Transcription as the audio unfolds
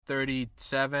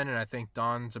9:37, and I think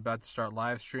Don's about to start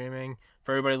live streaming.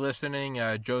 For everybody listening,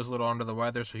 Joe's a little under the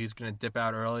weather, so he's going to dip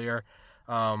out earlier.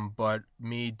 But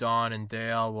me, Don, and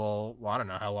Dale will, I don't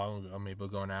know how long ago, maybe we'll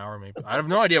go an hour, maybe. I have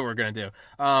no idea what we're going to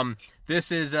do.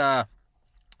 This is, I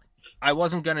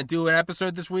wasn't going to do an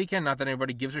episode this weekend, not that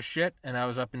anybody gives a shit, and I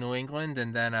was up in New England,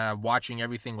 and then watching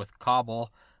everything with Kabul,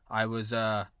 I was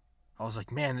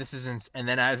like, man, this isn't, and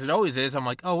then as it always is, I'm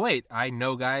like, oh, wait, I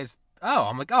know guys,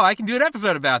 I'm like, I can do an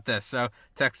episode about this, so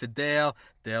texted Dale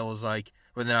was like,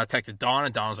 but then I texted Dawn,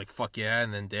 and Dawn was like, fuck yeah.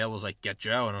 And then Dale was like, get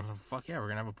Joe. And I was like, fuck yeah, we're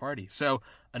going to have a party. So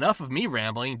enough of me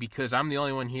rambling, because I'm the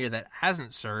only one here that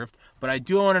hasn't served. But I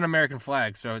do own an American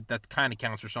flag, so that kind of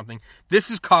counts for something.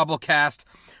 This is Kabul-Kast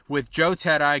with Joe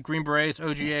Teti, Green Berets,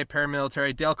 OGA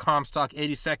paramilitary, Dale Comstock,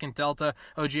 82nd Delta,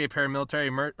 OGA paramilitary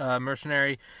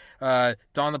mercenary,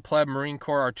 Don the Pleb, Marine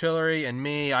Corps artillery, and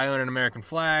me, I own an American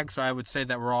flag. So I would say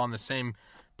that we're all on the same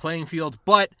playing field.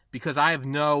 But because I have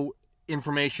no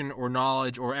information or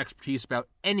knowledge or expertise about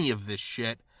any of this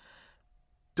shit,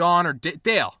 Don or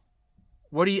Dale,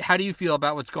 how do you feel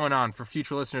about what's going on for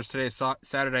future listeners today,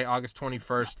 Saturday, August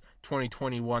 21st,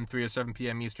 2021, 3:07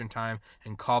 p.m. Eastern Time,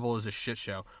 and Kabul is a shit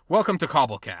show. Welcome to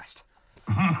Kabul-Kast.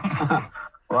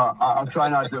 Well, I'll try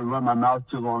not to run my mouth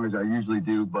too long as I usually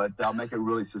do, but I'll make it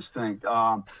really succinct.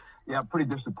 Yeah,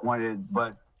 pretty disappointed,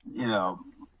 but,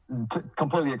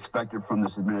 completely expected from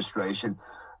this administration.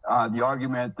 The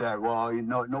argument that,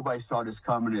 nobody saw this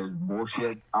coming is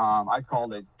bullshit. I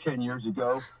called it 10 years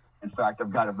ago. In fact,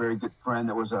 I've got a very good friend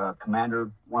that was a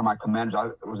commander, one of my commanders I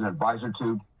was an advisor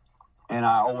to, and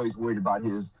I always worried about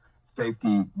his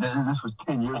safety. This was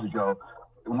 10 years ago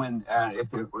when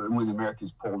the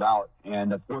Americans pulled out.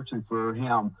 And fortunately for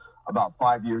him, about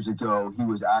 5 years ago, he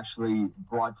was actually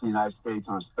brought to the United States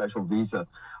on a special visa,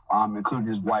 including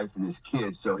his wife and his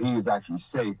kids. So he was actually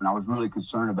safe. And I was really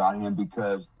concerned about him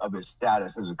because of his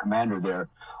status as a commander there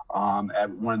at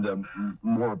one of the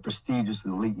more prestigious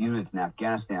and elite units in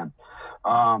Afghanistan.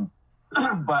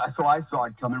 But so I saw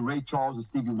it coming. Ray Charles and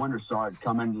Stevie Wonder saw it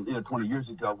coming 20 years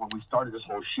ago when we started this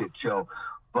whole shit show.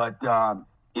 But,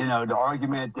 the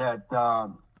argument that...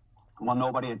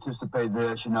 nobody anticipated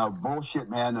this, bullshit,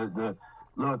 man. The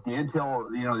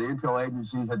intel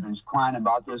agencies have been crying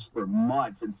about this for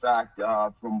months. In fact,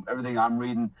 from everything I'm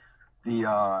reading,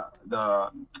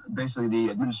 basically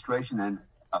the administration and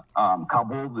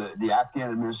Kabul, the Afghan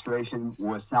administration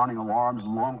was sounding alarms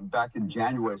long back in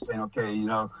January, saying, okay,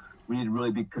 we need to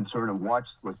really be concerned and watch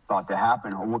what's about to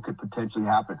happen or what could potentially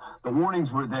happen. The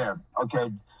warnings were there. Okay.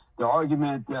 The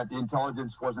argument that the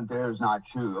intelligence wasn't there is not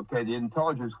true. Okay, the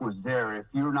intelligence was there. If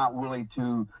you're not willing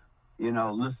to,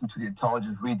 listen to the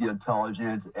intelligence, read the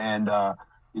intelligence, and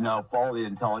follow the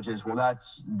intelligence, well,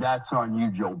 that's on you,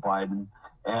 Joe Biden.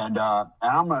 And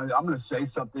I'm gonna say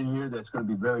something here that's going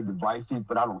to be very divisive,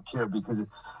 but I don't care because,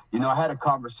 I had a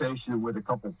conversation with a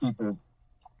couple of people,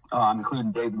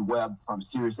 including David Webb from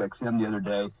Sirius XM the other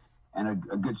day, and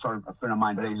a good sergeant, a friend of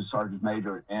mine today is a sergeant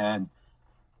major, and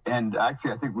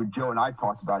actually, I think Joe and I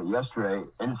talked about it yesterday,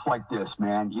 and it's like this,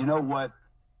 man. You know what?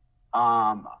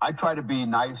 I try to be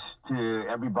nice to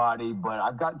everybody, but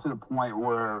I've gotten to the point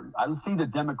where I see the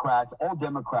Democrats, all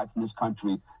Democrats in this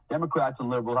country, Democrats and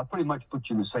liberals, I pretty much put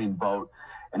you in the same boat.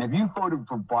 And if you voted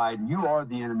for Biden, you are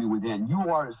the enemy within.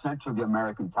 You are essentially the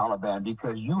American Taliban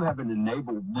because you haven't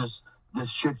enabled this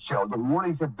shit show. The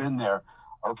warnings have been there,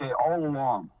 okay, all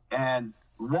along. And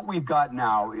what we've got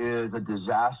now is a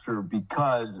disaster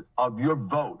because of your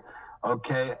vote,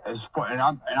 okay? And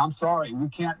I'm sorry, we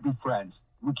can't be friends.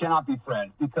 We cannot be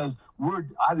friends because we're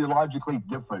ideologically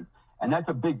different. And that's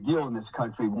a big deal in this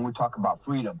country when we talk about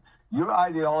freedom. Your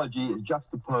ideology is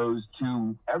juxtaposed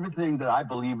to everything that I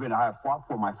believe in, I have fought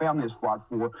for, my family has fought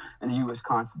for in the U.S.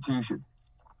 Constitution.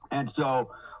 And so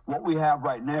what we have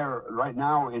right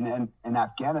now in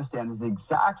Afghanistan is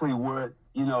exactly where,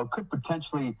 could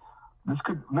potentially...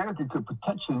 America could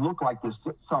potentially look like this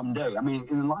someday. I mean,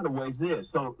 in a lot of ways it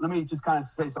is. So let me just kind of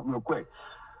say something real quick.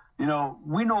 We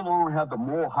no longer have the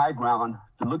moral high ground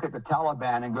to look at the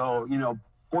Taliban and go,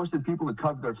 forcing people to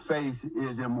cover their face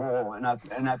is immoral. And I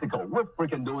think, we're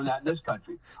freaking doing that in this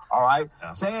country. All right.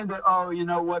 Yeah. Saying that,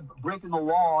 breaking the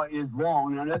law is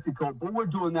wrong and unethical, but we're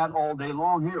doing that all day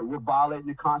long here. We're violating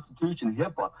the Constitution,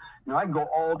 HIPAA. I can go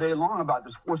all day long about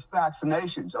this, forced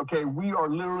vaccinations. Okay. We are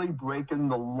literally breaking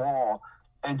the law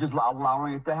and just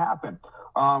allowing it to happen.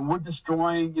 We're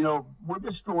destroying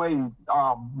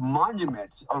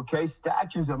monuments, okay,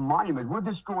 statues and monuments. We're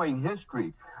destroying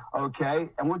history. okay?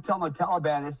 And we're telling the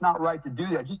Taliban it's not right to do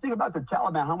that. Just think about the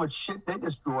Taliban, how much shit they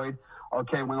destroyed,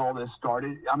 okay, when all this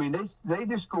started. I mean, they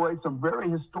destroyed some very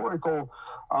historical,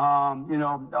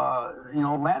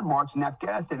 landmarks in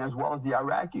Afghanistan as well as the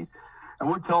Iraqis. And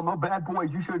we're telling them, oh, bad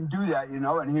boys, you shouldn't do that,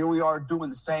 and here we are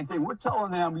doing the same thing. We're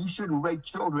telling them you shouldn't rape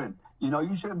children.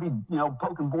 You shouldn't be,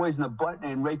 poking boys in the butt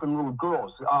and raping little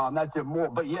girls. That's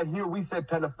immoral. But yet here we say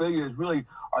pedophilia is really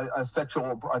a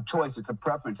sexual choice. It's a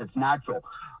preference. It's natural.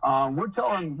 We're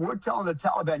telling the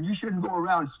Taliban you shouldn't go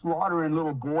around slaughtering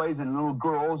little boys and little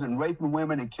girls and raping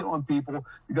women and killing people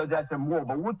because that's immoral.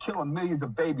 But we're killing millions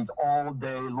of babies all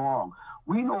day long.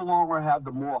 We no longer have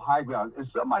the moral high ground.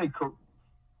 If somebody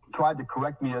tried to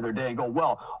correct me the other day and go,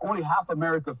 well, only half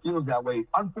America feels that way.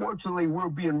 Unfortunately, we're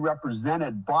being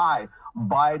represented by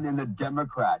Biden and the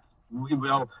Democrats.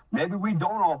 Maybe we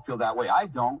don't all feel that way. I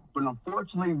don't, but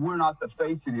unfortunately, we're not the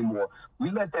face anymore. We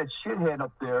let that shithead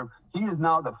up there. He is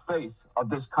now the face of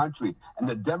this country, and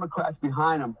the Democrats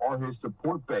behind him are his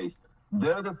support base.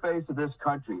 They're the face of this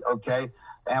country, okay?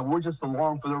 And we're just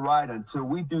along for the ride until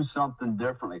we do something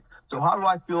differently. So how do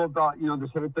I feel about, this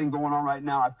whole thing going on right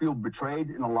now? I feel betrayed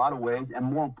in a lot of ways. And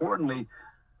more importantly,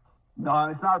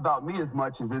 it's not about me as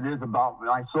much as it is about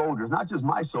my soldiers. Not just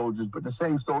my soldiers, but the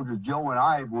same soldiers Joe and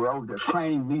I were over there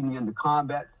training, leading into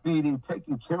combat, feeding,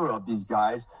 taking care of these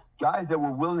guys that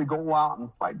were willing to go out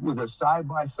and fight with us side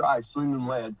by side, slinging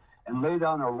lead, and lay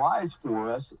down their lives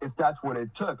for us if that's what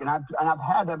it took. And I've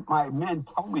had my men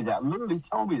tell me that, literally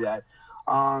tell me that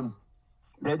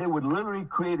they would literally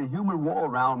create a human wall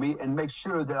around me and make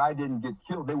sure that I didn't get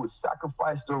killed. They would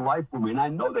sacrifice their life for me. And I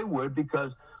know they would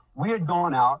because we had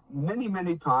gone out many,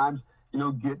 many times,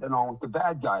 getting on with the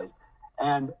bad guys.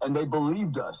 And they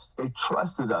believed us. They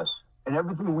trusted us and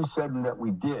everything we said and that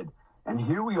we did. And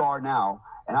here we are now.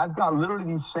 And I've got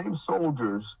literally these same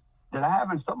soldiers that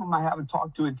some of them I haven't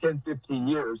talked to in 10, 15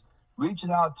 years,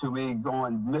 reaching out to me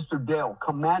going, Mr. Dale,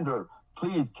 Commander,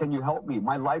 please, can you help me?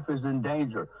 My life is in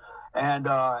danger. And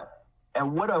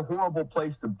what a horrible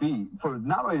place to be, for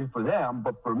not only for them,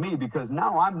 but for me, because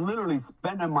now I'm literally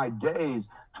spending my days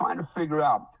trying to figure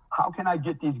out how can I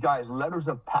get these guys letters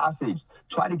of passage,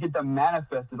 try to get them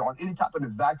manifested on any type of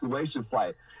evacuation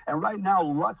flight. And right now,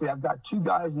 luckily, I've got 2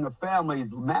 guys in the family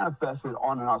manifested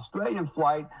on an Australian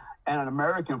flight and an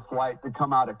American flight to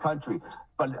come out of country.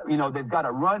 But, they've got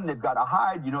to run, they've got to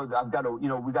hide, I've got to,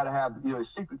 we got to have,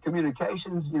 secret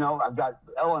communications, I've got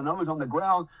LNOs on the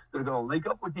ground. They're going to link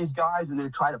up with these guys and they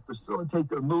try to facilitate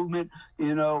their movement,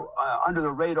 under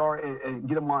the radar and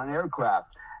get them on an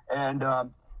aircraft. And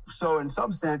so in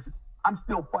some sense, I'm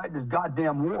still fighting this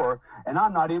goddamn war, and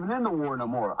I'm not even in the war no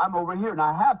more. I'm over here, and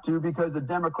I have to because the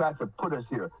Democrats have put us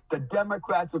here. The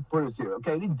Democrats have put us here,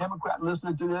 okay? Any Democrat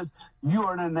listening to this, you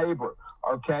are an enabler,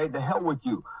 okay? The hell with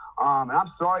you. And I'm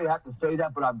sorry I have to say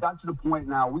that, but I've got to the point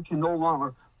now we can no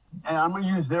longer, and I'm going to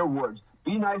use their words,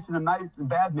 be nice to the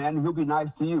bad man, and he'll be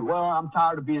nice to you. Well, I'm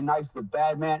tired of being nice to the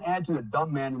bad man and to the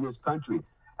dumb man in this country.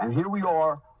 And here we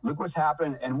are. Look what's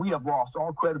happened, and we have lost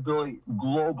all credibility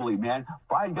globally, man.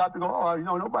 Biden got to go,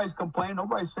 nobody's complaining,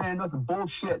 nobody's saying nothing.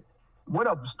 Bullshit. What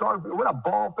a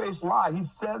bald-faced lie.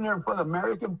 He's sitting there in front of the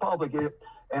American public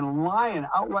and lying,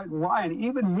 outright lying.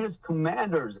 Even his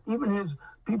commanders, even his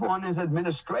people in his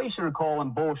administration are calling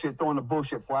bullshit, throwing the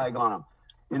bullshit flag on him.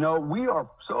 We are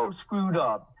so screwed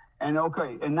up. And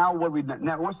okay, and now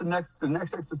what's the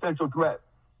next existential threat?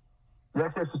 The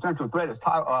next existential threat is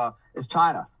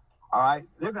China. All right,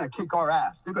 they're going to kick our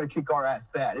ass. They're going to kick our ass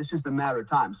bad. It's just a matter of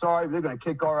time. Sorry, they're going to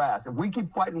kick our ass. If we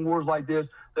keep fighting wars like this,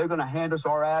 they're going to hand us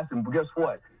our ass. And guess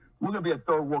what? We're going to be a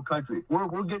third world country. We're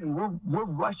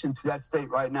rushing to that state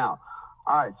right now.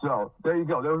 All right, so there you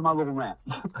go. There was my little rant.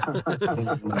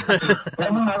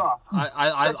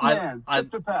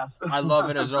 I love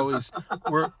it as always.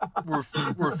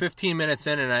 We're 15 minutes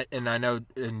in, and I know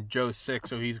Joe's sick,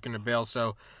 so he's going to bail.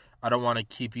 So I don't want to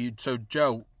keep you. So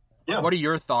Joe. Yeah. What are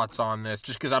your thoughts on this?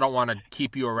 Just because I don't want to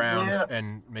keep you around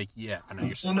and make. Yeah, I know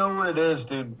you're. You know what it is,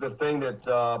 dude. The thing that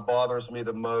bothers me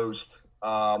the most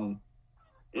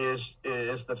is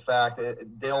the fact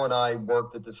that Dale and I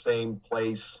worked at the same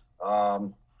place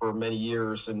for many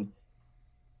years, and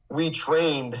we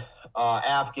trained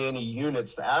Afghani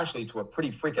units to a pretty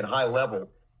freaking high level.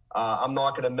 I'm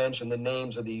not going to mention the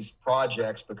names of these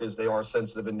projects because they are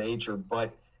sensitive in nature,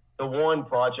 but. The one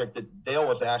project that Dale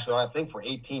was actually on, I think, for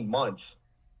 18 months,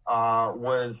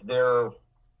 was their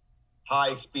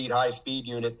high speed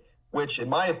unit, which, in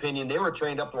my opinion, they were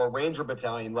trained up to a Ranger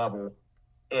Battalion level,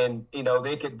 and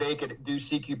they could do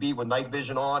CQB with night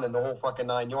vision on and the whole fucking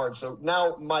 9 yards. So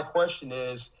now my question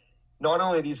is, not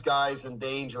only are these guys in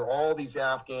danger, all these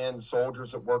Afghan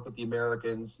soldiers that work with the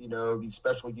Americans, these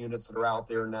special units that are out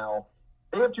there now,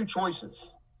 they have two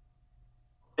choices.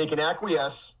 They can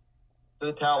acquiesce to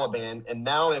the Taliban, and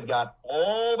now they've got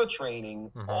all the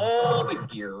training, all the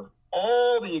gear,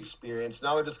 all the experience.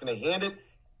 Now they're just going to hand it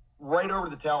right over to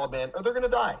the Taliban, or they're going to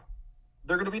die.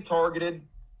 They're going to be targeted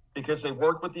because they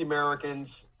work with the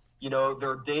Americans.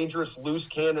 They're dangerous, loose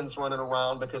cannons running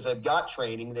around because they've got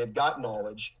training, they've got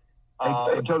knowledge.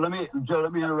 Hey, Joe, let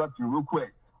me interrupt you real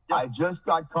quick. Yep. I just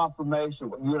got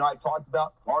confirmation what you and I talked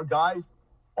about. Our guys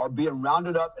are being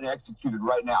rounded up and executed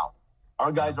right now.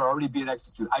 Our guys are already being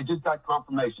executed. I just got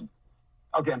confirmation.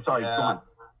 Okay, I'm sorry. Yeah. Go on.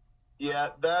 Yeah,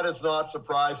 that is not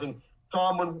surprising.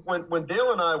 Tom, when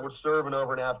Dale and I were serving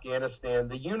over in Afghanistan,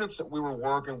 the units that we were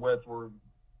working with were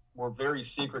very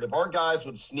secretive. Our guys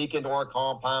would sneak into our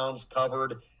compounds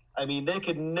covered. I mean, they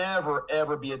could never,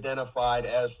 ever be identified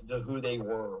as to who they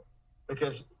were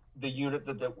because the unit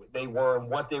that they were and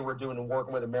what they were doing and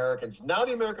working with Americans. Now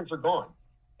the Americans are gone.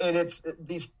 And it's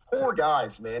these poor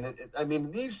guys, man.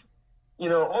 These,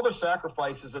 all the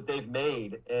sacrifices that they've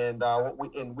made and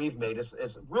we've made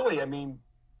is really,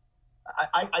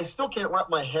 I still can't wrap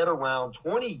my head around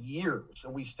 20 years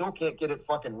and we still can't get it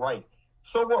fucking right.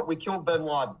 So what? We killed bin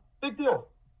Laden. Big deal.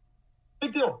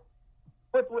 Big deal.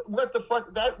 What the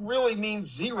fuck? That really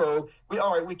means zero.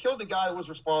 We killed the guy that was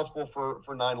responsible for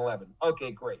 9/11.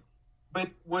 Okay, great. But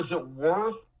was it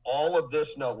worth all of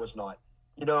this? No, it was not.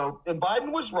 And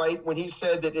Biden was right when he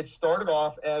said that it started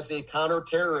off as a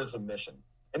counterterrorism mission.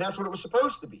 And that's what it was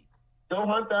supposed to be. Go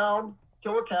hunt down,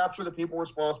 kill or capture the people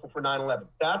responsible for 9/11.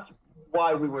 That's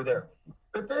why we were there.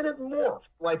 But then it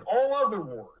morphed like all other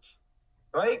wars,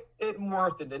 right? It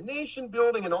morphed into nation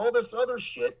building and all this other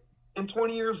shit. And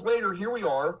 20 years later, here we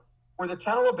are, where the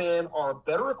Taliban are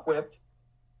better equipped.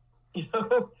 They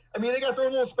got their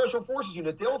own little special forces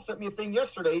unit. Dale sent me a thing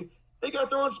yesterday. They got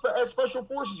their own special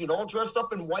forces unit, all dressed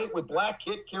up in white with black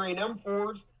kit, carrying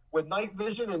M4s with night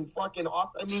vision and fucking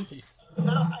off.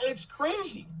 It's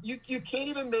crazy. You can't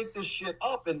even make this shit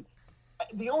up. And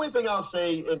the only thing I'll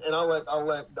say, and I'll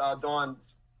let Dawn,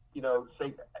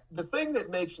 say, the thing that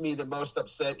makes me the most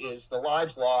upset is the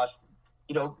lives lost.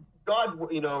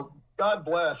 God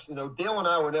bless. Dale and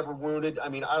I were never wounded. I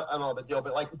don't know about Dale,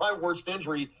 but like my worst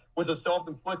injury was a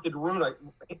self-inflicted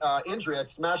injury. I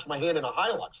smashed my hand in a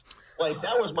Hilux. Like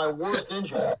that was my worst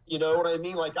injury. You know what I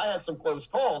mean? Like I had some close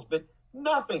calls, but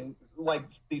nothing like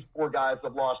these poor guys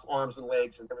have lost arms and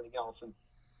legs and everything else. And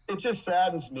it just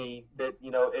saddens me that,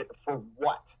 for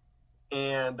what?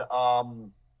 And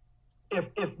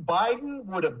if Biden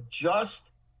would have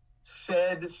just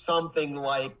said something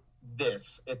like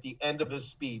this at the end of his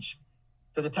speech,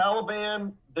 to the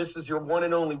Taliban, this is your one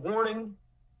and only warning.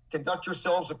 Conduct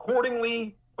yourselves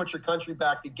accordingly, put your country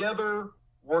back together,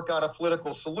 work out a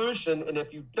political solution. And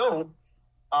if you don't,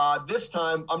 this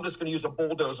time I'm just going to use a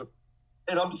bulldozer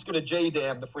and I'm just going to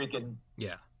J-dam the freaking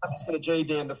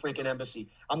embassy.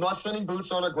 I'm not sending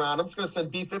boots on the ground. I'm just going to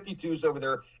send B-52s over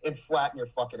there and flatten your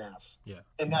fucking ass. Yeah.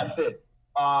 And that's it.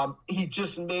 He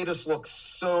just made us look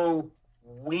so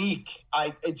weak.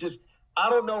 I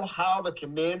don't know how the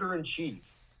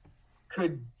commander-in-chief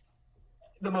could,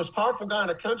 the most powerful guy in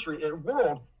the country, in the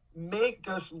world, make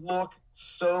us look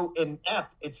so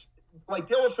inept. It's like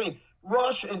they were saying,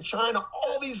 Russia and China,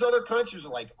 all these other countries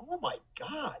are like, oh my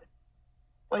God.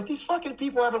 Like these fucking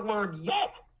people haven't learned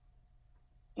yet.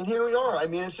 And here we are.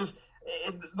 It's just,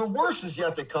 the worst is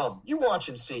yet to come. You watch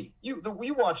and see. You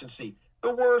watch and see.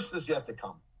 The worst is yet to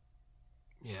come.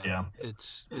 Yeah.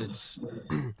 It's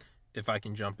if I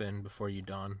can jump in before you,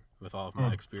 Don, with all of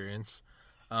my experience.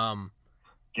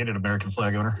 Get it, American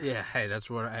flag owner. Yeah, hey, that's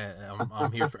what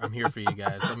I'm here for. I'm here for you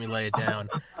guys. Let me lay it down.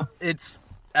 It's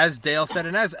as Dale said,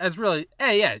 and as really,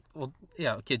 hey, yeah, well,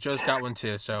 yeah, okay, Joe's got one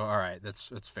too. So all right,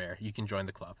 that's fair. You can join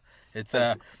the club. It's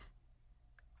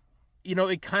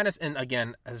it kind of, and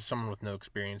again, as someone with no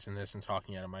experience in this and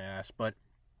talking out of my ass, but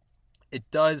it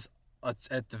does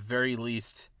at the very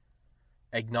least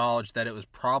acknowledge that it was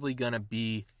probably going to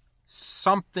be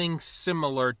something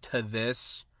similar to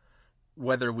this,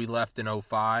 whether we left in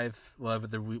 2005,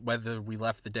 whether we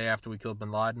left the day after we killed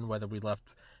bin Laden, whether we left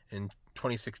in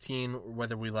 2016,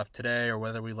 whether we left today, or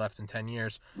whether we left in 10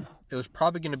 years. It was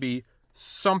probably going to be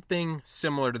something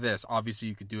similar to this. Obviously,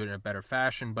 you could do it in a better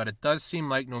fashion, but it does seem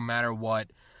like no matter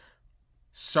what,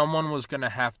 someone was going to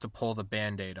have to pull the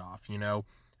Band-Aid off,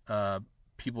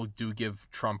 people do give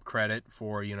Trump credit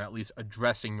for, at least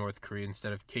addressing North Korea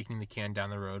instead of kicking the can down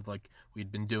the road like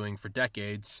we'd been doing for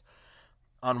decades.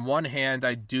 On one hand,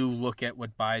 I do look at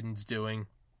what Biden's doing,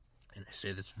 and I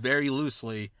say this very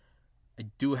loosely, I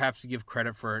do have to give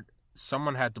credit for it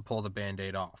someone had to pull the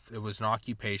Band-Aid off. It was an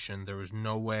occupation. There was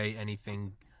no way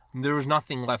there was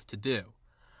nothing left to do.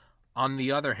 On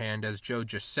the other hand, as Joe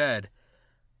just said,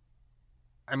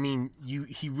 I mean,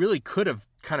 he really could have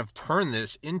kind of turned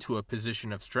this into a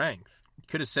position of strength. He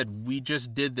could have said, we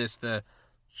just did this the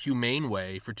humane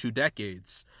way for 2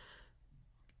 decades.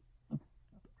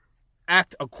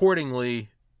 Act accordingly,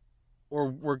 or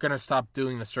we're going to stop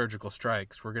doing the surgical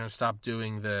strikes. We're going to stop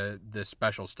doing the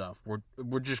special stuff.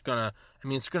 We're just going to, I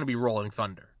mean, it's going to be rolling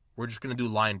thunder. We're just going to do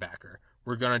linebacker.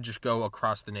 We're going to just go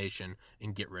across the nation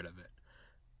and get rid of it.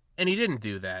 And he didn't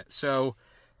do that. So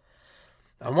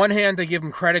on one hand, I give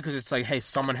him credit because it's like, hey,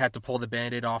 someone had to pull the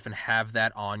Band-Aid off and have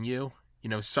that on you. You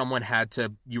know, someone had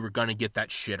to, you were going to get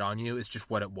that shit on you. It's just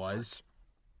what it was.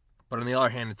 But on the other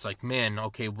hand, it's like, man,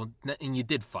 okay, well, and you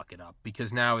did fuck it up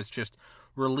because now it's just,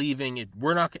 we're leaving it.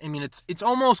 We're not, I mean, it's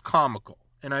almost comical.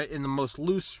 And in the most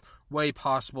loose way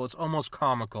possible, it's almost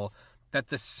comical that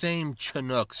the same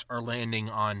Chinooks are landing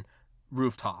on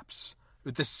rooftops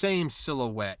with the same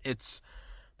silhouette.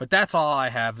 But that's all I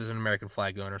have as an American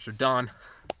flag owner. So Don,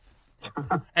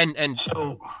 and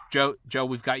so Joe,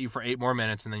 we've got you for 8 more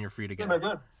minutes, and then you're free to go. Yeah,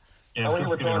 good. Yeah, I want to hear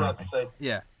what Don has to say.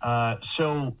 Yeah.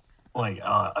 So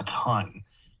a ton.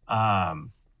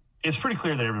 It's pretty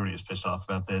clear that everybody is pissed off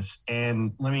about this,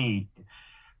 and I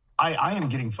am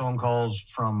getting phone calls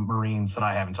from Marines that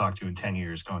I haven't talked to in 10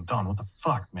 years going, Don, what the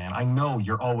fuck, man? I know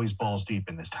you're always balls deep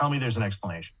in this. Tell me there's an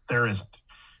explanation. There isn't.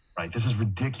 Right? This is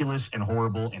ridiculous and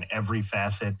horrible in every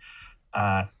facet.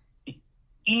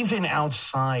 Even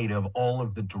outside of all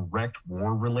of the direct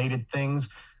war-related things,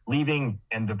 leaving,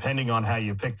 and depending on how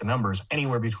you pick the numbers,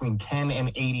 anywhere between 10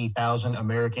 and 80,000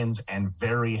 Americans and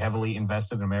very heavily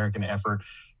invested in American effort,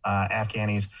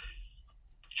 Afghanis,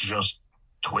 just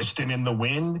twisting in the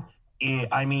wind. Is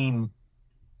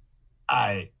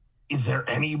there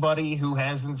anybody who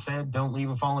hasn't said don't leave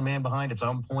a fallen man behind at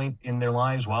some point in their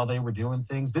lives while they were doing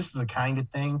things? This is the kind of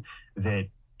thing that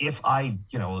if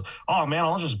oh man,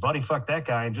 I'll just buddy fuck that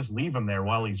guy and just leave him there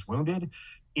while he's wounded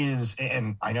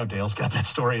and I know Dale's got that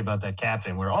story about that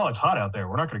captain where, it's hot out there.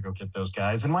 We're not going to go get those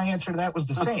guys. And my answer to that was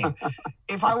the same.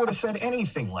 If I would have said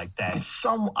anything like that,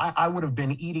 I would have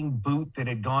been eating boot that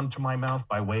had gone to my mouth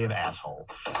by way of asshole.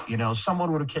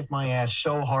 Someone would have kicked my ass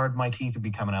so hard my teeth would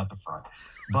be coming out the front.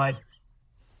 But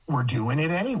we're doing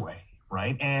it anyway,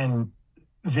 right? And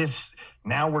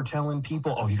now we're telling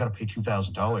people, you got to pay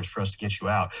 $2,000 for us to get you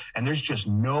out. And there's just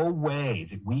no way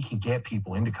that we can get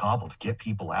people into Kabul to get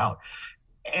people out.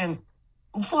 And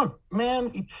look,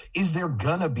 man, is there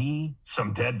going to be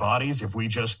some dead bodies if we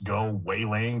just go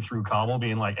waylaying through Kabul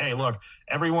being like, hey, look,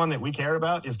 everyone that we care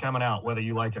about is coming out, whether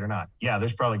you like it or not? Yeah,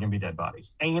 there's probably going to be dead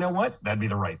bodies. And you know what? That'd be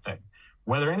the right thing.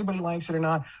 Whether anybody likes it or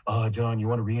not, John, you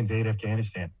want to reinvade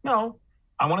Afghanistan? No,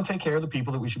 I want to take care of the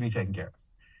people that we should be taking care of.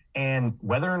 And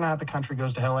whether or not the country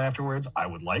goes to hell afterwards, I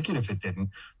would like it if it didn't.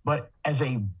 But as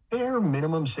a bare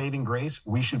minimum saving grace,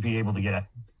 we should be able to get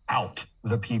out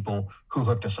the people who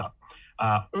hooked us up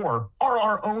or are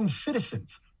our own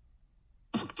citizens.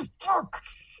 What the fuck?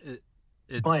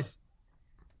 But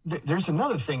there's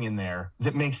another thing in there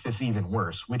that makes this even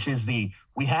worse, which is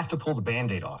we have to pull the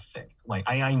Band-Aid off thing. Like,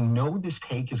 I know this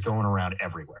take is going around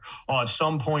everywhere. At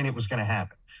some point it was going to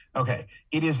happen. Okay,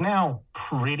 it is now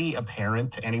pretty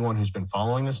apparent to anyone who's been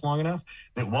following this long enough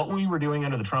that what we were doing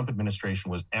under the Trump administration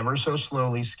was ever so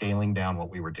slowly scaling down what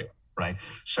we were doing. Right.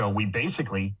 So we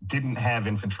basically didn't have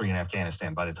infantry in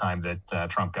Afghanistan by the time that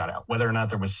Trump got out. Whether or not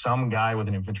there was some guy with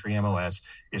an infantry MOS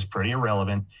is pretty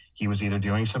irrelevant. He was either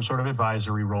doing some sort of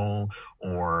advisory role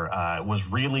or was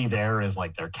really there as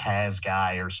like their CAS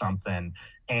guy or something,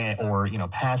 or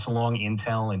pass along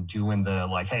intel and doing the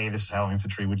like, hey, this is how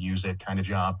infantry would use it kind of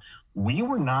job. We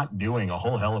were not doing a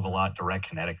whole hell of a lot direct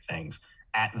kinetic things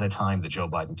at the time that Joe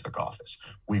Biden took office.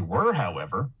 We were,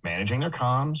 however, managing their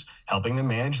comms, helping them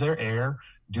manage their air,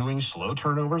 doing slow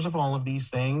turnovers of all of these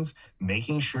things,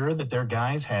 making sure that their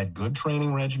guys had good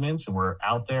training regiments and were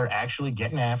out there actually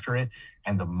getting after it.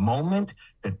 And the moment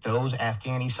that those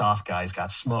Afghani soft guys got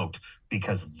smoked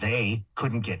because they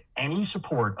couldn't get any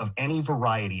support of any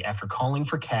variety after calling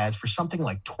for CADs for something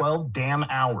like 12 damn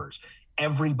hours,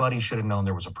 everybody should have known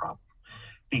there was a problem.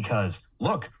 Because,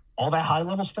 look, all that high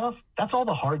level stuff, that's all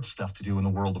the hard stuff to do in the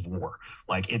world of war.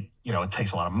 Like it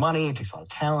takes a lot of money, it takes a lot of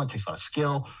talent, it takes a lot of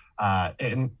skill.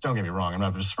 And don't get me wrong, I'm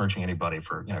not besmirching anybody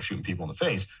for, shooting people in the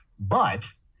face. But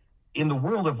in the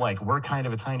world of like, we're kind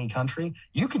of a tiny country,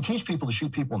 you can teach people to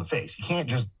shoot people in the face. You can't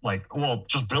just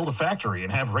just build a factory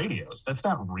and have radios. That's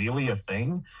not really a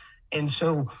thing. And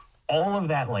so all of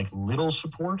that like little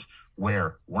support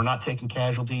where we're not taking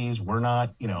casualties, we're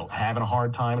not, having a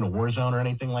hard time in a war zone or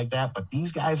anything like that, but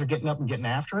these guys are getting up and getting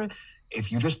after it.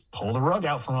 If you just pull the rug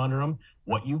out from under them,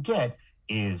 what you get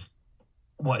is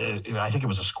what I think it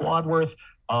was a squad worth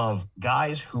of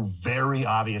guys who very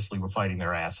obviously were fighting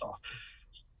their ass off.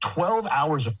 12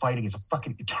 hours of fighting is a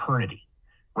fucking eternity,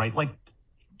 right? Like,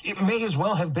 it may as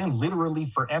well have been literally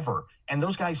forever. And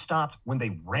those guys stopped when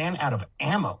they ran out of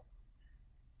ammo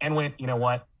and went, you know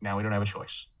what? Now we don't have a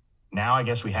choice. Now I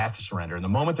guess we have to surrender. And the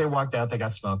moment they walked out, they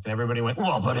got smoked, and everybody went,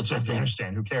 well, but it's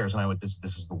Afghanistan. Who cares? And I went, this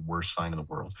is the worst sign in the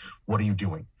world. What are you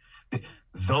doing?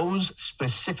 Those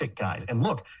specific guys. And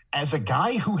look, as a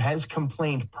guy who has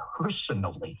complained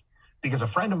personally because a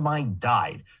friend of mine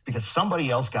died because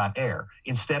somebody else got air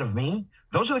instead of me,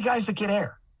 those are the guys that get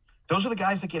air. Those are the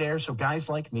guys that get air. So guys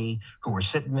like me who are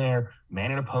sitting there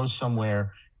manning a post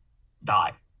somewhere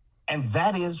die. And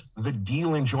that is the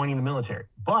deal in joining the military.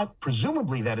 But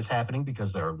presumably that is happening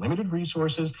because there are limited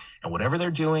resources, and whatever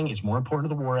they're doing is more important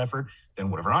to the war effort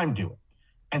than whatever I'm doing.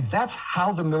 And that's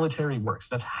how the military works.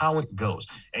 That's how it goes.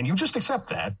 And you just accept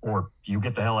that, or you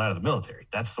get the hell out of the military.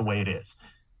 That's the way it is.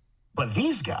 But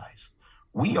these guys,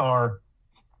 we are,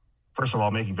 first of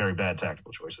all, making very bad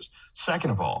tactical choices.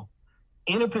 Second of all,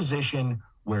 in a position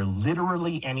where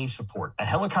literally any support, a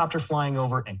helicopter flying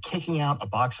over and kicking out a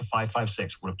box of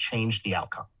 5.56 would have changed the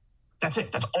outcome. That's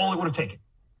it. That's all it would have taken.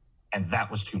 And that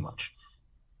was too much.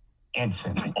 And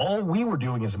since all we were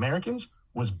doing as Americans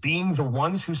was being the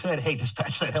ones who said, hey,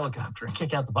 dispatch that helicopter and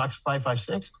kick out the box of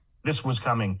 5.56, this was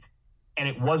coming. And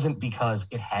it wasn't because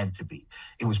it had to be.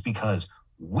 It was because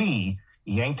we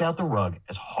yanked out the rug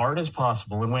as hard as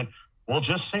possible and went, well,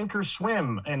 just sink or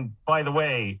swim. And by the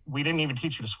way, we didn't even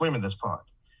teach you to swim in this pond.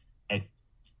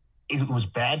 It was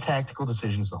bad tactical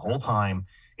decisions the whole time.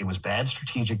 It was bad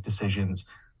strategic decisions.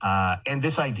 And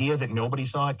this idea that nobody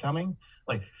saw it coming,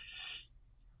 like,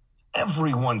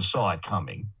 everyone saw it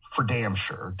coming for damn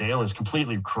sure. Dale is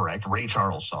completely correct. Ray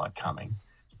Charles saw it coming.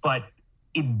 But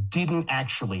it didn't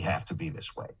actually have to be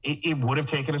this way. It would have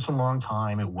taken us a long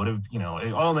time. It would have,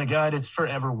 oh my God, it's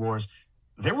forever wars.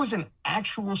 There was an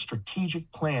actual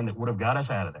strategic plan that would have got us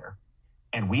out of there.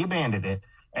 And we abandoned it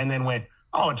and then went,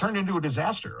 oh, it turned into a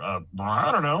disaster.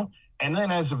 I don't know. And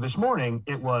then as of this morning,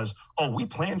 it was, oh, we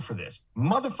planned for this.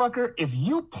 Motherfucker, if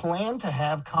you plan to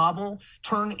have Kabul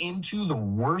turn into the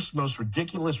worst, most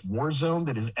ridiculous war zone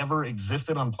that has ever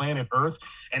existed on planet Earth,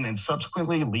 and then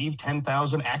subsequently leave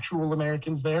 10,000 actual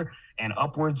Americans there and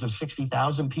upwards of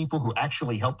 60,000 people who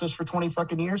actually helped us for 20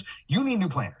 fucking years, you need new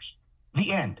planners.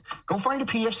 The end. Go find a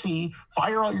PFC,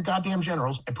 fire all your goddamn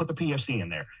generals, and put the PFC in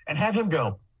there. And have him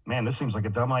go, man, this seems like a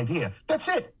dumb idea. That's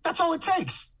it. That's all it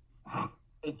takes.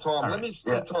 Hey, Tom, let me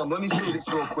say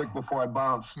this real quick before I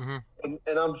bounce. Mm-hmm.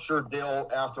 And I'm sure Dale,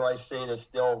 after I say this,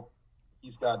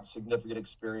 he's got significant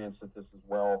experience at this as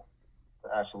well,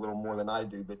 actually a little more than I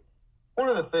do. But one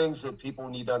of the things that people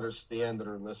need to understand that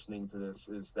are listening to this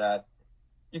is that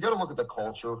you got to look at the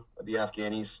culture of the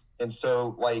Afghanis. And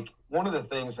so, like, one of the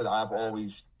things that I've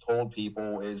always told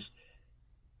people is,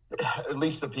 at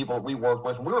least the people that we work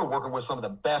with, and we were working with some of the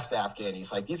best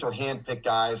Afghanis, like these are handpicked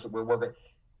guys that we're working,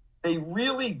 they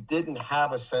really didn't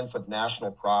have a sense of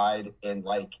national pride and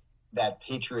like that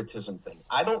patriotism thing.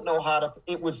 I don't know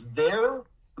it was there,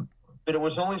 but it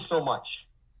was only so much.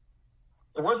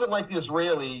 It wasn't like the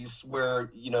Israelis where,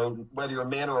 whether you're a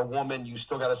man or a woman, you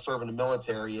still got to serve in the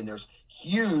military, and there's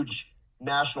huge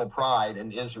national pride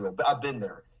in Israel. But I've been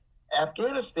there.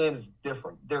 Afghanistan is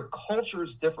different. Their culture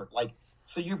is different. Like,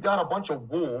 so you've got a bunch of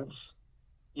wolves,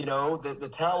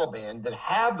 the Taliban that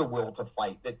have the will to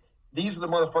fight, that these are the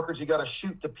motherfuckers you got to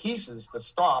shoot to pieces to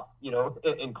stop,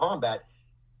 in combat,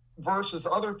 versus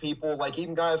other people, like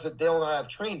even guys that Dale and I have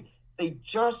trained, they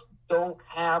just don't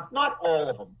have, not all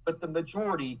of them, but the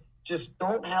majority just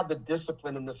don't have the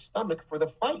discipline in the stomach for the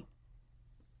fight.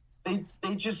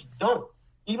 They just don't.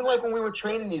 Even like when we were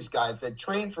training these guys, they'd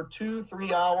train for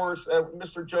 2-3 hours.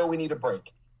 Mr. Joe, we need a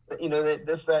break.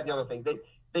 This, that, and the other thing.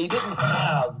 They didn't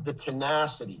have the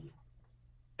tenacity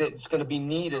that's going to be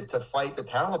needed to fight the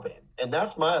Taliban. And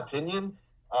that's my opinion.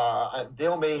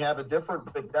 Dale may have a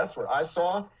different, but that's what I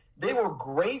saw. They were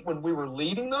great when we were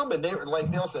leading them, and they were, like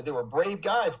Dale said, they were brave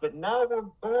guys, but now we're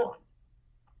gone.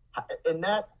 And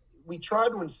that, we tried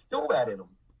to instill that in them.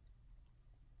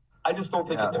 I just don't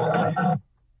think it took.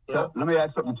 So let me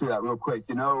add something to that real quick.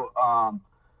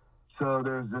 So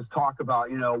there's this talk about,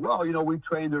 we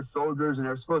trained their soldiers and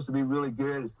they're supposed to be really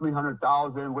good. It's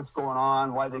 300,000. What's going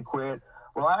on? Why they quit?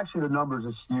 Well, actually, the numbers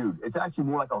are skewed. It's actually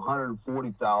more like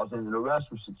 140,000, and the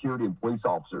rest were security and police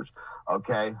officers.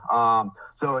 Okay,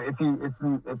 so if you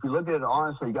look at it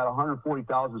honestly, you got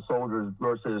 140,000 soldiers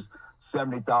versus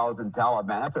 70,000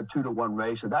 Taliban. That's a 2-to-1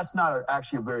 ratio. That's not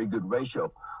actually a very good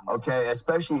ratio. Okay,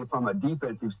 especially from a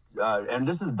defensive, and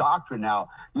this is doctrine now.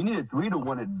 You need a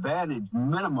 3-to-1 advantage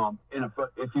minimum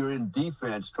if you're in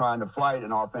defense trying to fight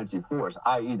an offensive force,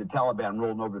 i.e., the Taliban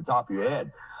rolling over the top of your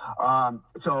head.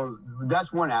 So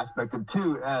that's one aspect. And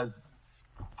two, as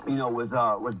you know, was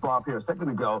brought up here a second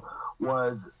ago,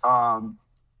 was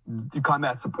the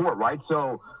combat support, right?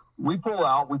 So we pull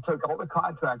out, we took all the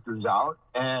contractors out,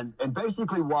 and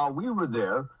basically while we were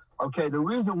there, okay, the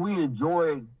reason we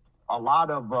enjoyed a lot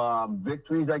of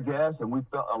victories, I guess, and we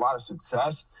felt a lot of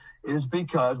success is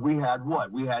because we had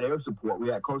what? We had air support. We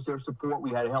had close air support.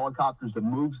 We had helicopters to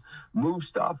move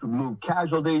stuff, to move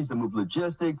casualties, to move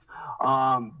logistics.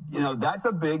 That's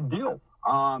a big deal.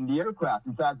 The aircraft.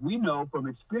 In fact, we know from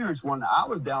experience when I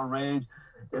was downrange,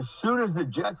 as soon as the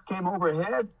jets came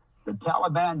overhead, the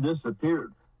Taliban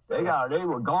disappeared. They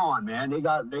were gone, man. They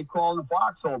crawled in the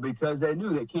foxhole because they knew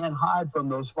they can't hide from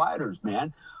those fighters,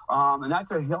 man. And that's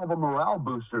a hell of a morale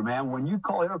booster, man. When you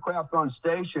call aircraft on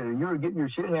station and you're getting your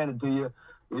shit handed to you,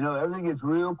 everything gets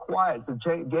real quiet. It's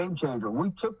a game changer.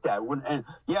 We took that.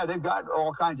 They've got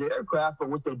all kinds of aircraft, but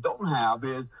what they don't have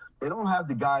is they don't have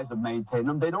the guys that maintain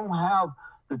them. They don't have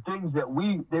the things that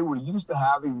they were used to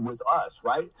having with us,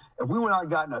 right? If we went out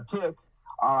and gotten a tick,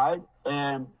 all right,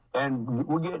 and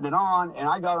we're getting it on, and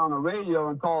I got on the radio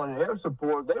and calling air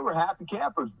support, they were happy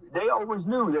campers. They always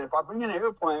knew that if I bring in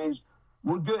airplanes,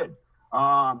 we're good. And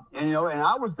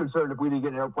I was concerned if we didn't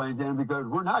get airplanes in because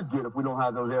we're not good if we don't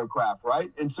have those aircraft,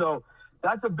 right? And so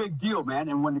that's a big deal, man.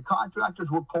 And when the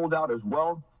contractors were pulled out as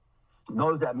well,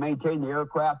 those that maintain the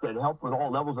aircraft, that help with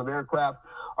all levels of aircraft,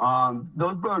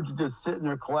 those birds are just sitting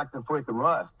there collecting freaking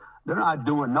rust. They're not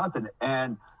doing nothing.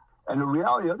 And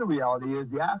the other reality is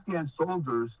the Afghan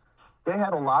soldiers, they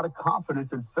had a lot of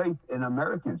confidence and faith in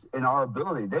Americans, in our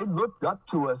ability. They looked up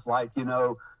to us like, we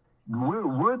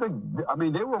were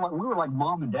like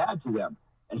mom and dad to them.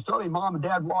 And suddenly mom and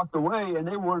dad walked away and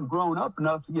they weren't grown up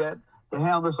enough yet to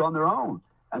handle this on their own.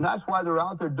 And that's why they're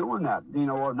out there doing that,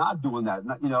 or not doing that,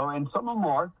 and some of them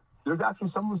are. There's actually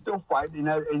some of them still fighting.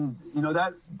 That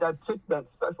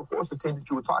special forces team that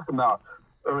you were talking about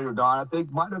earlier, Don, I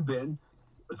think might have been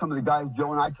some of the guys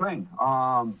Joe and I trained.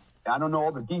 I don't know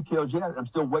all the details yet. I'm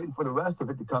still waiting for the rest of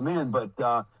it to come in, but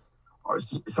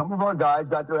some of our guys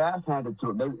got their ass handed to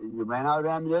them. They ran out of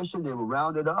ammunition. They were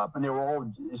rounded up, and they were all,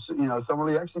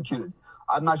 summarily executed.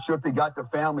 I'm not sure if they got their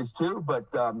families too, but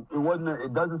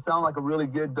it doesn't sound like a really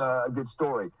good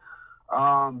story.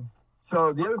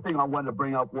 So the other thing I wanted to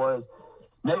bring up was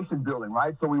nation building,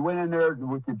 right? So we went in there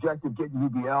with the objective getting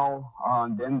UBL,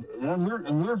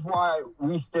 and here's why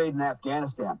we stayed in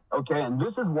Afghanistan, okay? And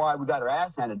this is why we got our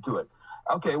ass handed to it.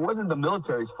 Okay, it wasn't the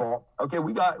military's fault. Okay,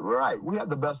 we have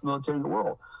the best military in the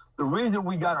world. The reason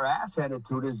we got our ass handed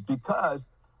to it is because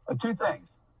of two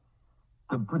things: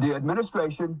 the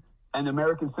administration and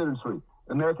American citizenry.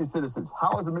 American citizens.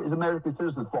 How is American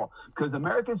citizens' fault? Because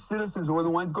American citizens were the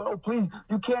ones going, oh, please,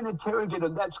 you can't interrogate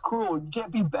them. That's cruel. You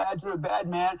can't be bad to a bad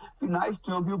man. If you're nice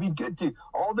to him, he'll be good to you.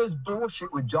 All this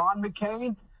bullshit with John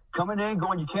McCain coming in,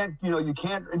 going, you can't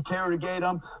interrogate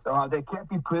them. They can't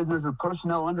be prisoners or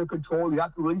personnel under control. You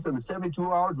have to release them in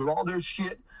 72 hours with all their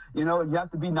shit. And you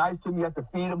have to be nice to them. You have to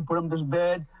feed them, put them to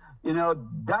bed.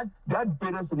 That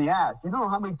bit us in the ass. You know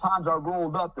how many times I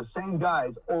rolled up the same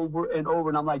guys over and over,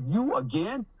 and I'm like, you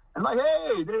again? And like,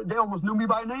 hey, they almost knew me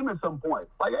by name at some point.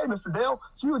 Like, hey, Mr. Dale,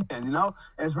 it's you again, And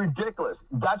it's ridiculous.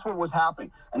 That's what was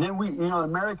happening. And then the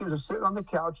Americans are sitting on the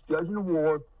couch judging the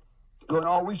war, going,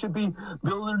 oh, we should be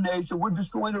building a nation. We're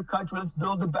destroying our country. Let's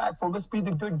build it back for. Let's be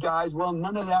the good guys. Well,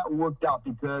 none of that worked out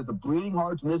because the bleeding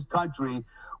hearts in this country,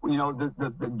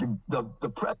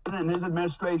 the president and his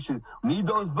administration need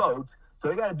those votes. So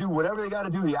they got to do whatever they got to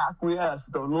do to acquiesce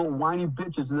the little whiny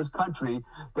bitches in this country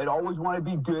that always want to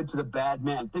be good to the bad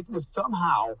man, thinking that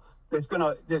somehow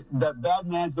that bad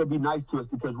man's going to be nice to us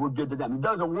because we're good to them. It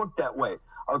doesn't work that way.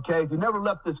 Okay, if you never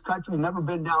left this country, you've never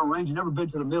been downrange, you've never been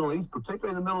to the Middle East,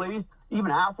 particularly in the Middle East,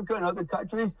 even Africa and other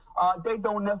countries, they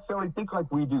don't necessarily think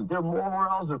like we do. Their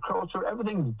morals, their culture,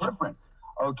 everything's different.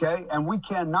 Okay, and we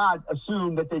cannot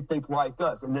assume that they think like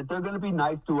us and that they're going to be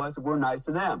nice to us if we're nice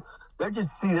to them. They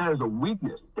just see that as a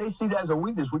weakness. They see that as a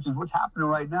weakness, which is what's happening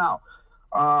right now.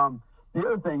 The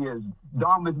other thing is,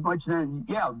 Dom was mentioning,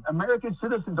 American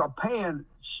citizens are paying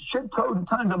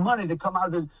tons of money to come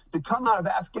out of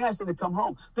Afghanistan to come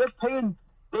home. They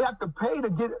have to pay to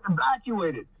get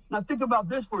evacuated. Now think about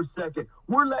this for a second.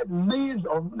 We're letting millions,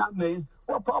 or not millions,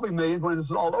 well, probably millions when this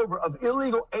is all over, of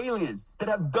illegal aliens that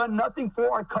have done nothing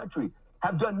for our country,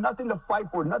 have done nothing to fight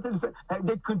for, nothing to,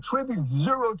 they contribute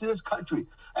zero to this country.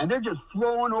 And they're just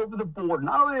flowing over the border.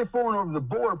 Not only are they flowing over the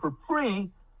border for free,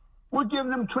 we're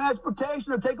giving them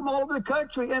transportation to take them all over the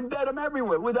country and embed them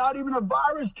everywhere without even a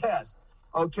virus test.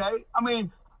 Okay? I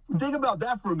mean, think about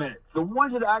that for a minute. The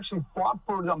ones that actually fought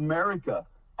for America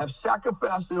have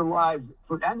sacrificed their lives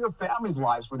and their families'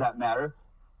 lives, for that matter.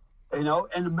 You know,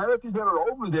 and Americans that are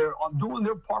over there on doing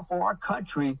their part for our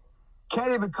country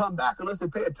can't even come back unless they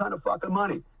pay a ton of fucking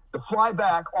money to fly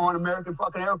back on American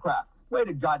fucking aircraft. Wait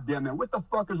a goddamn minute. What the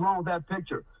fuck is wrong with that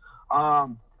picture?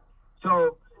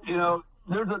 So, you know,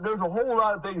 there's a whole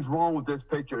lot of things wrong with this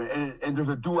picture, and there's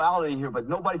a duality here, but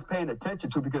nobody's paying attention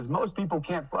to it because most people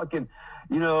can't fucking,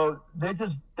 you know, they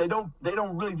don't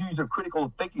really use their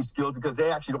critical thinking skills because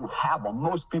they actually don't have them.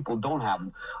 Most people don't have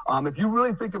them. If you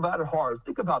really think about it hard,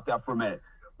 think about that for a minute.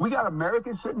 We got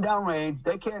Americans sitting down range.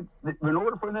 They can't, in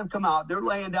order for them to come out, they're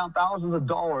laying down thousands of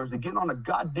dollars to get on a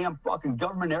goddamn fucking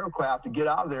government aircraft to get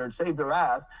out of there and save their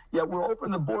ass. Yet we're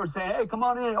opening the border saying, hey, come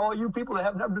on in, all you people that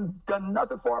have never done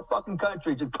nothing for our fucking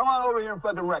country. Just come on over here and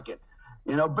fucking wreck it.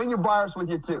 You know, bring your virus with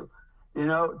you too. You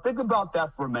know, think about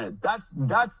that for a minute. That's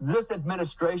this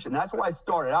administration. That's why I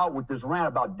started out with this rant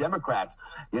about Democrats.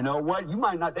 You know what?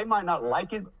 They might not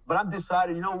like it, but I'm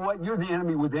decided, you know what? You're the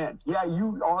enemy within. Yeah,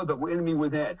 you are the enemy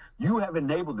within. You have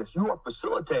enabled this. You are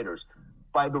facilitators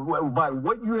by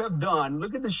what you have done.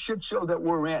 Look at the shit show that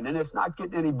we're in, and it's not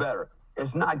getting any better.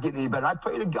 It's not getting any better. I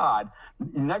pray to God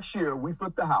next year we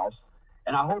flip the House,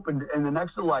 and I hope in the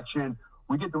next election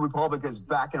we get the Republicans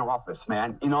back in office,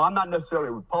 man. You know, I'm not necessarily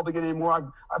a Republican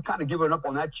anymore. I've kind of given up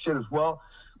on that shit as well.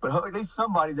 But at least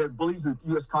somebody that believes in the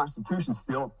U.S. Constitution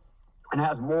still and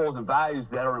has morals and values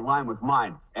that are in line with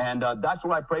mine. And that's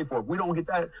what I pray for. If we don't get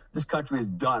that, this country is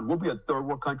done. We'll be a third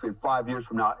world country in 5 years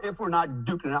from now if we're not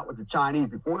duking it out with the Chinese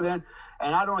before then.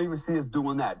 And I don't even see us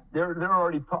doing that. They're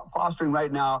already posturing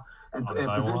right now and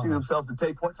positioning themselves to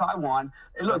take Taiwan.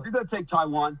 And look, they're going to take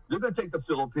Taiwan. They're going to take the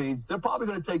Philippines. They're probably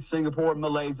going to take Singapore,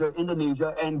 Malaysia,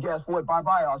 Indonesia. And guess what?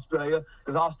 Bye-bye, Australia,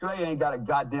 because Australia ain't got a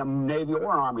goddamn Navy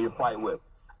or an Army to fight with.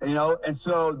 You know, and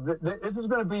so this is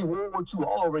going to be World War II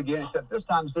all over again, except this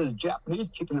time instead of the Japanese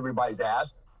kicking everybody's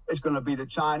ass, it's going to be the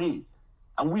Chinese.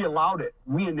 And we allowed it.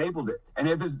 We enabled it. And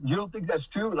if you don't think that's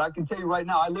true, I can tell you right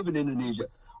now, I live in Indonesia.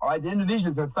 All right, the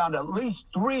Indonesians have found at least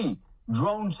 3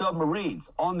 drone submarines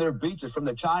on their beaches from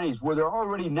the Chinese where they're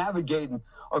already navigating,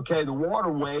 okay, the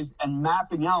waterways and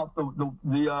mapping out the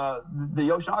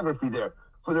oceanography there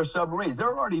for their submarines.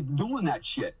 They're already doing that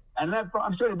shit. And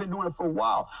I'm sure they've been doing it for a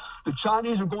while. The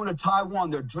Chinese are going to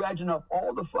Taiwan. They're dredging up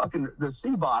all the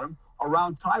sea bottom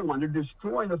around Taiwan. They're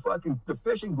destroying the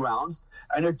fishing grounds,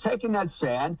 and they're taking that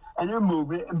sand and they're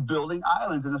moving it and building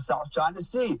islands in the South China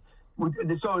Sea.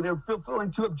 So they're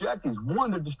fulfilling 2 objectives.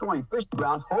 One, they're destroying fishing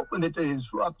grounds, hoping that they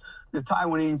disrupt the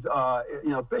Taiwanese,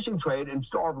 fishing trade and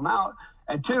starve them out.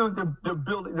 And 2,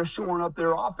 they're shoring up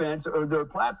their offense or their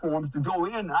platforms to go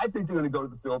in. And I think they're going to go to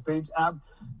the Philippines.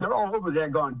 They're all over there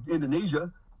going to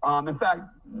Indonesia. In fact,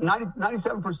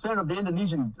 97% of the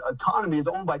Indonesian economy is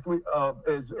owned by 3%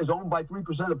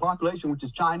 of the population, which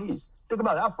is Chinese. Think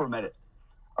about that for a minute.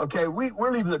 Okay,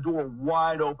 we're leaving the door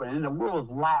wide open, and the world is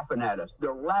laughing at us.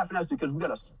 They're laughing at us because we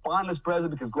got a spineless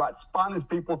president, because we got spineless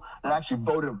people that actually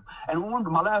voted him. And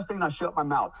my last thing, I shut my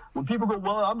mouth. When people go,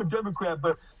 well, I'm a Democrat,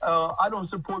 but I don't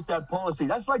support that policy.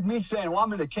 That's like me saying, well,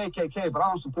 I'm in the KKK, but I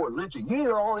don't support lynching. You're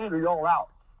either all in or you're all out.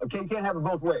 Okay, you can't have it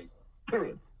both ways,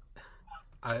 period.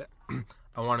 I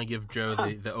want to give Joe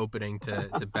the opening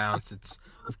to bounce.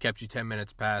 We've kept you 10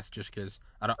 minutes past just because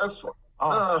I don't. That's fine.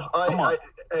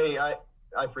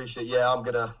 I appreciate it. Yeah, I'm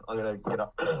gonna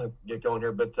get going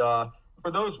here. But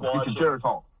for those watching, get your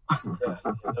Geritol. Yeah,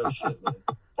 no shit, man.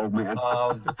 Oh man.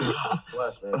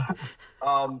 Bless,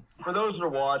 man. For those that are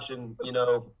watching, you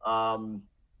know,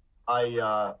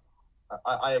 I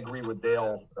agree with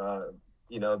Dale.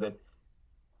 You know that,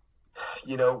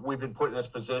 you know, we've been put in this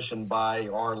position by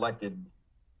our elected,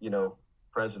 you know,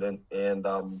 president and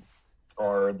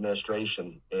our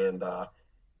administration, and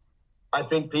I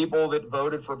think people that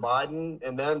voted for Biden,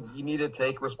 and then you need to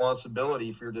take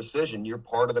responsibility for your decision. You're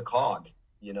part of the cog,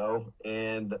 you know,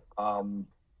 and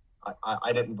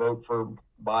I didn't vote for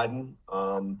Biden,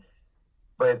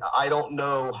 but I don't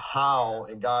know how,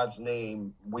 in God's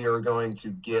name, we are going to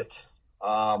get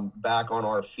back on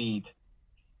our feet.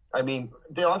 I mean,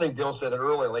 Dale, I think Dale said it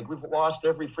earlier, like we've lost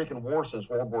every freaking war since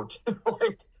World War II.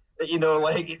 Like, you know,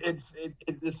 like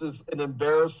this is an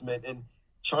embarrassment. And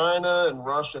China and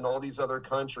Russia and all these other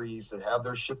countries that have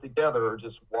their shit together are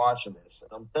just watching this.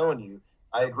 And I'm telling you,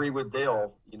 I agree with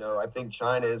Dale. I think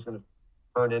China is going to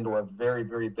turn into a very,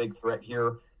 very big threat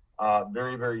here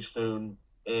very, very soon.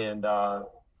 And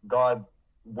God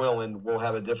willing, we'll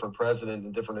have a different president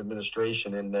and different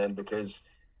administration. And then because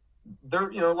they're,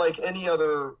 like any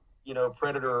other,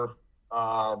 predator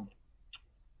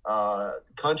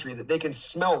country, that they can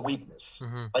smell weakness.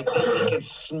 Mm-hmm. Like they can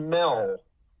smell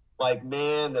like,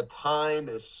 man, the time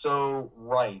is so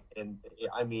right. And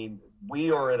I mean,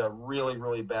 we are at a really,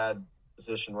 really bad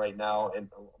position right now in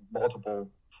multiple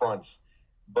fronts.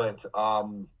 But,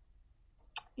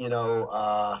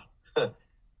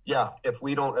 yeah, if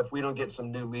we don't get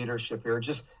some new leadership here,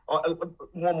 just I'll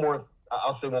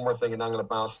say one more thing and I'm going to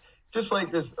bounce. Just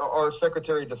like this, our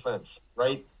Secretary of Defense,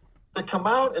 right? To come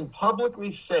out and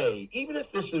publicly say, even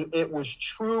if it was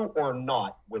true or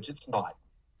not, which it's not,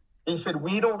 he said,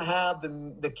 we don't have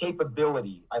the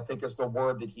capability, I think is the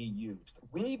word that he used.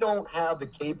 We don't have the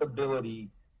capability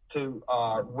to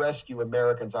rescue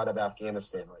Americans out of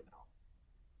Afghanistan right now.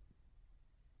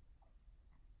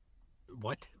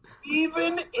 What?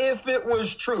 Even if it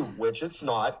was true, which it's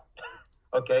not,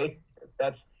 okay,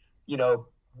 that's,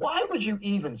 why would you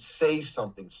even say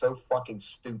something so fucking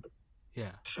stupid?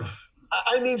 Yeah.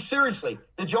 I mean, seriously,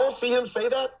 did y'all see him say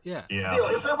that? Yeah.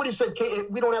 Is that what he said?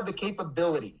 We don't have the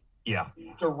capability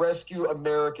to rescue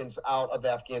Americans out of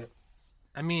Afghanistan.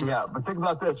 I mean, yeah, but think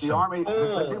about this: the Army.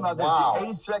 Think about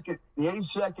this: the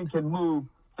 82nd can move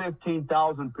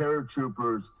 15,000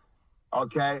 paratroopers,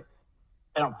 okay,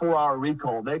 in a 4-hour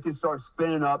recall. They can start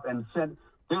spinning up and send.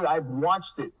 Dude, I've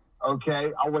watched it.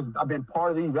 Okay, I've been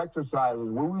part of these exercises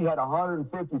where we had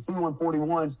 150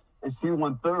 C-141s and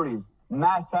C-130s,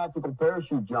 mass tactical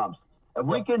parachute jumps. If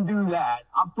we can do that,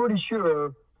 I'm pretty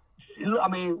sure. I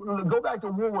mean, go back to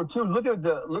World War II. Look at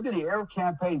the air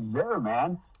campaigns there,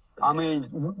 man. I mean,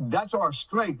 that's our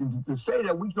strength. To say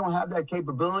that we don't have that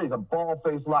capability is a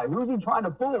bald-faced lie. Who's he trying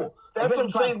to fool? That's what I'm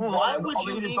saying. Why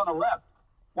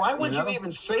would you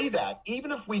even say that?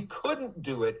 Even if we couldn't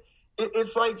do it,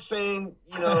 it's like saying,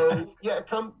 yeah,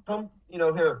 come,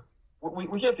 here.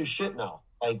 We can't do shit now.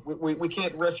 Like we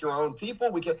can't rescue our own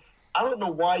people. We can't. I don't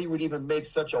know why you would even make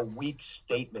such a weak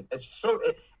statement.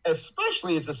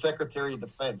 Especially as the Secretary of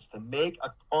Defense, to make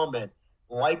a comment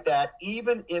like that,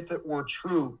 even if it were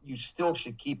true, you still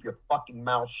should keep your fucking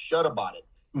mouth shut about it.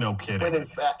 No kidding. When in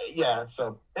fact, yeah.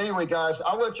 So anyway, guys,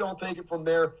 I'll let y'all take it from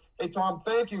there. Hey, Tom,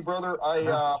 thank you, brother.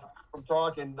 From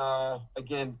talking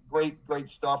again, great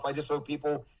stuff. I just hope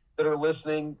people that are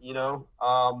listening,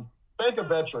 thank a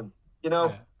veteran.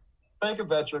 Thank a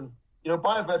veteran.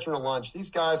 Buy a veteran a lunch. These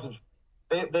guys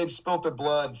they've spilt their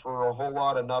blood for a whole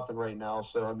lot of nothing right now.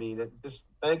 So I mean, just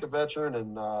thank a veteran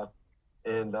and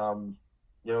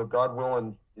God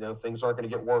willing, things aren't going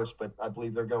to get worse, but I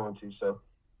believe they're going to. So,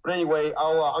 but anyway,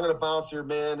 I'm going to bounce here,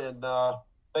 man. And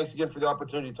thanks again for the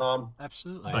opportunity, Tom.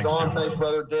 Absolutely. Don, thanks,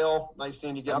 brher. Dale, nice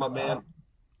seeing you again, my man.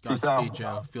 Godspeed,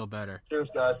 Joe. Feel better. Cheers,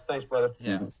 guys. Thanks, brother.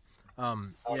 Yeah.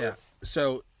 Yeah.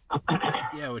 So,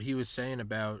 yeah, what he was saying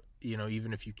about,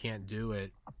 even if you can't do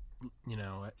it,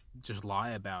 just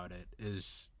lie about it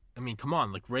is, I mean, come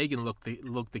on. Like Reagan looked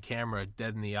the camera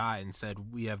dead in the eye and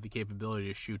said, we have the capability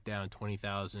to shoot down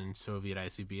 20,000 Soviet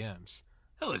ICBMs.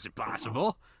 Hell, is it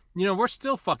possible? We're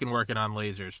still fucking working on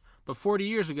lasers. But 40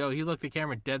 years ago, he looked the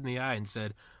camera dead in the eye and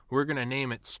said, we're going to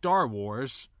name it Star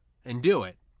Wars and do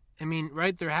it. I mean,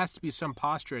 right? There has to be some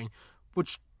posturing,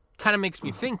 which kind of makes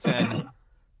me think then,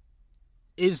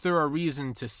 is there a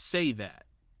reason to say that?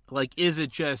 Like, is it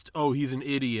just, oh, he's an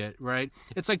idiot, right?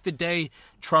 It's like the day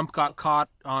Trump got caught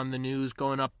on the news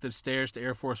going up the stairs to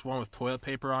Air Force One with toilet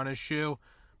paper on his shoe,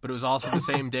 but it was also the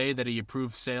same day that he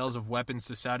approved sales of weapons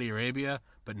to Saudi Arabia,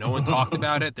 but no one talked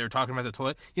about it. They were talking about the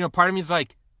toilet. Part of me is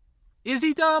like, is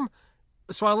he dumb?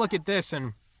 So I look at this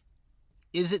and,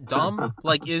 is it dumb?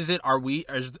 Like, is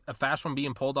a fast one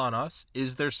being pulled on us?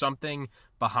 Is there something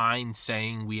behind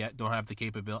saying we don't have the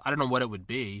capability? I don't know what it would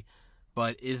be,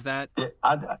 but is that?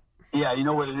 Yeah, you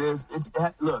know what it is?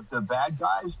 Look, the bad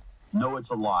guys know it's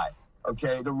a lie.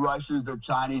 Okay, the Russians, the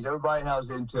Chinese, everybody has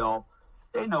intel.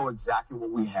 They know exactly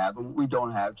what we have and what we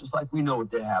don't have, just like we know what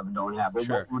they have and don't have, or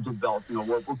what we're developing, or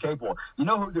what we're capable of. You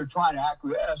know who they're trying to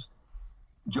acquiesce?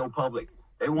 Joe Public.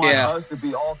 They want us to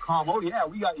be all calm. Oh, yeah,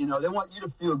 we got, they want you to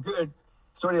feel good.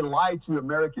 So they lie to the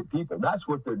American people. That's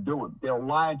what they're doing. They're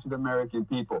lying to the American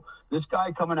people. This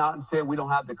guy coming out and saying we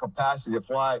don't have the capacity to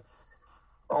fly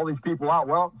all these people out.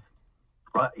 Well,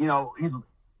 he's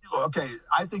okay.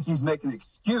 I think he's making an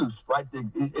excuse, right?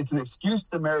 It's an excuse to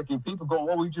the American people going,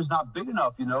 well, we're just not big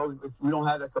enough, if we don't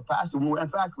have that capacity. Well, in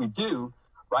fact, we do.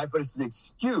 right? But it's an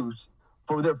excuse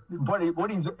for their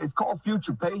it's called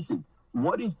future pacing.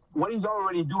 What he's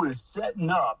already doing is setting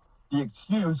up the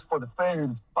excuse for the failure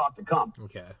that's about to come.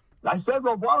 Okay. I said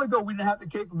a while ago we didn't have the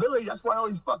capability. That's why all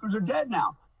these fuckers are dead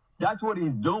now. That's what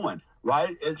he's doing,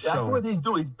 right? That's what he's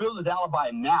doing. He's building his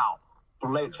alibi now for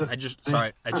later. I just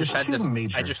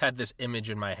had this image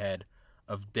in my head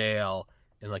of Dale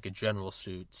in like a general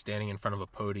suit standing in front of a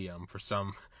podium for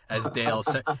some, as Dale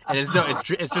said, and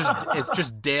it's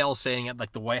just Dale saying at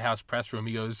like the White House press room.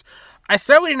 He goes, "I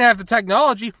said we didn't have the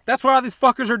technology. That's why all these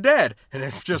fuckers are dead." And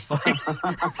it's just like,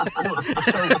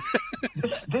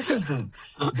 this is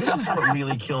what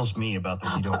really kills me about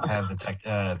that we don't have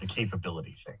the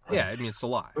capability thing. Right? Yeah, I mean it's a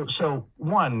lie. So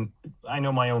one, I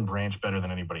know my own branch better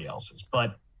than anybody else's,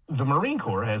 but the Marine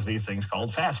Corps has these things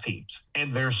called fast teams,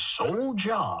 and their sole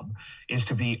job is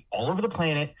to be all over the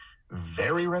planet,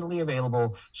 very readily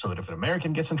available, so that if an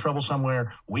American gets in trouble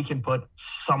somewhere, we can put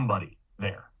somebody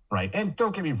there, right? And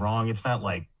don't get me wrong, it's not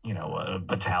like, a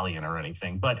battalion or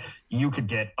anything, but you could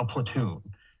get a platoon,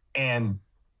 and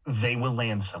they will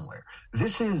land somewhere.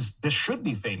 This should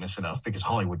be famous enough because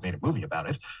Hollywood made a movie about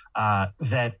it,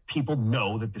 that people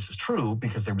know that this is true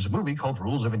because there was a movie called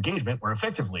Rules of Engagement where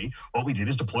effectively what we did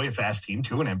is deploy a fast team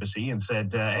to an embassy and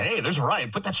said, hey, there's a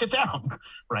riot, put that shit down,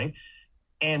 right?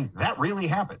 And that really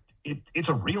happened. It's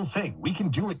a real thing. We can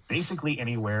do it basically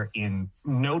anywhere in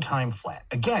no time flat.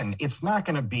 Again, it's not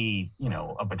going to be,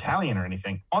 a battalion or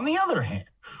anything. On the other hand,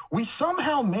 we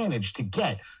somehow managed to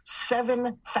get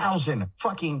 7,000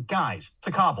 fucking guys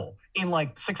to Kabul in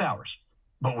like 6 hours.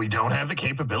 But we don't have the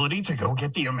capability to go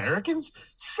get the Americans?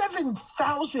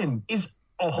 7,000 is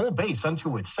a whole base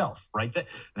unto itself, right?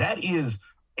 That is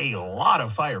a lot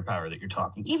of firepower that you're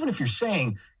talking. Even if you're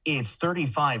saying it's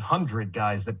 3,500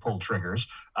 guys that pull triggers,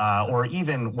 or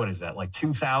even, what is that, like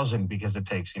 2,000 because it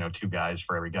takes, 2 guys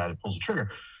for every guy that pulls a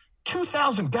trigger.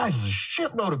 2,000 guys is a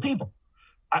shitload of people.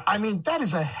 I mean, that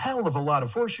is a hell of a lot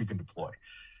of force you can deploy.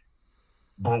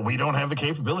 But we don't have the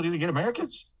capability to get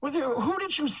Americans? Who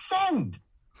did you send?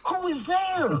 Who is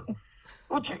there?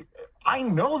 I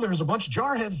know there's a bunch of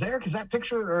jarheads there because that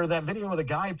picture or that video of the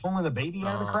guy pulling the baby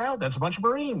out of the crowd, that's a bunch of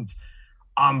Marines.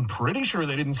 I'm pretty sure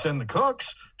they didn't send the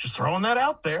cooks. Just throwing that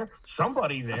out there.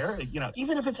 Somebody there,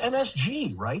 even if it's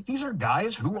MSG, right? These are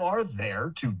guys who are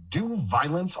there to do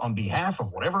violence on behalf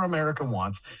of whatever America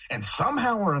wants. And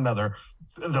somehow or another,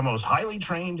 the most highly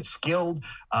trained, skilled,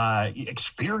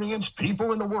 experienced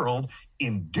people in the world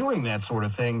in doing that sort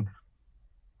of thing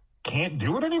can't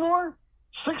do it anymore?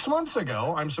 6 months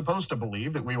ago, I'm supposed to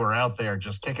believe that we were out there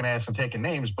just kicking ass and taking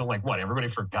names, but like what, everybody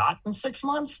forgot in 6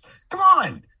 months? Come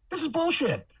on, this is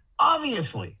bullshit,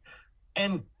 obviously.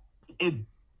 And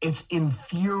it's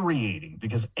infuriating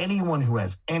because anyone who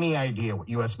has any idea what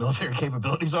U.S. military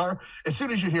capabilities are, as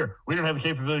soon as you hear, we don't have the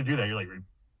capability to do that, you're like,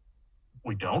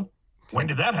 we don't? When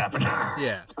did that happen?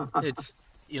 Yeah, it's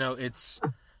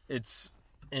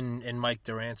in Mike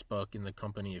Durant's book, In the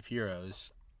Company of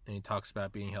Heroes, and he talks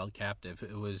about being held captive. I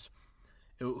don't know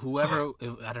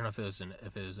if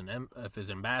it was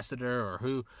ambassador or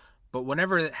who, but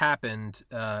whenever it happened,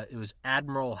 it was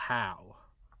Admiral Howe,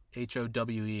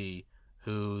 Howe,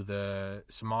 who the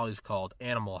Somalis called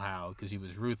Animal Howe because he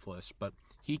was ruthless. But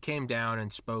he came down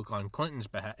and spoke on Clinton's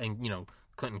behalf, and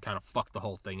Clinton kind of fucked the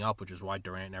whole thing up, which is why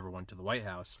Durant never went to the White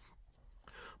House.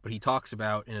 But he talks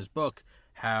about in his book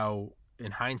how,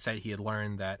 in hindsight, he had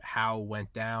learned that Howe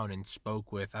went down and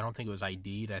spoke with, I don't think it was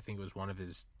ID'd, I think it was one of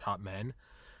his top men,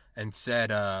 and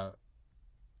said,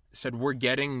 we're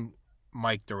getting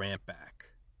Mike Durant back.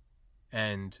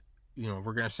 And,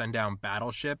 we're going to send down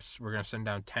battleships, we're going to send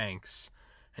down tanks.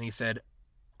 And he said,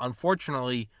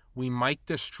 unfortunately, we might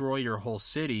destroy your whole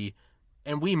city,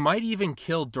 and we might even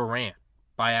kill Durant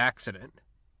by accident,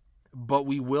 but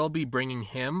we will be bringing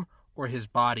him or his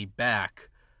body back.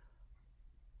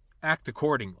 Act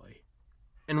accordingly.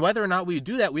 And whether or not we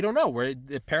do that, we don't know. We're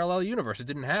a parallel universe. It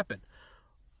didn't happen.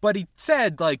 But he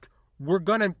said, we're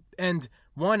going to, and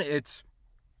one, it's,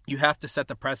 you have to set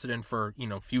the precedent for,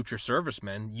 future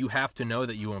servicemen. You have to know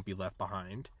that you won't be left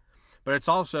behind. But it's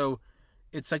also,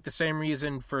 it's like the same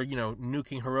reason for,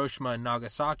 nuking Hiroshima and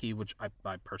Nagasaki, which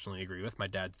I personally agree with. My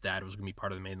dad's dad was going to be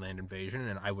part of the mainland invasion,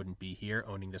 and I wouldn't be here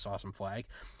owning this awesome flag.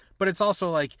 But it's also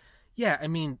like, yeah, I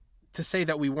mean, to say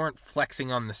that we weren't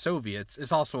flexing on the Soviets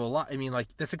is also a lot. I mean,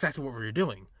 that's exactly what we were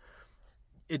doing.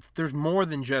 There's more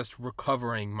than just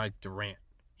recovering Mike Durant.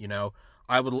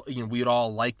 We'd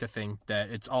all like to think that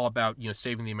it's all about,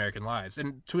 saving the American lives.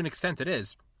 And to an extent it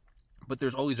is. But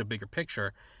there's always a bigger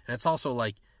picture. And it's also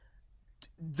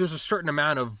there's a certain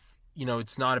amount of,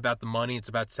 it's not about the money, it's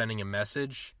about sending a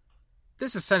message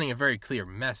this is sending a very clear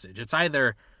message. It's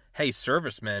either, hey,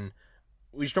 servicemen,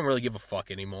 we just don't really give a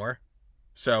fuck anymore.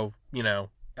 So,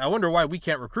 I wonder why we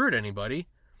can't recruit anybody.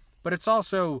 But it's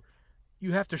also,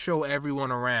 you have to show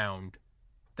everyone around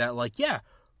that, like, yeah,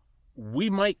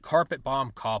 we might carpet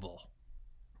bomb Kabul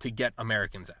to get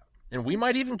Americans out. And we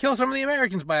might even kill some of the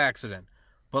Americans by accident.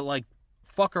 But, like,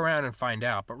 fuck around and find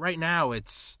out. But right now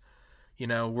it's,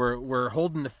 we're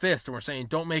holding the fist and we're saying,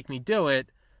 don't make me do it.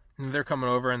 And they're coming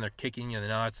over and they're kicking you in the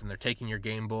nuts and they're taking your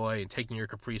Game Boy and taking your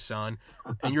Capri Sun.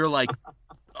 And you're like,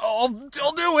 oh,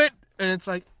 I'll do it. And it's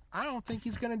like, I don't think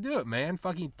he's going to do it, man.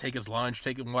 Fucking take his lunch,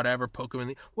 take him whatever, poke him in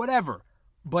the... whatever.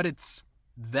 But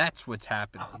that's what's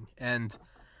happening. And,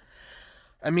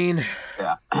 I mean...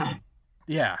 Yeah.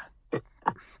 Yeah.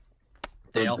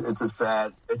 Dale? It's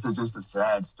just a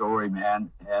sad story,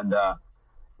 man. And,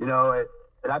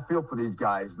 and I feel for these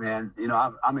guys, man.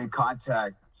 I'm in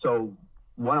contact. So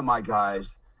one of my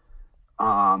guys,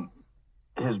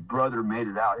 his brother made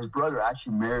it out. His brother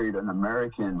actually married an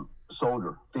American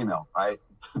soldier, female, right?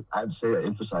 I have to say that,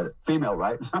 emphasize it, female,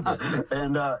 right?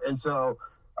 and so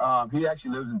he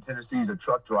actually lives in Tennessee. He's a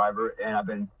truck driver, and I've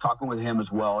been talking with him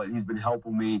as well. And he's been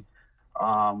helping me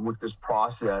with this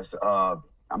process. I'm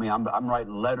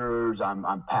writing letters.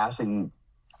 I'm passing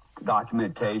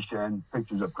documentation,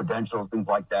 pictures of credentials, things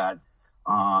like that.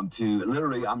 I'm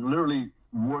literally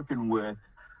working with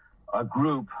a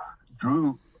group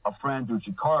through a friend through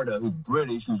Jakarta who's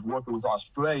British, who's working with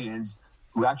Australians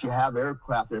who actually have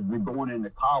aircraft that have been going into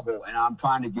Kabul, and I'm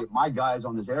trying to get my guys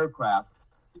on this aircraft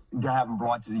to have them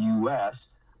brought to the U.S.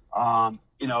 And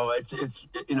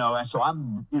so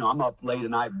I'm up late at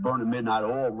night, burning midnight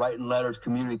oil, writing letters,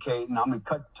 communicating. I'm in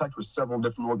touch with several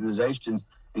different organizations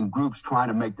and groups trying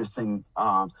to make this thing,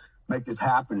 make this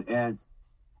happen. And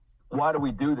why do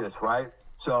we do this, right?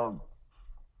 So,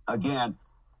 again,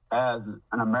 as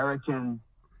an American,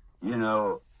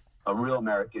 a real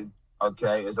American,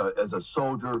 okay, as a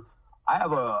soldier, I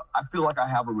feel like I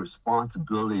have a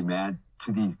responsibility, man,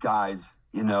 to these guys,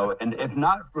 and if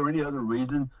not for any other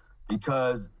reason,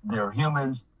 because they're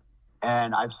humans,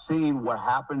 and I've seen what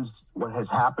has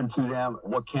happened to them,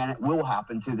 will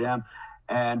happen to them,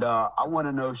 and I want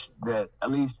to know that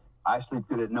at least I sleep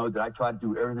good at know that I tried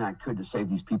to do everything I could to save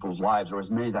these people's lives, or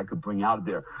as many as I could bring out of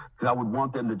there, because I would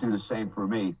want them to do the same for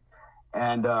me.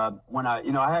 And when I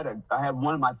had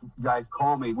one of my guys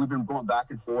call me. We've been going back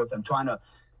and forth. I'm trying to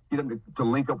get him to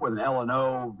link up with an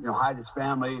LNO, hide his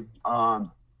family. And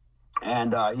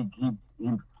he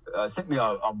sent me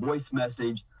a voice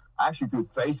message, actually through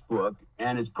Facebook,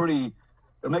 and it'll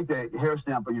make the hair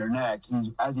stand up on your neck.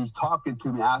 As he's talking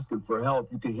to me, asking for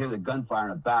help, you can hear the gunfire in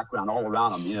the background all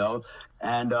around him,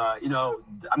 And,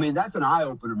 that's an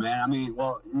eye-opener, man.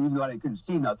 Even though I couldn't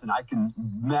see nothing, I can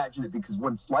imagine it because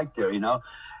what it's like there,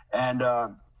 And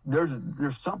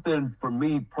there's something for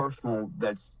me personal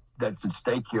that's at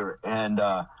stake here. And,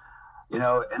 and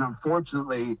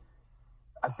unfortunately,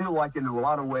 I feel like in a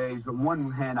lot of ways, on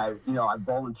one hand, I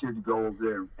volunteered to go over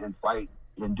there and fight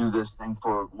and do this thing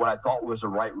for what I thought was the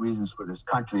right reasons for this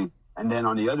country. And then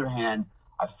on the other hand,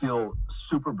 I feel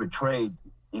super betrayed,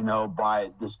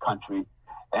 by this country.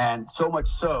 And so much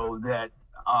so that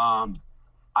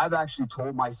I've actually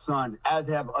told my son, as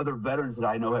have other veterans that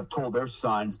I know have told their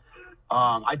sons,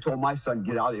 I told my son,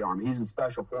 get out of the Army. He's in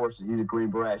Special Forces. He's a Green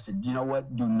Beret. I said, you know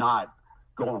what? Do not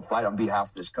go and fight on behalf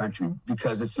of this country,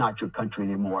 because it's not your country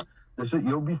anymore.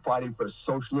 You'll be fighting for a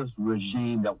socialist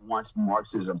regime that wants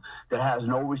Marxism, that has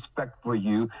no respect for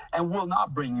you and will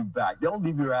not bring you back. They'll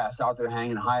leave your ass out there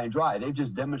hanging high and dry. They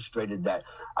just demonstrated that.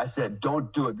 I said,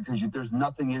 don't do it, because there's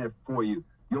nothing in it for you.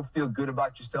 You'll feel good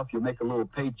about yourself. You'll make a little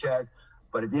paycheck.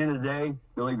 But at the end of the day,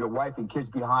 you'll leave your wife and kids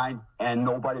behind, and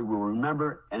nobody will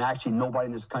remember. And actually, nobody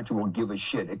in this country will give a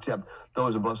shit except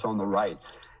those of us on the right.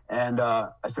 And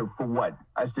I said, for what?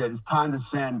 I said, it's time to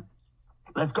send...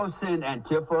 Let's go send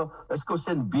Antifa. Let's go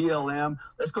send BLM.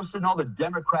 Let's go send all the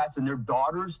Democrats and their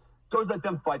daughters. Go let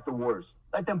them fight the wars.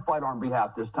 Let them fight on our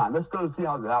behalf this time. Let's go see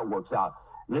how that works out.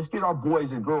 Let's get our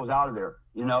boys and girls out of there.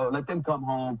 Let them come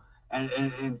home and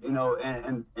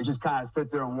just kind of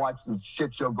sit there and watch this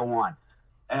shit show go on.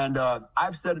 And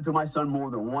I've said it to my son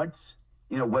more than once.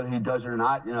 Whether he does it or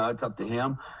not, it's up to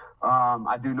him.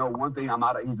 I do know one thing.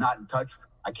 He's not in touch.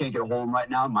 I can't get a hold of him right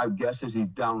now. My guess is he's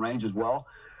downrange as well.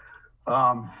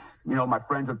 My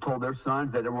friends have told their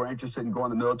sons that if we're interested in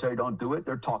going in the military, don't do it.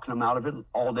 They're talking them out of it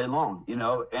all day long,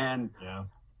 and yeah.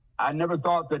 I never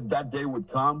thought that day would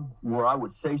come where I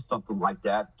would say something like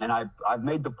that. And I've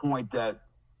made the point that,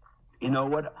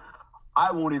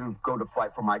 I won't even go to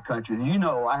fight for my country. You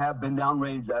know, I have been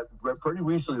downrange pretty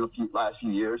recently last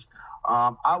few years.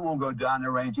 I won't go down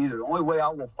the range either. The only way I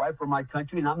will fight for my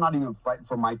country, and I'm not even fighting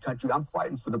for my country, I'm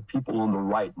fighting for the people on the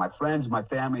right, my friends, my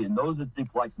family, and those that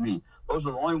think like me. Those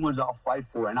are the only ones I'll fight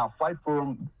for, and I'll fight for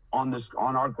them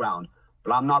on our ground.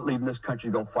 But I'm not leaving this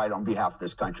country to go fight on behalf of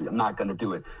this country. I'm not going to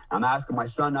do it. I'm asking my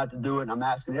son not to do it, and I'm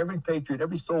asking every patriot,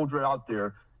 every soldier out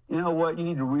there, you know what, you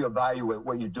need to reevaluate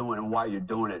what you're doing and why you're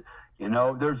doing it. You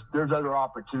know, there's other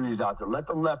opportunities out there. Let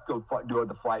the left go do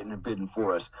the fighting and bidding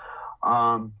for us.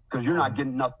 Because you're not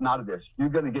getting nothing out of this. You're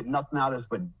going to get nothing out of this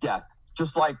but death.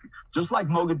 Just like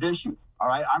Mogadishu. All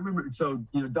right. I remember. So,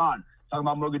 you know, Don, talking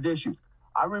about Mogadishu.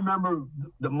 I remember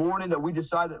the morning that we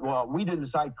decided. Well, we didn't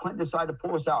decide. Clinton decided to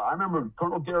pull us out. I remember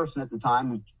Colonel Garrison at the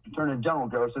time, Lieutenant General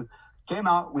Garrison, came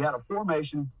out. We had a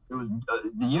formation. It was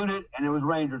the unit and it was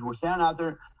Rangers. We're standing out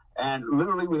there, and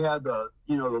literally we had the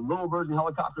little Virgin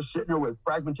helicopter sitting there with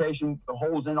fragmentation, the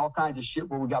holes in all kinds of shit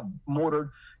where we got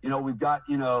mortared. You know, we've got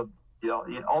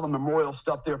all the memorial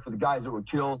stuff there for the guys that were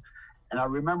killed. And I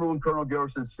remember when Colonel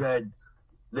Garrison said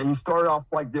that he started off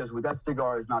like this with that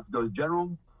cigar in his mouth.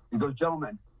 He goes,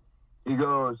 gentlemen, he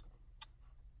goes,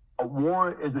 a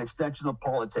war is an extension of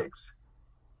politics.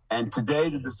 And today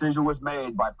the decision was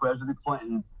made by President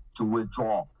Clinton to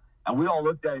withdraw. And we all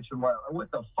looked at each other like,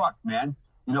 what the fuck, man?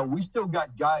 You know, we still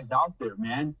got guys out there,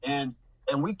 man. And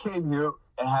we came here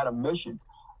and had a mission.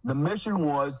 The mission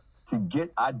was to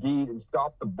get ID'd and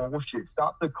stop the bullshit,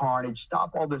 stop the carnage,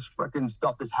 stop all this freaking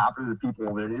stuff that's happening to people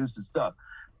over there, the innocent stuff.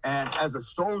 And as a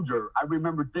soldier, I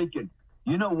remember thinking,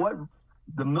 you know what?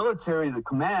 The military, the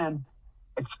command,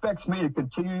 expects me to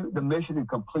continue the mission and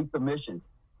complete the mission.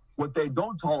 What they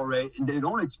don't tolerate and they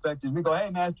don't expect is me go, hey,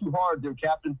 man, it's too hard there,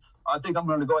 Captain. I think I'm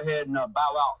going to go ahead and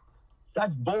bow out.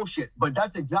 That's bullshit. But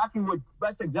that's exactly what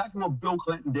Bill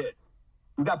Clinton did.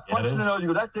 We got punched in the nose. You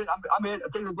go, that's it. I'm in. I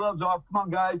take the gloves off. Come on,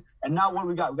 guys. And now what do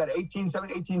we got? We got 18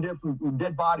 different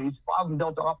dead bodies, 5 of them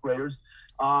Delta operators,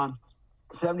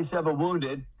 77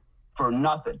 wounded for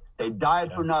nothing. They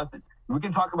died for nothing. You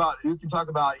can talk about,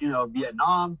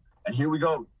 Vietnam, and here we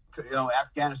go,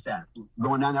 Afghanistan,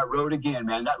 going down that road again,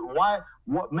 man.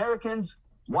 Americans,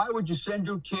 why would you send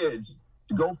your kids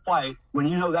to go fight when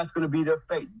you know that's going to be their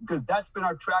fate? Because that's been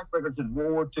our track record since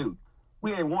World War II.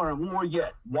 We ain't won a war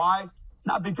yet. Why?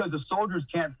 Not because the soldiers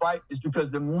can't fight. It's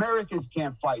because the Americans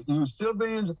can't fight. You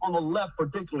civilians on the left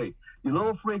particularly, you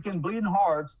little freaking bleeding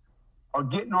hearts are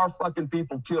getting our fucking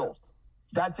people killed.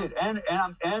 That's it. And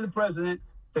the president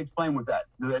takes blame with that.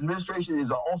 The administration is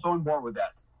also on board with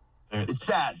that. It's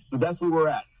sad, but that's where we're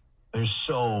at. There's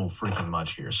so freaking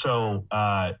much here. So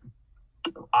I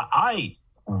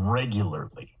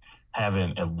regularly have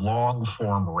a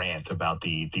long-form rant about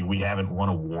the we haven't won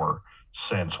a war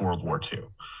since World War II.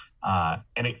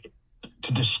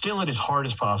 To distill it as hard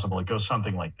as possible, it goes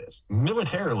something like this.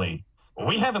 Militarily,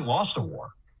 we haven't lost a war,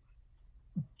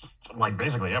 like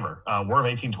basically ever. War of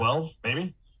 1812,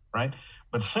 maybe, right?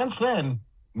 But since then,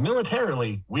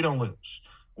 militarily, we don't lose.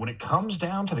 When it comes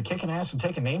down to the kicking ass and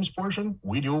taking names portion,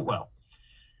 we do it well.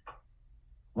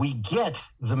 We get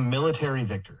the military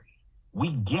victory.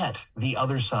 We get the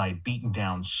other side beaten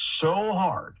down so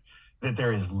hard that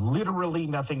there is literally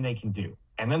nothing they can do.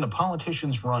 And then the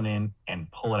politicians run in and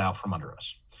pull it out from under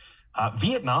us.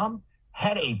 Vietnam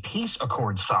had a peace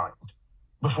accord signed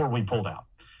before we pulled out.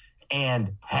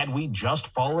 And had we just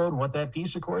followed what that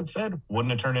peace accord said,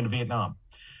 wouldn't have turned into Vietnam.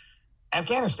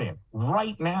 Afghanistan,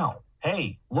 right now,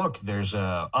 hey, look, there's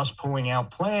a us pulling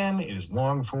out plan. It is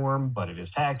long form, but it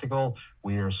is tactical.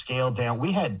 We are scaled down.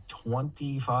 We had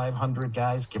 2,500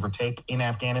 guys, give or take, in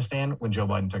Afghanistan when Joe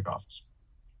Biden took office.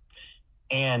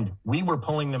 And we were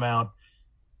pulling them out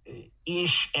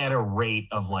ish at a rate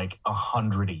of like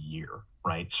 100 a year,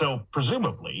 right? So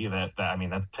presumably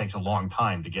that takes a long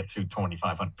time to get through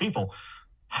 2,500 people.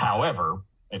 However,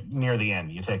 near the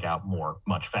end, you take out more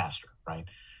much faster, right?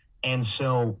 And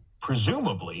so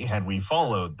presumably, had we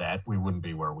followed that, we wouldn't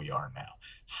be where we are now.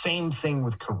 Same thing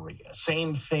with Korea.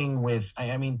 Same thing with,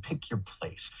 pick your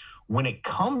place. When it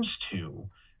comes to,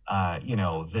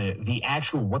 the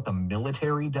actual what the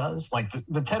military does, like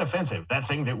the Tet Offensive, that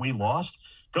thing that we lost,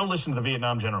 go listen to the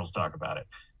Vietnam generals talk about it.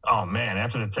 Oh, man,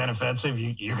 after the Tet Offensive,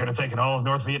 you could have taken all of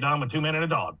North Vietnam with 2 men and a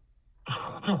dog.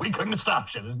 We couldn't have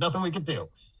stopped you. There's nothing we could do.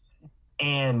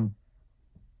 And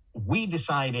we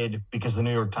decided, because the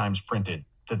New York Times printed,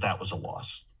 that was a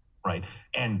loss, right?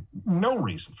 And no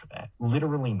reason for that,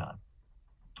 literally none.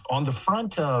 On the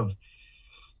front of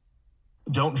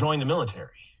don't join the military,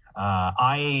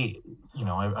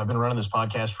 I've been running this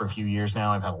podcast for a few years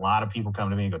now. I've had a lot of people come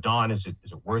to me and go, Don, is it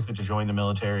worth it to join the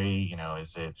military?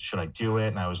 Should I do it?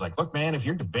 And I was like, look, man, if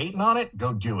you're debating on it,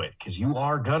 go do it. Because you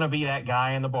are going to be that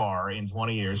guy in the bar in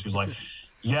 20 years who's like,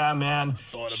 yeah, man.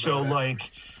 So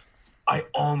I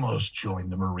almost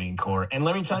joined the Marine Corps. And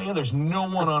let me tell you, there's no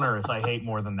one on earth I hate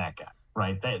more than that guy,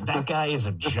 right? That guy is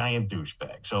a giant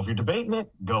douchebag. So if you're debating it,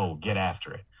 go get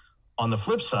after it. On the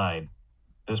flip side,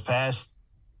 this past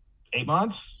 8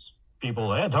 months,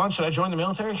 people, hey, Don, should I join the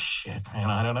military? Shit, man,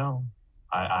 I don't know.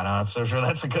 I'm not so sure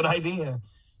that's a good idea.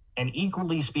 And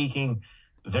equally speaking,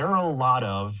 there are a lot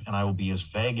of, and I will be as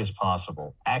vague as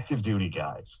possible, active duty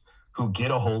guys who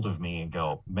get a hold of me and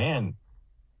go, man,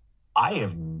 I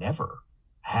have never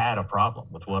had a problem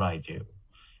with what I do.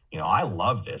 I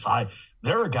love this.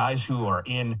 There are guys who are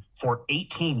in for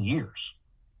 18 years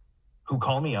who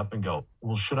call me up and go,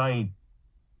 well,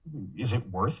 is it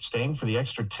worth staying for the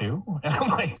extra 2? And I'm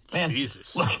like, man,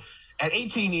 Jesus. Look, at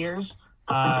 18 years,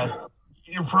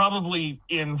 you're probably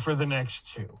in for the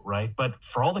next 2, right? But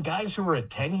for all the guys who are at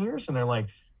 10 years and they're like,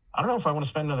 I don't know if I want to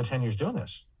spend another 10 years doing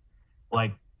this.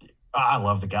 Like, I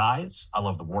love the guys. I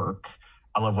love the work.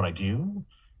 I love what I do.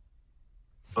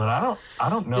 But I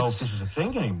don't know if this is a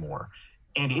thing anymore.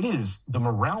 And the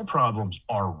morale problems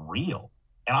are real.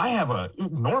 And I have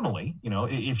normally,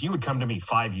 if you would come to me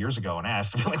 5 years ago and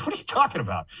asked, I'd be like, what are you talking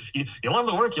about? You love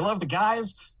the work, you love the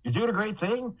guys, you're doing a great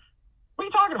thing. What are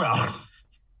you talking about?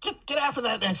 Get after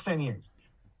that next 10 years.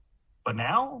 But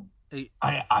now,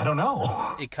 I don't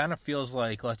know. It kind of feels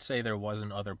like, let's say there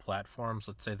wasn't other platforms.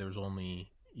 Let's say there's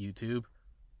only YouTube.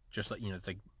 Just like,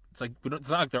 it's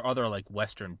not like there are other like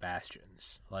Western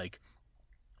bastions. Like,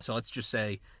 so let's just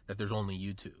say that there's only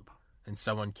YouTube, and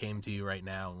someone came to you right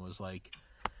now and was like,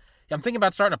 yeah, I'm thinking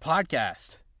about starting a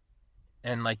podcast.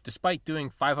 And like, despite doing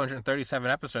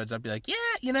 537 episodes, I'd be like, yeah,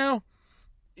 I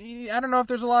don't know if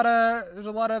there's a lot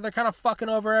of, they're kind of fucking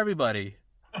over everybody.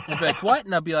 They'd be like, what?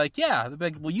 And I'd be like, yeah. They'd be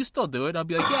like, well, you still do it. And I'd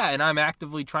be like, yeah. And I'm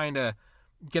actively trying to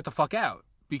get the fuck out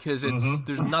because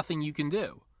there's nothing you can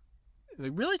do.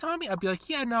 Like, really, Tommy? I'd be like,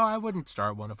 yeah, no, I wouldn't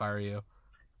start one if I were you.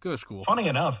 Go to school. Funny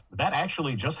enough, that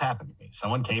actually just happened to me.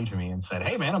 Someone came to me and said,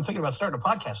 hey, man, I'm thinking about starting a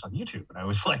podcast on YouTube. And I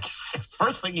was like,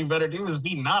 first thing you better do is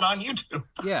be not on YouTube.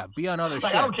 Yeah, be on other shit.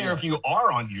 I don't care if you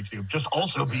are on YouTube. Just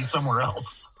also be somewhere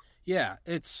else. Yeah,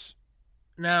 it's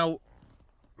now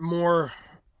more,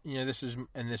 this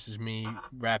is me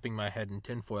wrapping my head in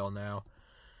tinfoil now.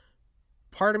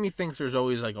 Part of me thinks there's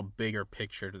always like a bigger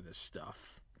picture to this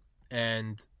stuff.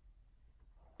 And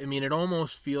I mean, it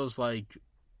almost feels like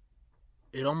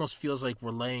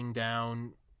we're laying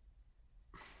down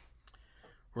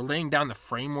the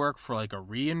framework for like a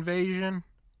reinvasion,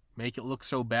 make it look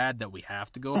so bad that we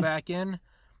have to go back in,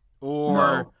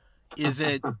 or is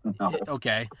it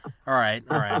okay? All right.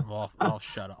 Well, I'll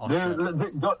shut up.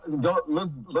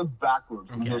 Look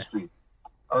backwards in history.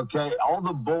 Okay, all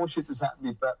the bullshit that's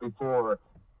happened before.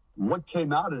 What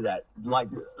came out of that? Like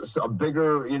a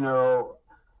bigger,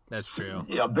 That's true.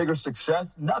 Yeah, bigger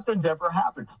success. Nothing's ever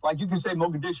happened. Like you can say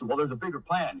Mogadishu. Well, there's a bigger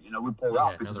plan. We pulled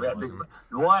out because we had a big plan.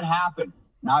 What happened?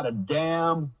 Not a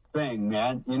damn thing,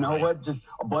 man. You know what? Just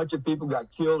a bunch of people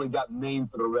got killed and got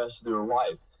maimed for the rest of their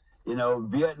life.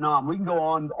 Vietnam. We can go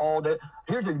on all day.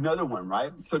 Here's another one,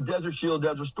 right? So Desert Shield,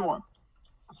 Desert Storm.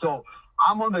 So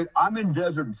I'm in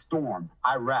Desert Storm,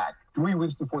 Iraq, 3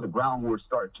 weeks before the ground war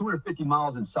started. 250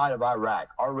 miles inside of Iraq,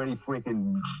 already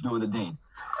freaking doing the deed.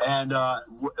 And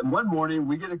one morning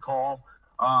we get a call.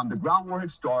 The ground war had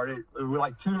started. We're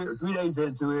like 2 or 3 days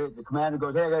into it. The commander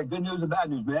goes, hey, I got good news and bad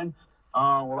news, man.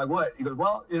 We're like, what? He goes,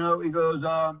 well,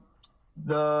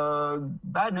 the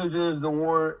bad news is the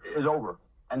war is over.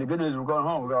 And the good news is we're going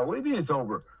home. We go, what do you mean it's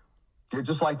over?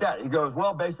 Just like that. He goes,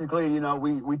 well, basically,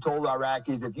 we told the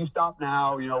Iraqis, if you stop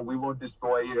now, we won't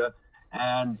destroy you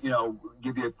and,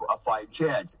 give you a fight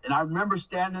chance. And I remember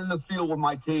standing in the field with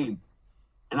my team.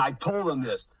 And I told them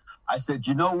this. I said,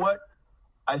 you know what?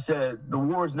 I said, the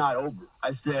war is not over.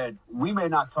 I said, we may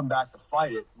not come back to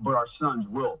fight it, but our sons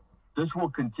will. This will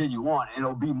continue on, and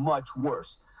it'll be much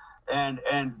worse. And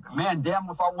man, damn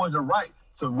if I wasn't right.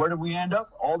 So where did we end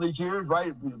up? All these years,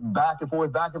 right? Back and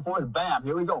forth, bam,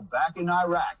 here we go, back in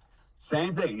Iraq.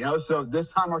 Same thing, so this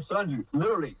time our sons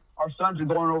are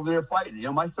going over there fighting.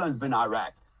 My son's been in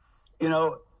Iraq.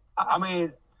 I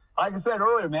mean, like I said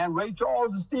earlier, man, Ray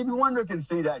Charles and Stevie Wonder can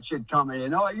see that shit coming. You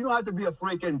don't have to be a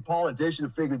freaking politician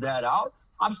to figure that out.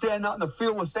 I'm standing out in the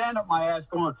field with sand up my ass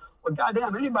going, well,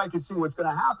 goddamn, anybody can see what's going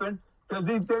to happen because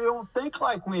they don't think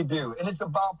like we do. And it's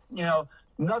about,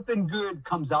 nothing good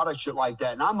comes out of shit like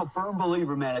that. And I'm a firm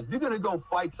believer, man, if you're going to go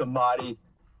fight somebody,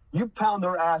 You pound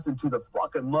their ass into the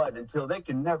fucking mud until they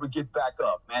can never get back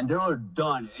up, man. They're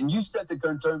done. And you set the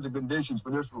terms and conditions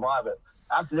for their survival.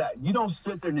 After that, you don't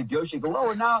sit there and negotiate. Go,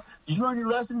 oh, now, did you learn your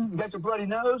lesson? You got your bloody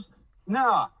nose?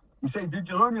 Nah. You say, did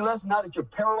you learn your lesson now that you're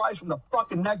paralyzed from the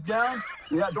fucking neck down?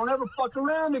 Yeah, don't ever fuck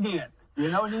around again. You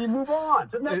know, and then you move on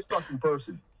to the next fucking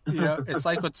person. You know, it's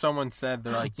like what someone said.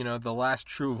 They're like, you know, the last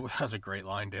true, that was a great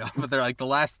line, Dale. But they're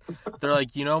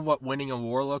like, you know what winning a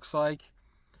war looks like?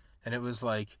 And it was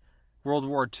like World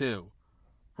War II,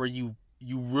 where you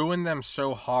ruin them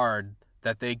so hard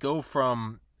that they go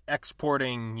from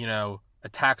exporting, you know,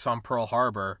 attacks on Pearl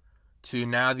Harbor to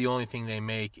now the only thing they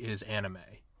make is anime.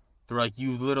 They're like,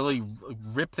 you literally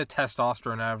rip the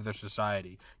testosterone out of their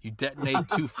society. You detonate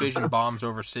 2 fission bombs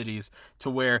over cities to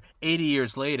where 80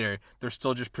 years later, they're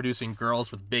still just producing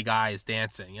girls with big eyes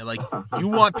dancing. And like, you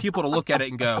want people to look at it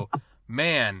and go,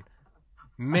 man,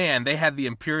 they had the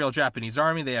Imperial Japanese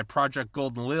Army. They had Project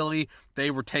Golden Lily.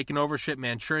 They were taking over shit,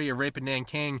 Manchuria, raping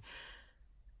Nanking.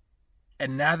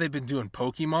 And now they've been doing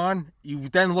Pokemon. You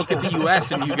then look at the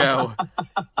U.S. and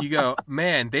you go,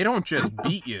 man, they don't just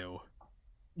beat you.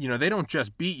 You know, they don't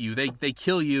just beat you. They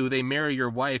kill you, they marry your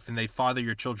wife, and they father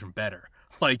your children better.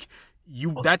 Like,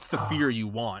 that's the fear you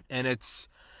want. And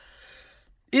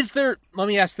let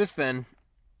me ask this then.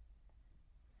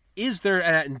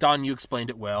 And Don, you explained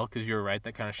it well, because you're right,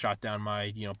 that kind of shot down my,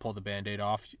 you know, pull the Band-Aid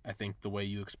off. I think the way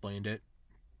you explained it,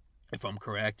 if I'm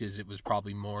correct, is it was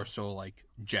probably more so like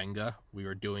Jenga. We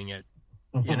were doing it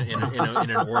in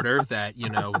an order that, you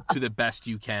know, to the best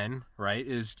you can, right?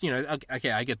 Is, you know,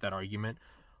 okay, I get that argument.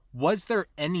 Was there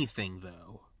anything,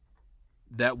 though,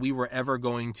 that we were ever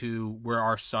going to where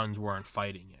our sons weren't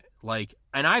fighting it? Like,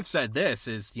 and I've said this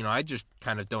is, you know, I just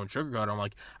kind of don't sugarcoat it. I'm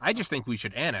like, I just think we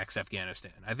should annex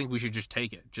Afghanistan. I think we should just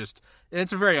take it.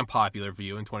 It's a very unpopular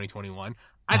view in 2021.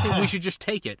 I think we should just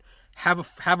take it. Have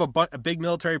a big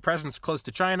military presence close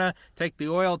to China, take the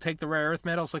oil, take the rare earth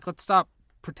metals. Like, let's stop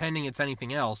pretending it's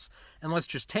anything else, and let's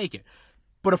just take it.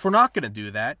 But if we're not going to do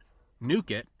that,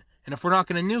 nuke it. And if we're not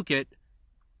going to nuke it,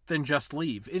 then just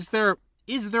leave. Is there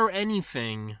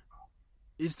anything?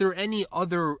 Is there any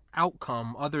other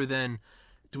outcome other than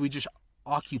do we just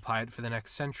occupy it for the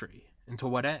next century? And to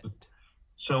what end?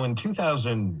 So in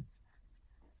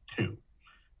 2002,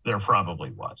 there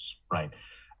probably was, right?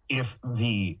 If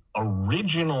the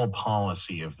original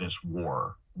policy of this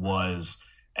war was,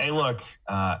 hey, look,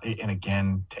 and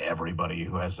again, to everybody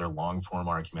who has their long-form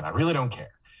argument, I really don't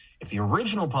care. If the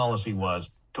original policy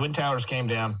was Twin Towers came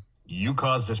down, you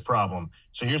caused this problem,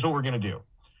 so here's what we're going to do.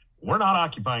 We're not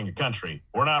occupying your country.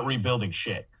 We're not rebuilding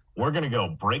shit. We're going to go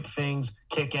break things,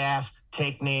 kick ass,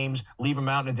 take names, leave a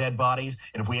mountain of dead bodies,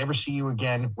 and if we ever see you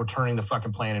again, we're turning the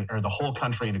fucking planet or the whole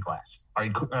country into glass.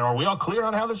 Are we all clear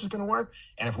on how this is going to work?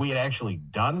 And if we had actually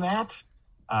done that,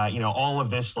 you know, all of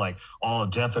this, like, all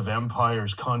death of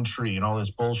empires country and all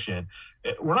this bullshit,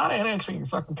 we're not annexing your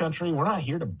fucking country. We're not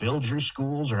here to build your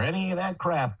schools or any of that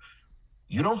crap.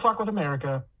 You don't fuck with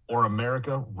America, or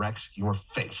America wrecks your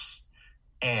face.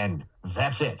 And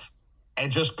that's it.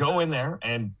 And just go in there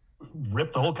and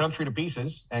rip the whole country to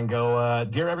pieces and go,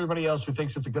 dear everybody else who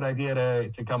thinks it's a good idea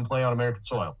to come play on American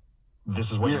soil,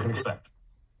 this is what you can expect.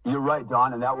 You're right,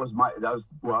 Don, and that was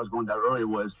where I was going that earlier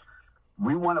was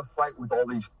we want to fight with all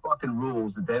these fucking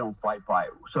rules that they don't fight by.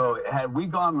 So had we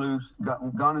gone loose,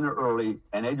 gone in there early,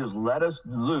 and they just let us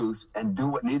loose and do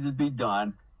what needed to be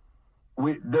done,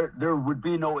 there would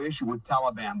be no issue with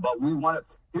Taliban. But we want to.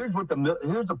 Here's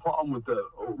the problem with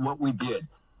what we did.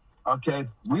 Okay,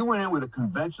 we went in with a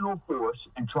conventional force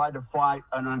and tried to fight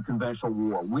an unconventional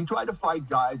war. We tried to fight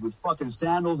guys with fucking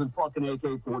sandals and fucking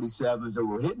AK-47s that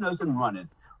were hitting us and running,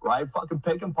 right? Fucking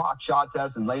picking pot shots at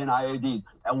us and laying IEDs.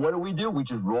 And what do? We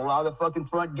just roll out of the fucking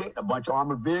front gate, a bunch of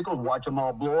armored vehicles, watch them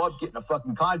all blow up, get in a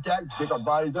fucking contact, pick our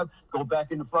bodies up, go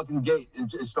back in the fucking gate and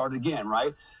start again,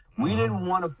 right? We didn't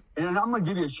want to, and I'm going to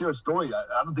give you a share story.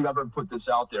 I don't think I've ever put this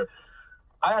out there.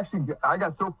 I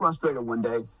got so frustrated one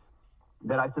day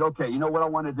that I said, okay, you know what I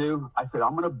want to do? I said,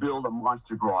 I'm going to build a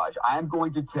monster garage. I am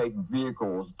going to take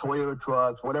vehicles, Toyota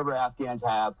trucks, whatever Afghans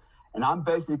have, and I'm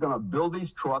basically going to build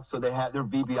these trucks so they have their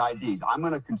VBIDs. I'm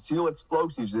going to conceal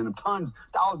explosives in them,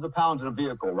 thousands of pounds in a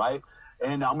vehicle, right?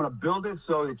 And I'm going to build it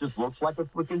so it just looks like a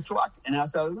freaking truck. And I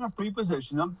said, I'm going to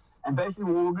pre-position them. And basically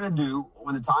what we're going to do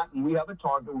when we have a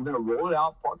target, we're going to roll it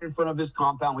out, park it in front of his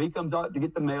compound. When he comes out to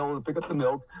get the mail, to pick up the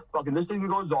milk, fucking this thing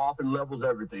goes off and levels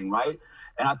everything, right?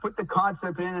 And I put the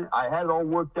concept in. I had it all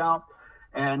worked out.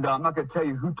 And I'm not going to tell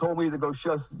you who told me to go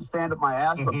stand up my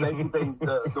ass, but basically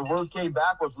the word came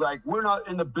back was like, we're not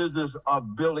in the business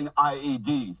of building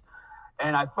IEDs.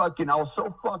 And I was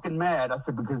so fucking mad. I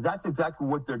said, because that's exactly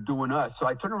what they're doing us. So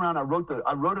I turned around, I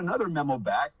wrote another memo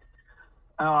back.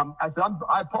 I said,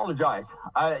 I apologize.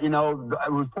 It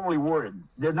was poorly worded.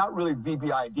 They're not really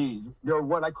VBIDs. They're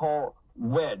what I call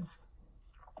WEDs,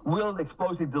 Wheeled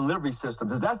Explosive Delivery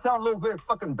Systems. Does that sound a little bit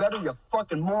fucking better, you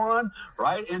fucking moron?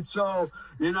 Right? And so,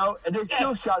 and they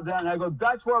still shot down. And I go,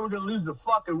 that's why we're going to lose the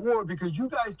fucking war, because you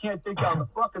guys can't think out of the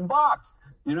fucking box.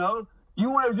 You want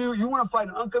to fight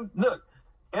look,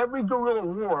 every guerrilla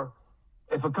war,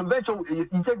 if you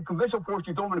take a conventional force,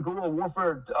 you throw them in a guerrilla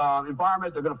warfare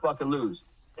environment, they're going to fucking lose.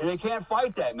 And they can't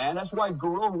fight that, man. That's why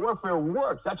guerrilla warfare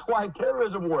works. That's why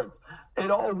terrorism works.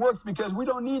 It all works because we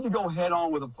don't need to go head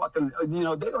on with a fucking, they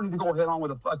don't need to go head on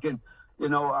with a fucking,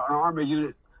 an army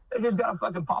unit. They just got to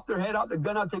fucking pop their head out, their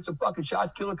gun out, take some fucking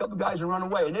shots, kill a couple guys and run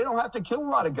away. And they don't have to kill a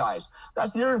lot of guys.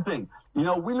 That's the other thing.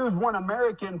 We lose one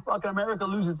American, fucking America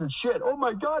loses its shit. Oh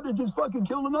my God, they just fucking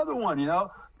killed another one,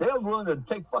 They're willing to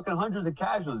take fucking hundreds of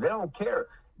casualties. They don't care.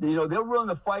 They're willing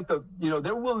to fight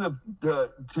they're willing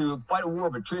to fight a war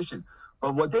of attrition.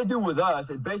 But what they do with us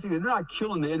is basically they're not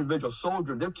killing the individual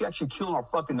soldier. They're actually killing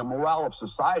the morale of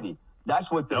society.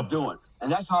 That's what they're doing.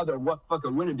 And that's how they're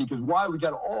fucking winning. Because why? We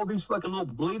got all these fucking little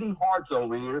bleeding hearts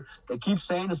over here that keep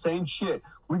saying the same shit.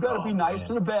 We got to be nice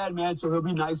to the bad man so he'll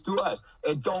be nice to us.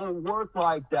 It don't work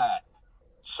like that.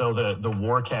 So the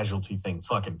war casualty thing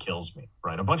fucking kills me,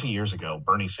 right? A bunch of years ago,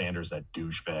 Bernie Sanders, that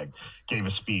douchebag, gave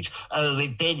a speech. Oh,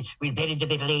 we've been in the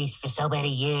Middle East for so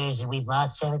many years, and we've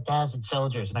lost 7,000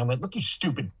 soldiers. And I went, look, you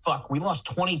stupid fuck. We lost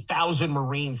 20,000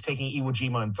 Marines taking Iwo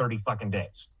Jima in 30 fucking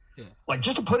days. Yeah. Like,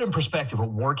 just to put in perspective what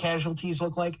war casualties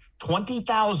look like,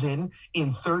 20,000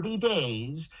 in 30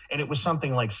 days, and it was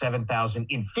something like 7,000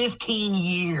 in 15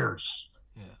 years.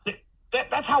 Yeah.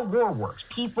 That's how war works.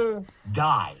 People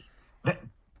die.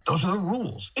 Those are the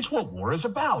rules. It's what war is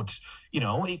about.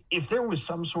 If there was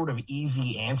some sort of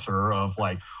easy answer of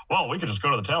like, well, we could just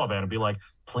go to the Taliban and be like,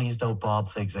 please don't bomb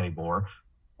things anymore,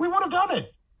 we would have done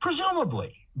it,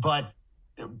 presumably. But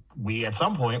we at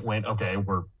some point went, okay,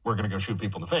 we're going to go shoot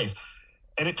people in the face.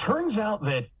 And it turns out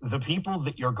that the people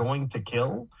that you're going to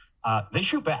kill, they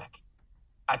shoot back.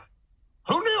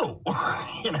 Who knew?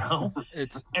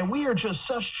 And we are just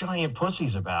such giant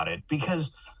pussies about it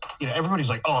because, everybody's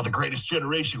like, oh, the greatest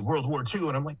generation, World War II.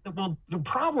 And I'm like, well, the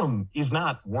problem is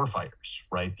not warfighters,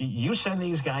 right? You send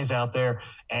these guys out there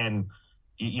and,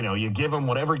 you give them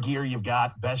whatever gear you've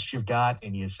got, best you've got,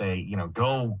 and you say,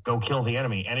 go kill the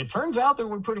enemy. And it turns out that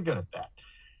we're pretty good at that.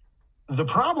 The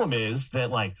problem is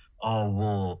that like,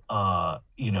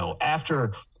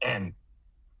 after, and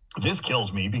this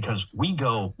kills me because we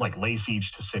go like lay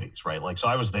siege to cities, right? Like, so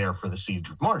I was there for the siege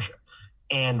of Marcia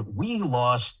and we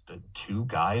lost 2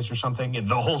 guys or something in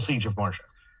the whole siege of Marcia.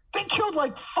 They killed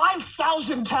like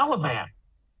 5,000 Taliban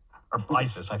or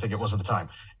ISIS, I think it was at the time.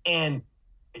 And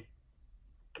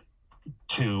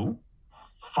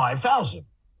 5,000.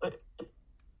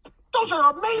 Those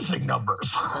are amazing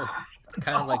numbers.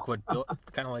 Kind of like what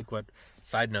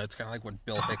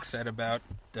Bill Hicks said about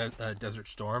Desert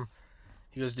Storm.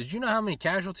 He goes, did you know how many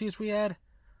casualties we had?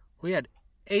 We had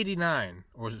 89,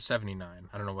 or was it 79?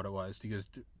 I don't know what it was. He goes,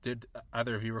 did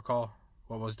either of you recall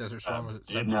what was Desert Storm? Was it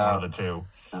 79? It's one of the two.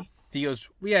 He goes,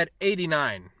 we had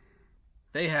 89.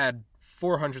 They had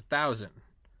 400,000.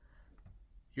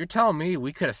 You're telling me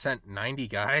we could have sent 90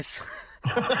 guys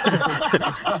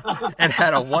and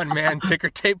had a one-man ticker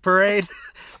tape parade?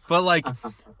 But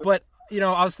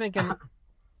I was thinking,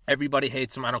 everybody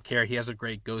hates him. I don't care. He has a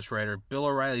great ghostwriter. Bill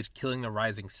O'Reilly's Killing the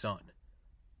Rising Sun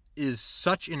is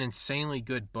such an insanely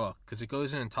good book because it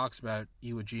goes in and talks about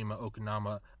Iwo Jima,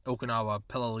 Okinawa,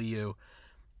 Peleliu,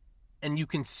 and you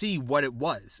can see what it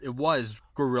was. It was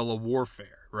guerrilla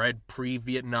warfare, right?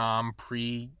 Pre-Vietnam,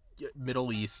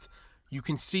 pre-Middle East. You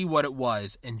can see what it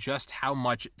was and just how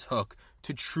much it took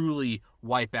to truly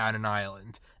wipe out an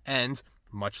island. And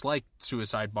much like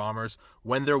suicide bombers,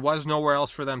 when there was nowhere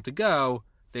else for them to go,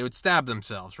 they would stab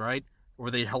themselves, right? Or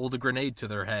they'd hold a grenade to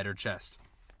their head or chest.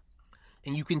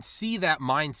 And you can see that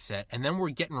mindset. And then we're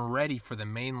getting ready for the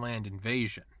mainland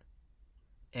invasion.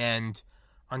 And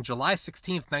on July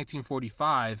 16th,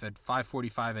 1945, at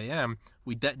 5:45 a.m.,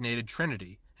 we detonated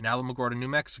Trinity in Alamogordo, New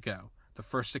Mexico, the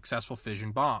first successful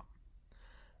fission bomb.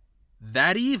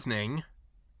 That evening,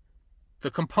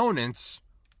 the components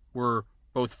were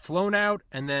both flown out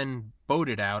and then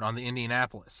boated out on the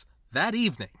Indianapolis. That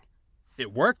evening.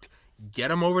 It worked. Get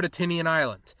them over to Tinian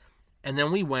Island. And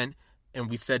then we went and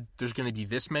we said there's going to be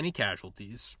this many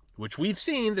casualties, which we've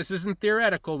seen. This isn't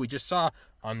theoretical. We just saw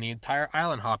on the entire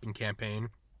island hopping campaign.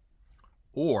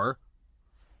 Or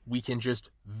we can just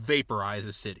vaporize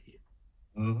a city.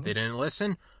 Mm-hmm. They didn't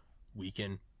listen. we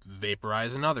can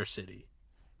vaporize another city.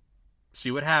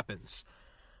 See what happens.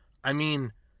 I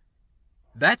mean,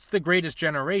 that's the greatest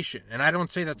generation, and I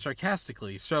don't say that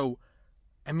sarcastically. So,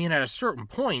 I mean, at a certain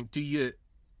point,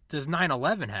 does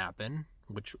 9/11 happen,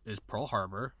 which is Pearl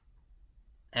Harbor,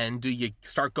 and do you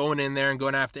start going in there and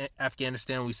going after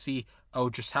Afghanistan? We see,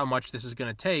 just how much this is going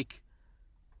to take.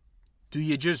 Do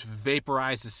you just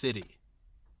vaporize the city?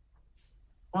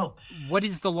 Well, what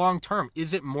is the long term?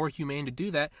 Is it more humane to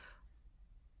do that?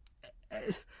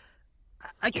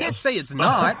 I can't say it's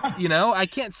not, I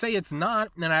can't say it's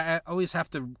not, and I always have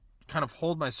to kind of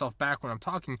hold myself back when I'm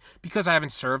talking because I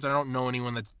haven't served. I don't know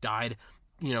anyone that's died,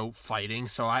 fighting,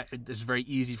 so it's very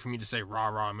easy for me to say, rah,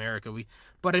 rah, America.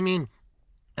 But I mean,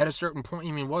 at a certain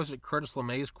point, what was it, Curtis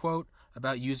LeMay's quote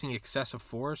about using excessive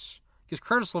force? Because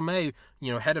Curtis LeMay,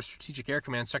 head of Strategic Air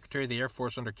Command, Secretary of the Air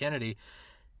Force under Kennedy,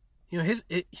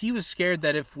 he was scared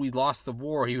that if we lost the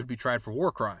war, he would be tried for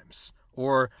war crimes.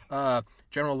 Or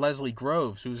General Leslie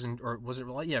Groves,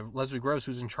 Leslie Groves,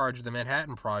 who's in charge of the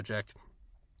Manhattan Project,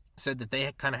 said that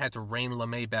they kind of had to rein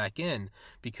LeMay back in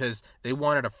because they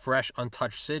wanted a fresh,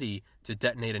 untouched city to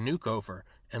detonate a nuke over.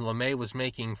 And LeMay was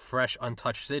making fresh,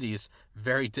 untouched cities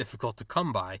very difficult to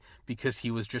come by because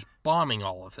he was just bombing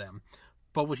all of them.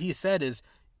 But what he said is,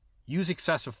 use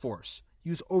excessive force.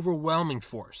 Use overwhelming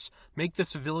force. Make the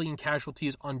civilian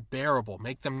casualties unbearable.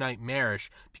 Make them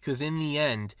nightmarish, because in the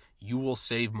end, you will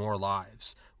save more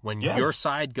lives. When your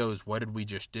side goes, what did we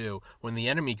just do? When the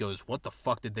enemy goes, what the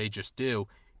fuck did they just do?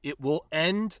 It will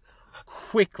end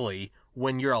quickly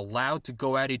when you're allowed to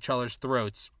go at each other's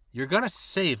throats. You're going to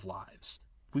save lives.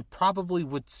 We probably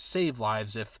would save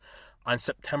lives if on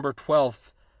September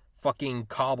 12th, fucking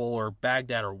Kabul or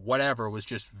Baghdad or whatever was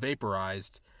just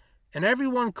vaporized. And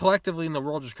everyone collectively in the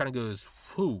world just kind of goes,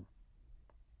 whew,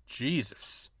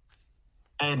 Jesus.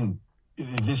 And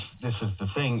this is the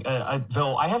thing.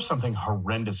 Though I have something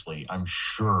horrendously, I'm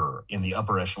sure, in the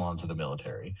upper echelons of the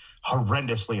military,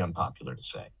 horrendously unpopular to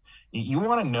say. You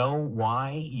want to know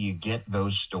why you get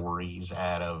those stories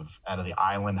out of the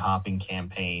island hopping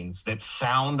campaigns that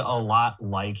sound a lot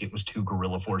like it was two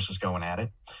guerrilla forces going at it?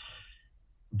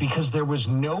 Because there was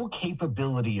no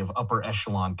capability of upper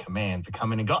echelon command to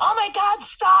come in and go, oh my God,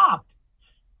 stop.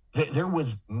 There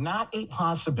was not a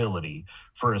possibility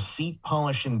for a seat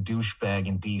polishing douchebag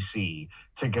in DC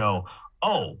to go,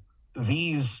 oh,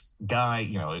 these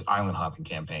island hopping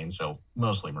campaigns, so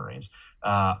mostly Marines,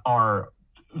 are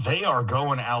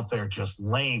going out there just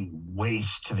laying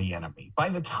waste to the enemy. By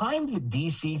the time that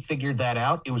DC figured that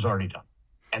out, it was already done.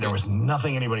 And there was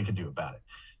nothing anybody could do about it.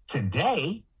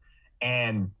 Today,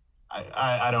 and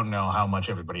I don't know how much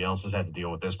everybody else has had to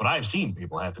deal with this, but I've seen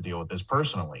people have to deal with this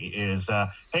personally, is,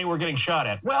 hey, we're getting shot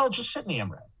at. Well, just sit in the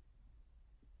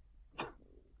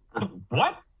MRAP.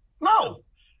 What? No.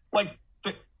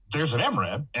 There's an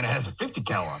MRAP, and it has a 50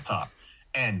 cal on top.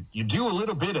 And you do a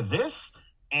little bit of this,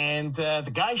 and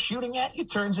the guy shooting at you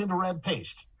turns into red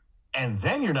paste. And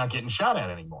then you're not getting shot at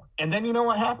anymore. And then you know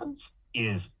what happens?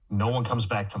 Is no one comes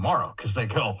back tomorrow because they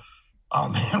go, oh,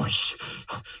 man,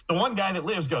 the one guy that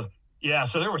lives goes, yeah,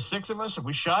 so there were 6 of us, and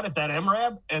we shot at that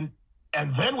MRAB, and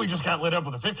then we just got lit up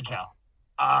with a 50 cal.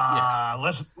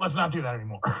 Let's not do that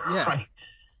anymore. Yeah. Right?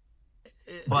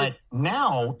 But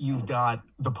now you've got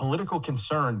the political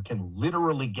concern can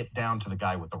literally get down to the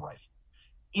guy with the rifle.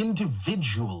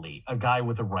 Individually, a guy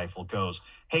with a rifle goes,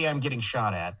 hey, I'm getting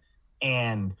shot at,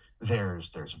 and there's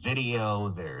video,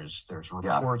 there's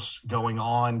reports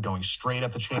going straight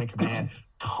up the chain of command.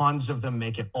 Tons of them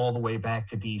make it all the way back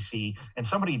to DC. And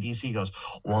somebody in DC goes,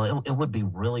 well, it would be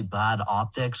really bad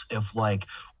optics if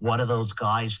one of those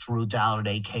guys threw down an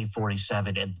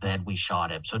AK-47 and then we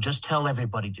shot him. So just tell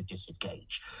everybody to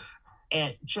disengage.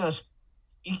 And just,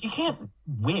 you can't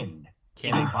win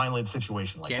in a violent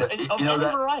situation like that. Of any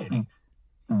variety.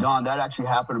 Don, that actually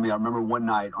happened to me. I remember one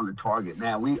night on the target.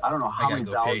 Man, I don't know how many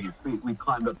thousand feet we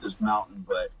climbed up this mountain,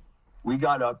 but we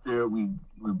got up there. We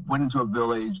went into a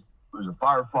village. It was a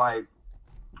firefight.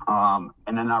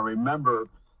 And then I remember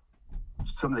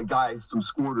some of the guys, some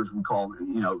squatters we call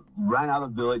them, ran out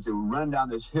of the village. They were running down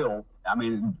this hill. I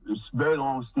mean, it's a very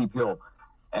long, steep hill.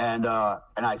 And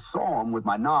I saw them with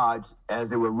my nods as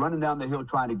they were running down the hill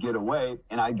trying to get away.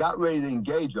 And I got ready to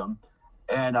engage them.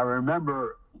 And I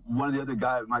remember one of the other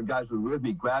guys, my guys who were with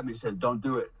me, grabbed me and said, don't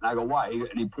do it. And I go, why?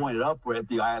 And he pointed up at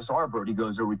the ISR bird. He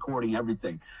goes, they're recording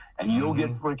everything. And you'll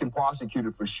get freaking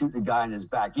prosecuted for shooting a guy in his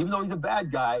back. Even though he's a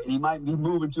bad guy, and he might be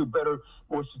moving to better,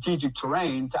 more strategic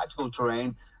terrain, tactical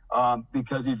terrain,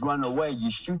 because he's running away.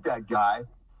 You shoot that guy.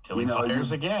 Till he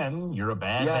fires again. You're a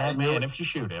bad man if you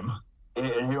shoot him.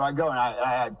 And here I go. And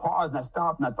I had paused, and I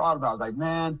stopped, and I thought about it. I was like,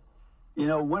 man,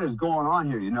 what is going on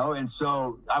here, And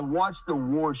so I watched the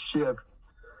war shift,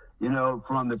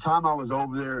 from the time I was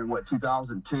over there in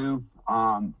 2002,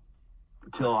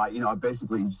 until I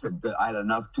basically said that I had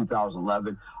enough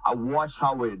 2011. I watched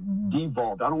how it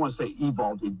devolved. I don't want to say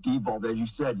evolved, it devolved. As you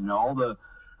said, all the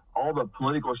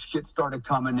political shit started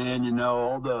coming in,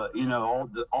 all the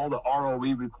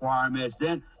ROE requirements.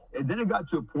 Then it got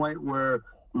to a point where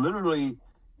literally,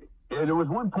 there was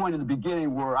one point in the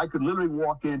beginning where I could literally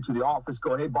walk into the office,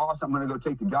 go, "Hey, boss, I'm going to go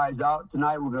take the guys out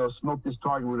tonight. We're going to smoke this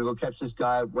target. We're going to go catch this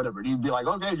guy, whatever." And he'd be like,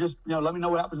 "Okay, just, let me know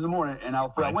what happens in the morning." And I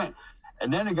went.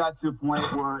 And then it got to a point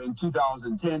where in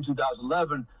 2010,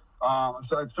 2011,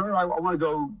 so sir, I want to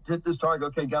go hit this target.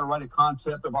 Okay, got to write a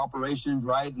concept of operations,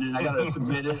 right? And then I got to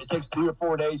submit it. It takes 3 or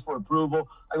 4 days for approval.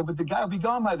 I go, but the guy will be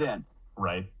gone by then.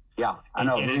 Right. Yeah, I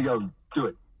know. There you go. Do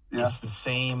it. Yeah. It's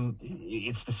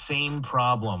the same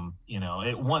problem.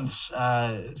 It once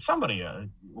somebody,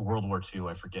 World War II,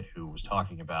 I forget who, was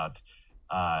talking about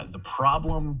the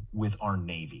problem with our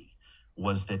Navy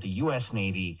was that the U.S.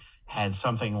 Navy had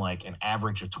something like an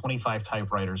average of 25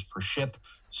 typewriters per ship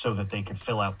so that they could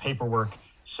fill out paperwork,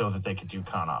 so that they could do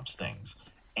ConOps things.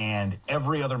 And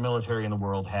every other military in the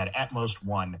world had at most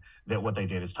one that what they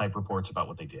did is type reports about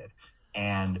what they did.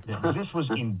 And this was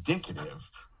indicative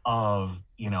of,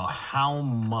 how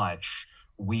much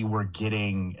we were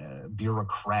getting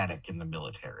bureaucratic in the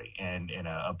military. And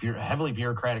a heavily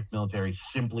bureaucratic military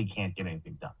simply can't get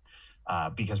anything done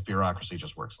because bureaucracy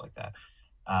just works like that.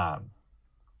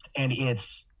 And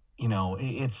it's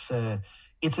a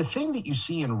thing that you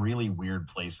see in really weird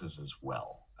places as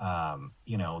well.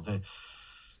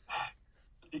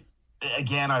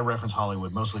 Again, I reference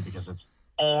Hollywood mostly because it's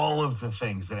all of the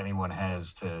things that anyone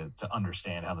has to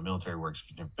understand how the military works if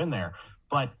you've never been there.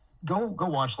 But go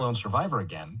watch Lone Survivor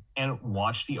again and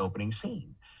watch the opening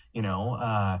scene.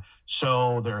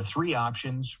 So there are 3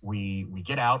 options. We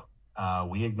get out,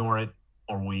 we ignore it,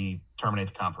 or we terminate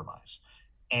the compromise.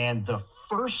 And the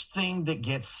first thing that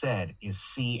gets said is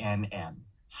CNN,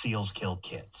 SEALs kill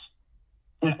kids.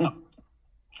 Come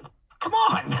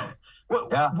on.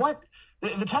 What?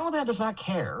 The Taliban does not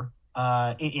care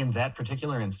in that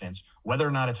particular instance whether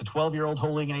or not it's a 12-year-old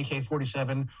holding an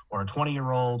AK-47 or a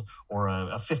 20-year-old or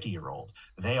a 50-year-old.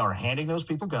 They are handing those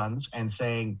people guns and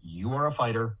saying, "You are a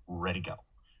fighter, ready to go."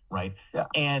 Right? Yeah.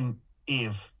 And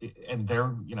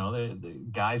they're, the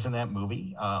guys in that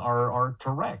movie are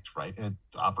correct, right?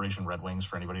 Operation Red Wings,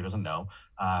 for anybody who doesn't know,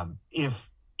 if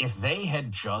they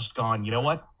had just gone, you know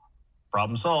what,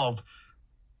 problem solved,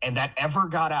 and that ever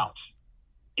got out,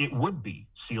 it would be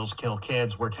SEALs kill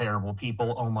kids, we're terrible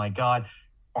people, oh my God.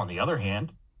 On the other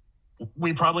hand,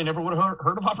 we probably never would have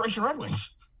heard of Operation Red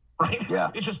Wings, right?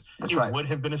 Yeah, it would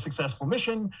have been a successful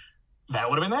mission. That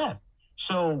would have been that.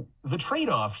 So the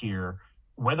trade-off here,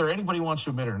 whether anybody wants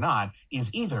to admit it or not,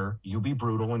 is either you be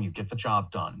brutal and you get the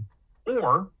job done,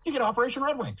 or you get Operation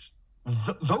Red Wings.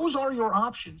 Those are your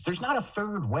options. There's not a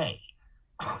third way.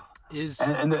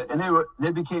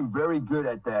 They became very good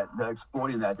at that,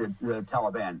 exploiting that, the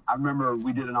Taliban. I remember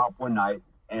we did an op one night,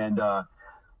 and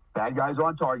bad guys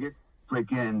on target,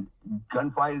 freaking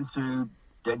gunfight ensued,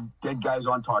 dead guys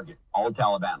on target, all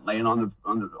Taliban laying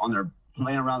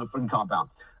laying around the freaking compound.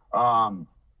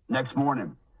 Next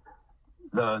morning,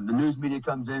 the news media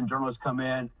comes in, journalists come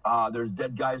in, there's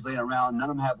dead guys laying around, none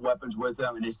of them have weapons with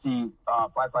them, and they see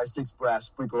 5.56 brass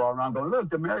sprinkled all around going, "Look,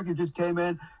 the Americans just came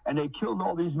in and they killed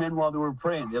all these men while they were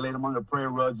praying. They laid them on the prayer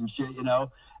rugs and shit,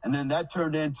 And then that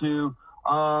turned into,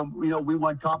 we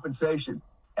want compensation.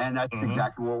 And that's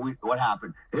exactly what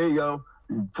happened. Here you go.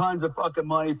 Tons of fucking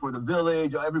money for the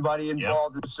village, everybody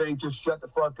involved in saying, just shut the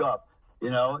fuck up.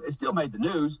 It still made the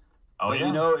news. Oh, but,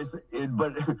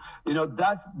 yeah.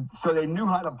 That's so they knew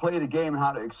how to play the game and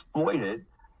how to exploit it,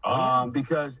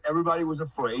 because everybody was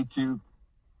afraid to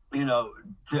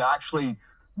actually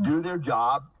do their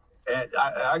job. And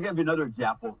I'll give you another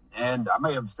example, and I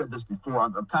may have said this before.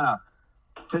 I'm kind of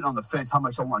sitting on the fence how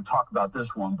much I want to talk about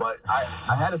this one, but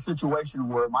I had a situation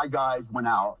where my guys went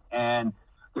out and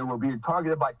they were being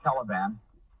targeted by Taliban.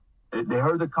 They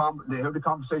heard the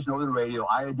conversation over the radio.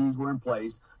 IEDs were in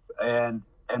place, and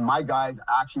my guys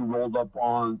actually rolled up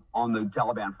on the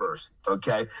Taliban first.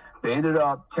 Okay, they ended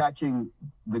up catching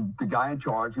the guy in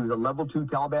charge. He was a level 2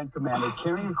 Taliban commander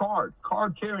carrying a card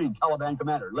carrying Taliban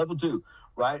commander, level 2,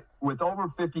 right, with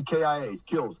over 50 KIAs,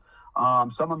 kills,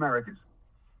 some Americans.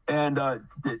 And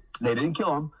they didn't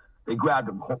kill him. They grabbed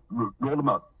him, rolled him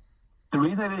up. The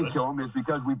reason they didn't kill him is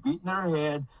because we beat in their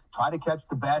head, tried to catch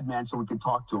the bad man so we could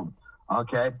talk to him.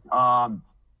 Okay?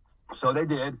 So they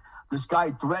did. This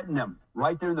guy threatened him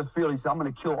right there in the field. He said, I'm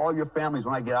going to kill all your families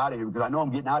when I get out of here because I know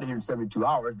I'm getting out of here in 72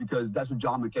 hours because that's what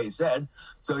John McKay said.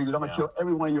 So he goes, I'm going to kill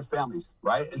every one of your families,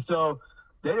 right? And so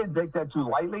they didn't take that too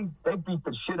lightly. They beat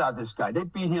the shit out of this guy. They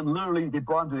beat him literally. They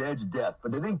brought him to the edge of death,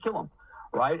 but they didn't kill him,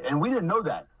 right? And we didn't know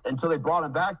that until they brought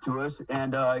him back to us,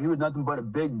 and he was nothing but a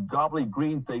big gobbly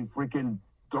green thing, freaking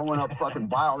throwing up fucking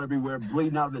bile everywhere,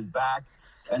 bleeding out of his back.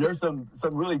 And there's some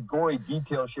really gory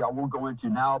detail shit I won't go into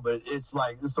now, but it's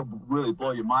like, this will really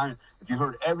blow your mind if you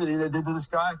heard everything they did to this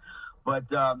guy. But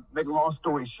make a long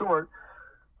story short,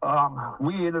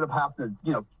 we ended up having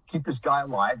to, keep this guy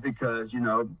alive because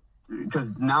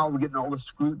now we're getting all the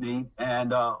scrutiny,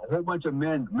 and a whole bunch of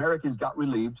Americans got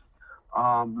relieved,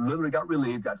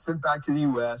 got sent back to the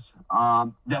U.S.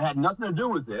 That had nothing to do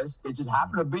with this. It just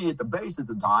happened to be at the base at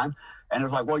the time. And it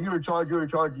was like, well, you're in charge,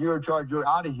 you're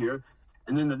out of here.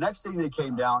 And then the next thing they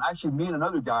came down, actually me and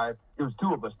another guy, it was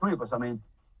three of us. I mean,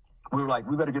 we were like,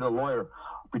 we better get a lawyer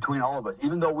between all of us,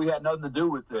 even though we had nothing to do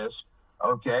with this.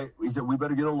 Okay. We said, we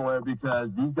better get a lawyer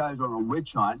because these guys are on a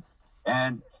witch hunt.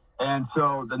 And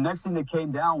so the next thing that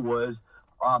came down was,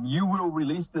 you will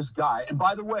release this guy. And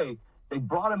by the way, they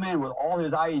brought him in with all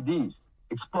his IEDs,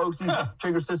 explosives,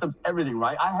 trigger systems, everything,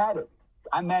 right? I had it.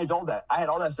 I managed all that. I had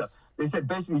all that stuff. They said,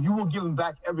 basically, you will give him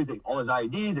back everything, all his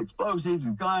IEDs, explosives,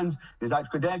 his guns, his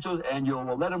credentials, and you'll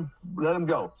let him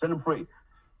go, send him free.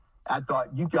 I thought,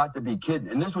 you got to be kidding.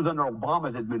 And this was under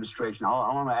Obama's administration. I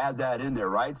want to add that in there,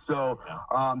 right? So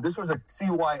this was a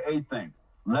CYA thing.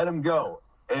 Let him go.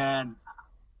 And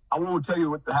I won't tell you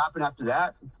what happened after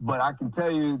that, but I can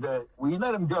tell you that we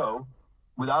let him go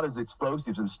without his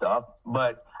explosives and stuff,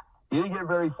 but he didn't get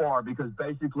very far because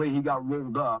basically he got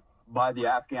rolled up by the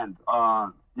Afghan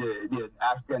the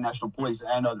Afghan National Police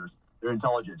and others, their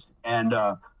intelligence. And,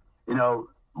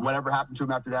 whatever happened to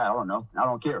him after that, I don't know. I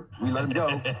don't care. We let him go.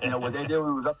 What they did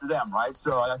was up to them, right?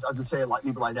 So I'll just say it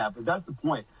leave it like that. But that's the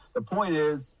point. The point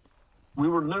is, we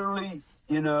were literally,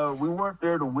 we weren't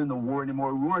there to win the war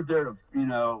anymore. We weren't there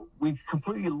to, we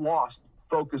completely lost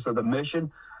focus of the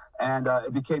mission. And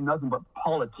it became nothing but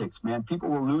politics, man. People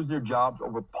will lose their jobs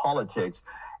over politics.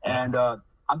 And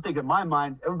I'm thinking in my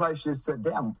mind, everybody should have said,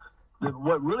 damn,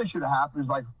 what really should have happened is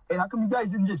like, hey, how come you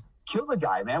guys didn't just kill the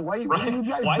guy, man? What are you guys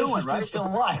doing, is this still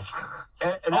alive?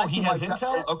 And he has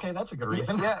intel? Okay, that's a good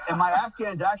reason. Yeah, and my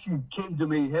Afghans actually came to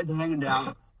me, head hanging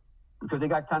down, because they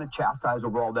got kind of chastised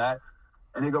over all that.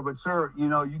 And they go, but sir,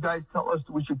 you guys tell us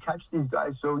we should catch these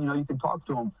guys so, you can talk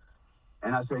to them.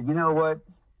 And I said, you know what?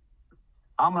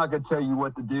 I'm not going to tell you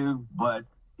what to do, but,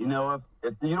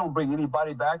 if you don't bring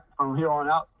anybody back from here on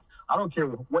out, I don't care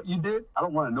what you did. I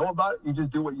don't want to know about it. You just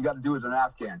do what you got to do as an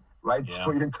Afghan, right? Yeah.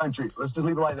 For your country. Let's just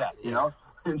leave it like that,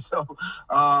 And so,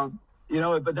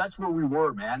 but that's where we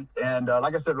were, man. And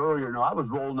like I said earlier, I was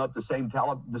rolling up the same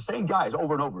guys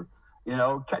over and over,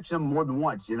 catching them more than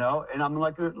once, and I'm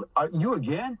like, you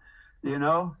again? They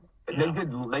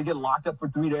get locked up for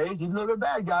 3 days. Even though they're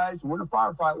bad guys, we're in a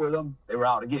firefight with them. They were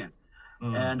out again.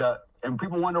 And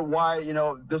people wonder why,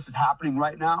 this is happening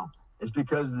right now. It's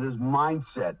because of this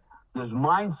mindset. This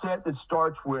mindset that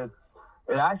starts with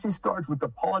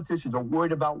the politicians are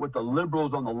worried about what the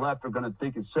liberals on the left are going to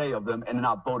think and say of them and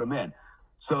not vote them in.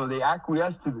 So they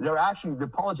acquiesce the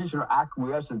politicians are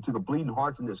acquiescing to the bleeding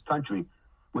hearts in this country,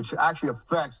 which actually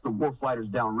affects the war fighters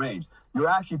downrange. You're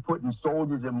actually putting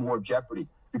soldiers in more jeopardy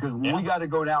because when we got to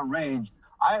go downrange,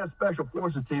 I had a special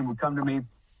forces team would come to me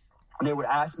and they would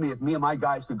ask me if me and my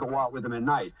guys could go out with them at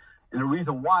night. And the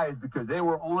reason why is because they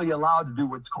were only allowed to do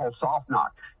what's called soft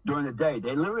knock during the day.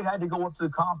 They literally had to go up to the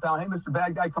compound. Hey, Mr.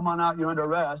 Bad Guy, come on out. You're under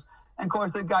arrest. And, of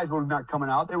course, the guys were not coming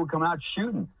out. They were coming out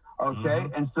shooting, okay?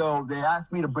 And so they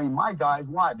asked me to bring my guys.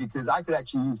 Why? Because I could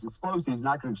actually use explosives, and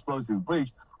I could explosive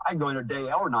breach. I can go in there day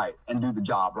or night and do the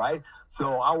job, right?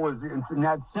 So I was, in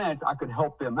that sense, I could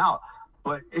help them out.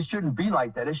 But it shouldn't be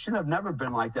like that. It should have never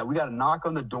been like that. We got to knock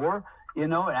on the door,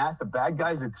 and ask the bad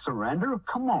guys to surrender.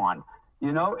 Come on.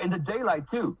 In the daylight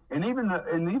too, and even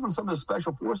some of the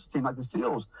special forces team like the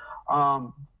SEALs,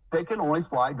 they can only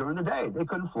fly during the day. They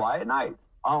couldn't fly at night.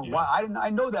 Why?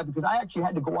 I know that because I actually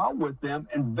had to go out with them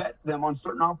and vet them on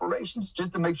certain operations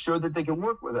just to make sure that they can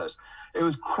work with us. It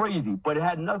was crazy, but it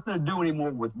had nothing to do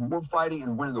anymore with war fighting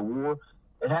and winning the war.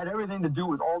 It had everything to do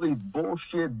with all these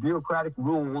bullshit bureaucratic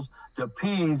rules to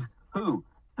appease who?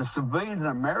 The civilians in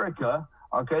America.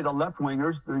 Okay, the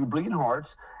left-wingers, the bleeding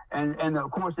hearts, and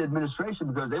of course the administration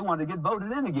because they wanted to get voted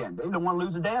in again. They don't want to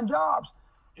lose their damn jobs.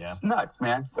 Yeah, it's nuts,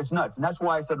 man. It's nuts, and that's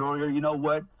why I said earlier. You know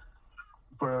what?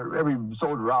 For every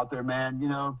soldier out there, man,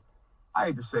 I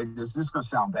hate to say this. This is gonna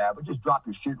sound bad, but just drop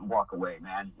your shit and walk away,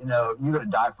 man. You're gonna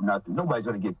die for nothing. Nobody's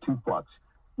gonna give two fucks.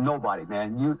 Nobody,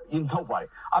 man. You nobody.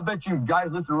 I bet you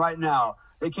guys listening right now,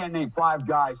 they can't name 5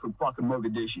 guys from fucking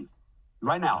Mogadishu.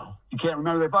 Right now. You can't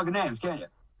remember their fucking names, can you?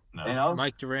 No. You know?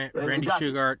 Mike Durant, Randy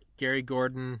Shugart, Gary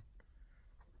Gordon,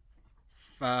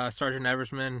 Sergeant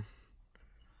Eversman.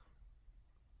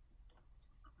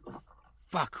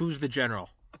 Fuck, who's the general?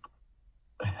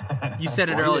 You said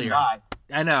it earlier.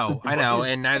 I know,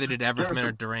 and neither did Eversman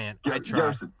or Durant. I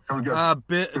tried.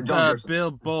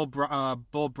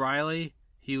 Bull Briley.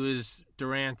 He was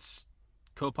Durant's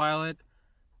co-pilot.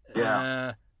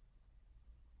 Yeah.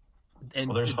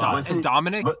 And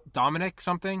Dominic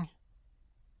something.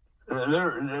 Yeah,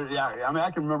 I mean,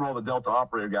 I can remember all the Delta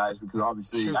operator guys because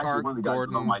obviously, actually, one of the guys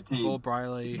was on my team. Bull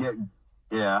Briley.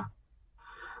 Yeah.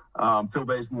 Phil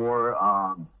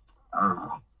Basemore.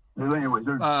 Anyways,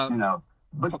 there's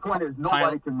but the point is,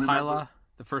 nobody can remember. Pila,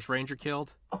 the first Ranger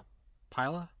killed.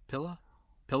 Pilla. Yeah,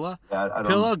 I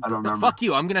don't remember. Fuck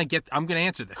you. I'm gonna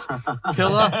answer this.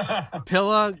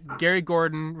 Pilla, Gary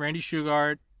Gordon, Randy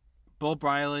Shugart, Bull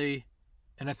Briley,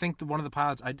 and I think one of the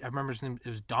pilots. I remember his name. It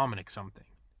was Dominic something.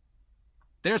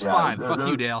 There's 5. Fuck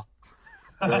you, Dale.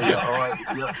 There you go. All right.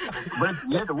 Yeah. But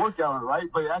you had to work on it, right?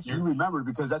 But actually, you remember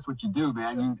because that's what you do,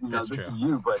 man. You know, this is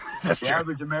you. But the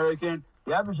average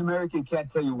American can't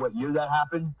tell you what year that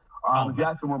happened. If you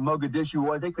ask them where Mogadishu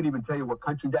was, they couldn't even tell you what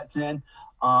country that's in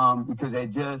because they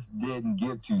just didn't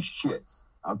give 2 shits.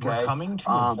 Okay. We're coming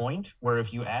to a point where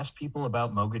if you ask people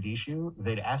about Mogadishu,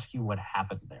 they'd ask you what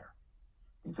happened there.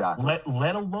 Exactly.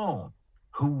 Let alone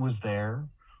who was there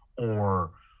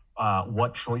or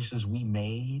what choices we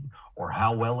made or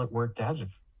how well it worked out.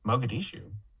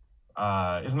 Mogadishu.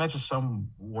 Isn't that just some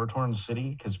war-torn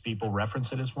city because people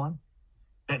reference it as one?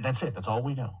 That's it. That's all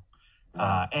we know.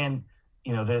 And,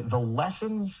 you know, the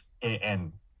lessons,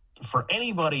 and for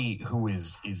anybody who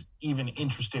is even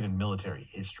interested in military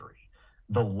history,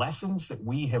 the lessons that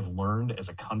we have learned as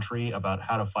a country about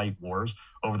how to fight wars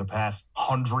over the past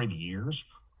 100 years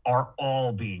are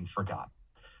all being forgotten.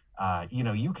 You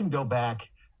know, you can go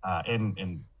back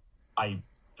and I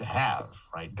have,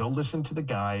 right? Go listen to the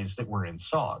guys that were in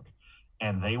SOG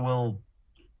and they will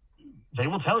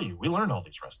tell you, we learned all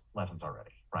these lessons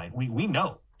already, right? We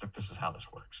know that this is how this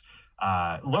works.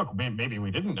 Look, maybe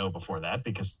we didn't know before that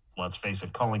because, let's face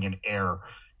it, calling in air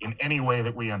in any way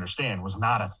that we understand was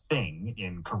not a thing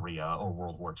in Korea or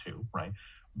World War II, right?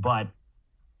 But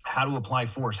how to apply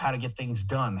force, how to get things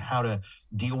done, how to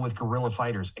deal with guerrilla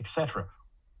fighters, etc.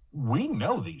 We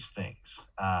know these things.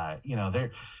 You know,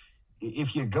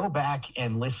 if you go back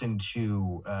and listen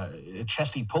to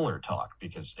Chesty Puller talk,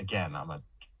 because again, I'm a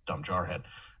dumb jarhead,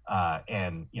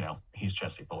 and you know he's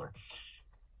Chesty Puller.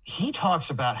 He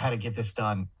talks about how to get this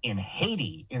done in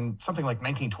Haiti in something like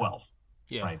 1912.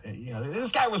 Yeah. Right. You know,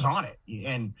 this guy was on it,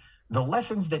 and the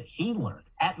lessons that he learned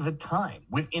at the time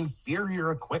with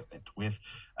inferior equipment, with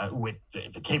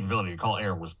the capability to call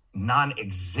air was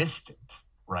non-existent.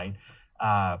 Right.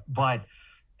 But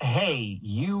hey,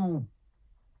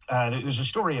 there's a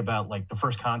story about like the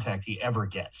first contact he ever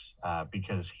gets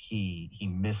because he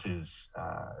misses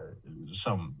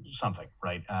something,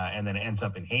 right? And then it ends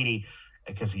up in Haiti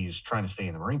because he's trying to stay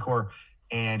in the Marine Corps.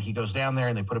 And he goes down there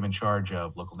and they put him in charge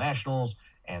of local nationals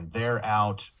and they're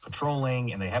out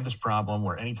patrolling and they have this problem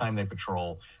where anytime they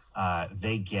patrol,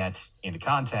 they get into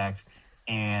contact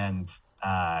and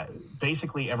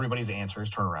basically everybody's answer is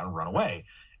turn around and run away.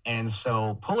 And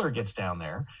so Puller gets down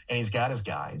there and he's got his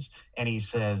guys and he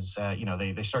says, you know,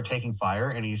 they start taking fire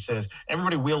and he says,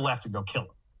 everybody wheel left and go kill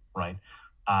them. Right.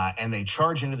 And they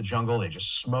charge into the jungle. They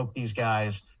just smoke these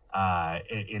guys.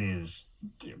 It is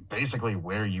basically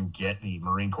where you get the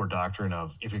Marine Corps doctrine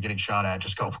of if you're getting shot at,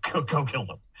 just go kill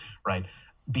them. Right.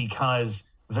 Because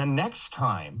the next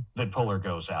time that Puller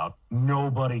goes out,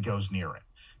 nobody goes near him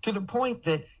to the point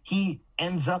that he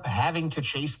ends up having to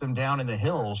chase them down in the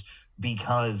hills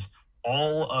because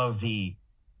all of the,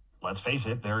 let's face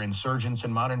it, they're insurgents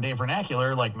in modern day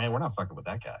vernacular. Like, man, we're not fucking with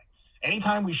that guy.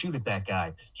 Anytime we shoot at that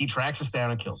guy, he tracks us down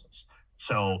and kills us.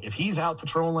 So if he's out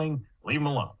patrolling, leave him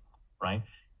alone, right?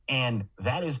 And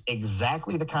that is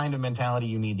exactly the kind of mentality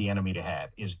you need the enemy to have,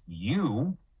 is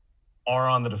you are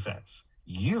on the defense.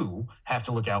 You have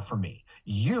to look out for me.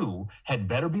 You had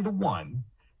better be the one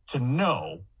to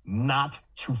know not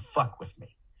to fuck with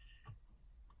me.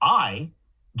 I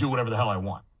do whatever the hell I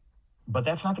want. But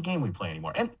that's not the game we play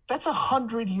anymore. And that's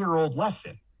 100-year-old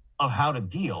lesson of how to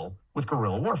deal with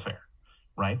guerrilla warfare,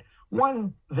 right?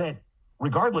 One that,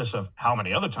 regardless of how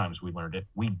many other times we learned it,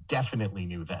 we definitely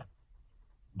knew then.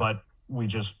 But we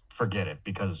just forget it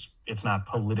because it's not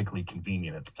politically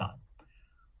convenient at the time.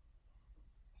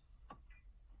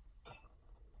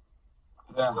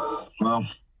 Yeah, well,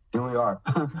 Here we are.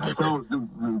 So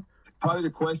probably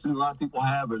the question a lot of people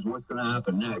have is what's going to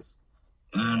happen next.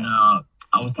 And I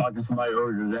was talking to somebody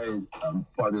earlier today,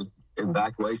 part of this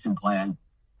evacuation plan,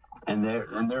 and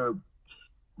they're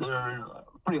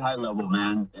pretty high level,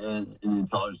 man, in the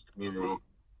intelligence community,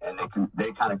 and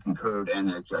they kind of concurred and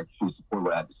actually support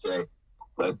what I had to say.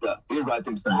 But here's what I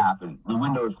think is going to happen: the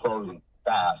window is closing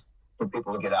fast for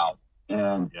people to get out,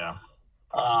 and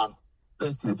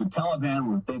listen, if the Taliban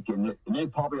were thinking, and they're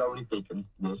probably already thinking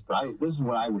this, but this is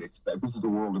what I would expect. This is the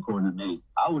world according to me.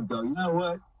 I would go, you know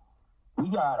what? We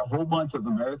got a whole bunch of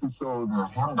American soldiers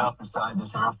held up beside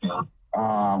this airfield.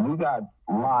 We got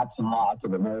lots and lots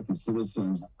of American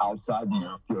citizens outside the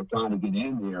airfield trying to get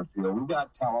in the airfield. We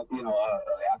got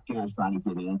Afghans trying to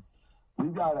get in. We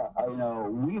got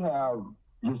we have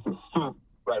just a soup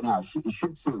right now, shit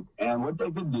soup. And what they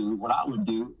could do, what I would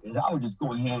do, is I would just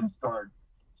go ahead and start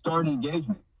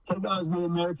engagement. Take out as many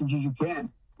Americans as you can.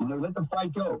 Let the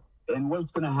fight go. And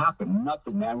what's going to happen?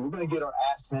 Nothing, man. We're going to get our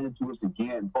ass handed to us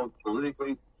again, both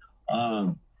politically,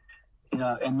 and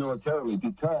militarily,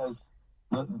 because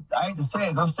I hate to say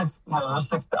it, those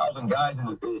 6,000 guys in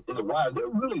the wire, they're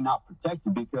really not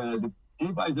protected, because if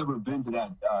anybody's ever been to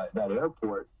that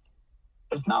airport,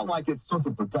 it's not like it's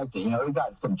super protected. They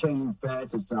got some chain link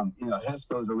fence and some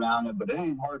HESCOs around it, but it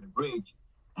ain't hard to breach.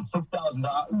 And 6,000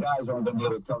 guys aren't going to be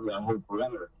able to cover that whole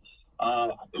perimeter.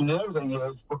 And the other thing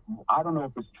is, I don't know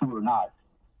if it's true or not,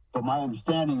 but my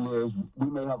understanding is we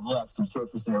may have left some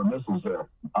surface air missiles there.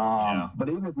 But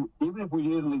even if we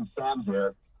didn't leave SAMs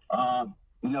there,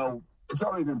 it's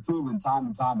already been proven time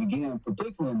and time again,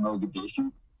 particularly in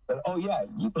Mogadishu, that,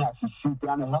 you can actually shoot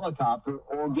down a helicopter,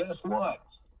 or guess what?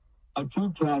 A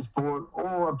troop transport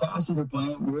or a passenger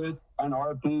plane with an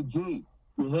RPG.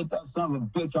 You hit that son of a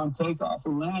bitch on takeoff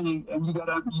or landing, and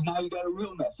now you got a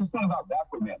real mess. Just think about that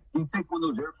for a minute. You take one of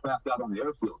those aircraft out on the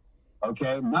airfield,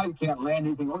 okay? Now you can't land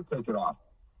anything or take it off.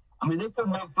 I mean, they could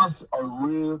make this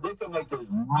really,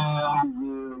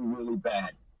 really, really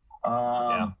bad.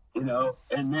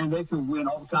 And then they could win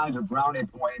all kinds of brownie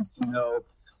points,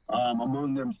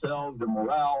 among themselves and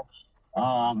morale.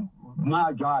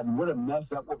 My God, what a mess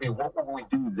that would be. What would we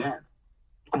do then?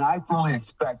 And I fully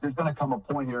expect there's going to come a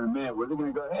point here in a minute where they're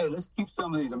going to go, hey, let's keep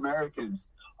some of these Americans.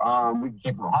 We can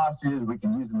keep them hostages. We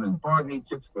can use them as bargaining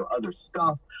chips for other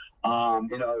stuff. Right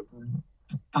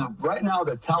now,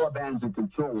 the Taliban's in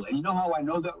control. And you know how I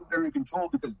know that they're in control?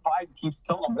 Because Biden keeps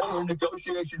telling them, we're in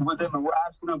negotiations with them, and we're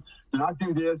asking them to not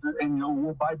do this, and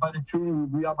we'll abide by the treaty. We'll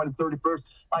be out by the 31st.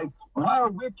 Like, why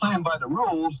are we playing by the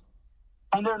rules,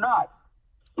 and they're not?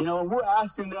 We're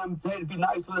asking them, hey, to be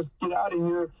nice, let us get out of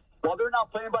here. Well, they're not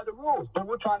playing by the rules, but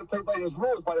we're trying to play by these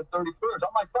rules by the 31st.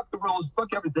 I'm like, fuck the rules,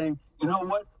 fuck everything. You know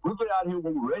what? We'll get out of here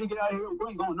when we're ready to get out of here. We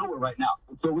ain't going nowhere right now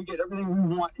until we get everything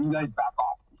we want, and you guys back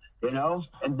off.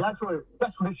 And that's what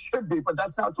it should be, but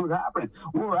that's not what's happening.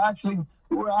 We're actually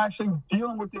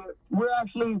dealing with it. We're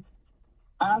actually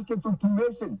asking for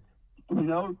permission.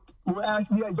 We're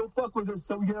asking, don't fuck with us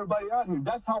so we get everybody out here.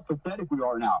 That's how pathetic we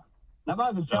are now. Now, if I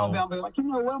was a Taliban, I'd be like, you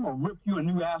know what? I'm going to rip you a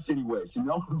new ass anyways,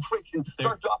 freaking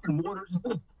start dropping mortars.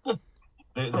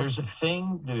 There's a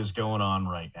thing that is going on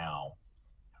right now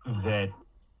that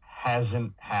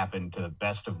hasn't happened, to the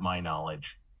best of my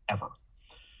knowledge, ever.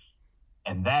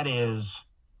 And that is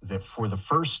that for the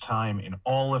first time in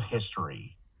all of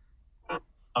history,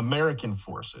 American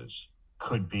forces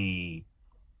could be,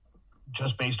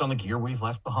 just based on the gear we've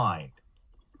left behind,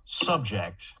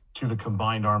 subject to the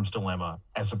combined arms dilemma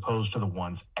as opposed to the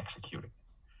ones executing.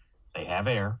 They have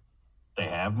air, they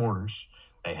have mortars,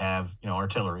 they have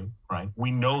artillery, right?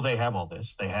 We know they have all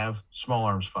this. They have small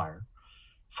arms fire.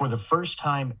 For the first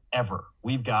time ever,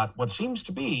 we've got what seems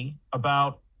to be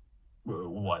about,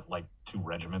 like 2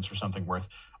 regiments or something worth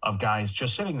of guys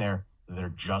just sitting there.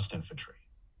 They're just infantry.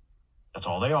 That's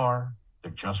all they are.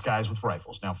 They're just guys with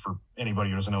rifles. Now, for anybody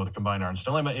who doesn't know what the combined arms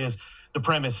dilemma is, the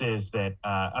premise is that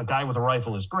a guy with a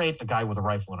rifle is great. A guy with a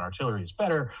rifle and artillery is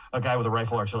better. A guy with a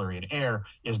rifle, artillery, and air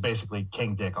is basically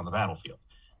King Dick on the battlefield.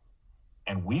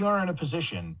 And we are in a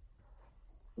position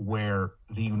where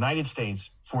the United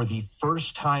States, for the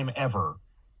first time ever,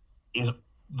 is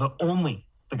the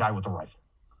guy with the rifle.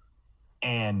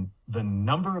 And the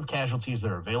number of casualties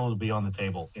that are available to be on the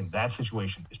table in that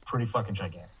situation is pretty fucking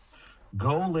gigantic.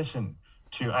 Go listen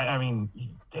to,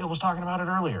 Dale was talking about it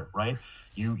earlier, right?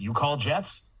 You call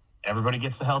jets, everybody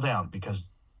gets the hell down because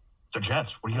they're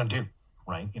jets. What are you going to do,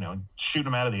 right? Shooting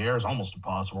them out of the air is almost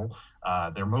impossible.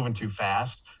 They're moving too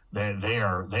fast.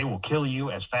 They will kill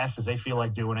you as fast as they feel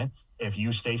like doing it if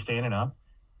you stay standing up.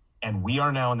 And we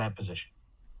are now in that position.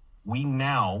 We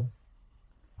now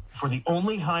for the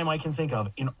only time I can think of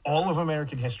in all of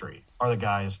American history, are the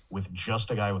guys with just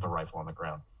a guy with a rifle on the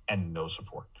ground and no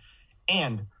support.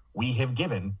 And we have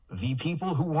given the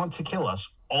people who want to kill us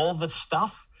all the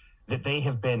stuff that they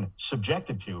have been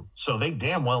subjected to, so they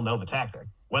damn well know the tactic.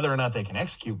 Whether or not they can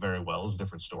execute very well is a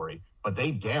different story, but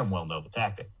they damn well know the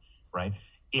tactic, right?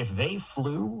 If they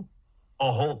flew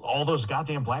all those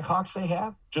goddamn Blackhawks they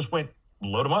have, just went,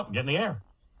 load them up, get in the air.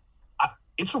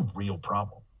 It's a real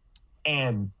problem.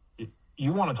 And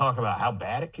you want to talk about how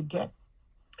bad it could get?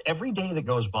 Every day that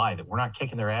goes by that we're not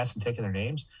kicking their ass and taking their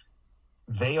names,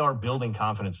 they are building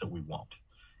confidence that we won't.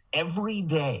 Every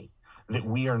day that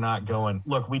we are not going,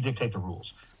 look, we dictate the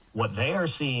rules. What they are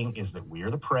seeing is that we are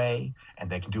the prey and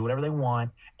they can do whatever they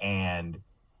want. And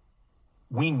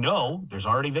we know there's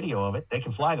already video of it. They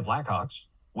can fly the Blackhawks.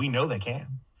 We know they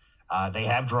can. They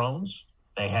have drones.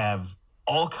 They have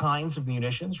all kinds of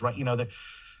munitions, right? You know, that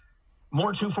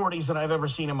more 240s than I've ever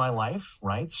seen in my life,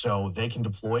 right? So they can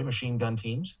deploy machine gun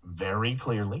teams very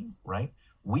clearly, right?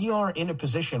 We are in a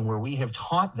position where we have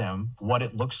taught them what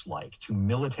it looks like to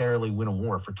militarily win a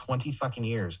war for 20 fucking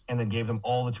years, and then gave them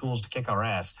all the tools to kick our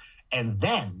ass, and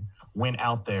then went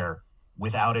out there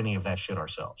without any of that shit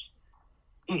ourselves.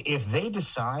 If they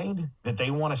decide that they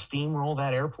want to steamroll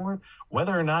that airport,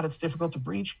 whether or not it's difficult to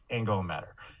breach, ain't gonna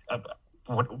matter.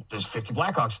 There's 50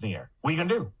 Blackhawks in the air. What are you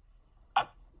gonna do?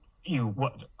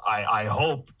 I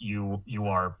hope you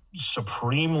are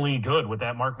supremely good with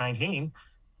that Mark 19,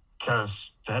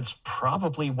 because that's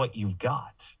probably what you've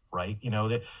got, right? You know,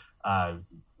 that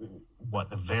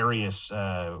the various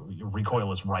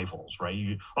recoilless rifles, right?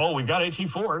 We've got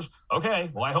AT-4s. Okay,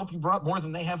 well, I hope you brought more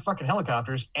than they have fucking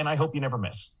helicopters, and I hope you never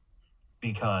miss,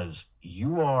 because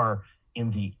you are in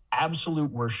the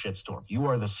absolute worst shitstorm. You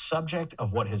are the subject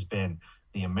of what has been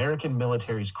the American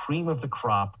military's cream of the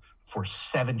crop for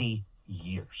 70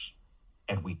 years.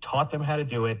 And we taught them how to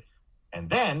do it, and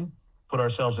then put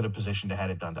ourselves in a position to have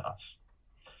it done to us.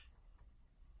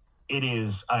 It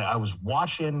is, I was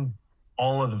watching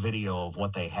all of the video of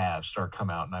what they have start come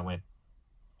out, and I went,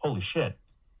 holy shit,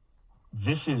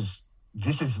 this is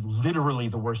literally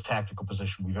the worst tactical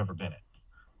position we've ever been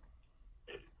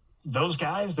in. Those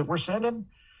guys that we're sending,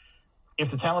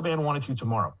 if the Taliban wanted to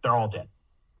tomorrow, they're all dead.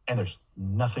 And there's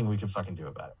nothing we can fucking do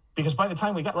about it. Because by the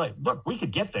time we got, look, we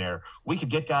could get there, we could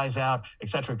get guys out, et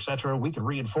cetera, we could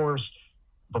reinforce,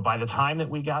 but by the time that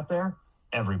we got there,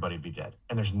 everybody'd be dead.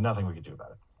 And there's nothing we could do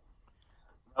about it.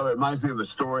 Oh, it reminds me of a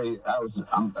story.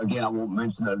 Again, I won't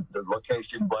mention the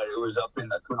location, but it was up in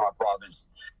the Kunar province,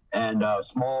 and a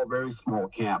small, very small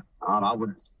camp. I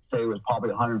would say it was probably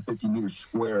 150 meters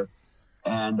square.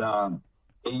 And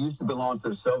it used to belong to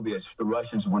the Soviets, the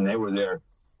Russians, when they were there.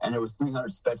 And there was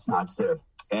 300 Spetsnaz there.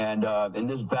 And in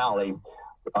this valley,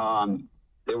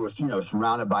 they were,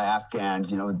 surrounded by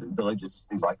Afghans, villages,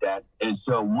 things like that. And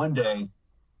so one day,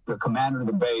 the commander of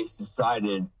the base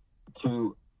decided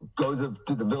to go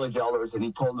to the village elders, and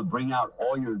he told them to bring out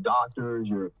all your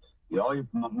doctors, all your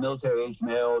military-age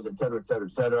males, et cetera, et cetera,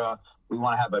 et cetera. We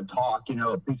want to have a talk,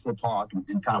 a peaceful talk,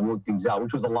 and kind of work things out,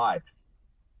 which was a lie.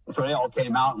 So they all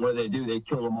came out, and what did? They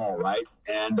killed them all, right?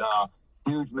 And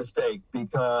huge mistake,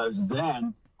 because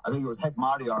then, I think it was Hek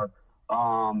Madyar,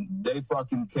 they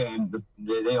fucking came,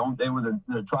 they were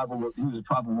the tribal, he was a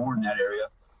tribal lord in that area.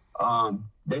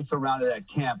 They surrounded that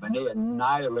camp, and they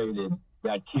annihilated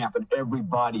that camp and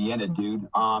everybody in it, dude.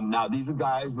 Now, these are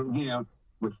guys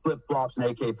with flip-flops and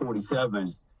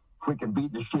AK-47s, freaking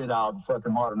beating the shit out of the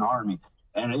fucking modern army.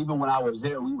 And even when I was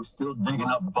there, we were still digging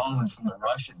up bones from the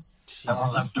Russians that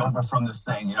were left over from this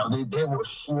thing. They were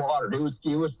slaughtered. It was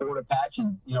Fort Apache,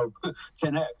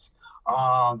 10X.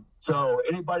 So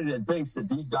anybody that thinks that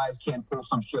these guys can't pull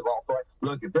some shit off, right?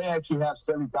 Look, if they actually have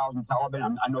 70,000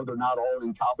 Taliban, I know they're not all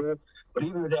in Kabul, but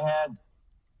even if they had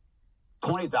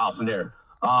 20,000 there,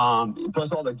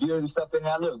 plus all the gear and stuff they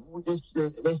had, look,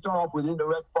 they start off with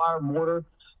indirect fire, mortar,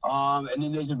 and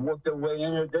then they just work their way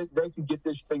in it. They could get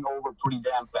this thing over pretty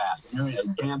damn fast. And there ain't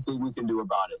a damn thing we can do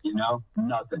about it,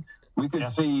 Nothing. We could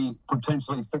see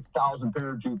potentially 6,000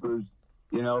 paratroopers,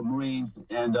 Marines,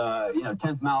 and,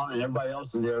 10th Mountain and everybody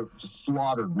else is there just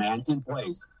slaughtered, man, in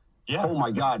place. Yeah. Oh,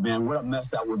 my God, man, what a mess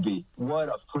that would be. What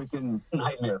a freaking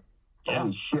nightmare. Yeah.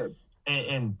 Holy shit.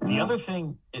 And the other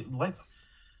thing,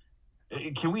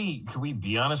 can we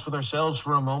be honest with ourselves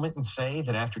for a moment and say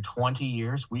that after 20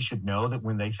 years, we should know that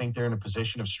when they think they're in a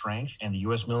position of strength and the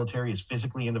U.S. military is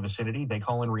physically in the vicinity, they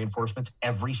call in reinforcements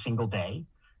every single day?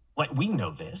 We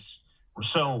know this.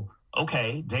 So,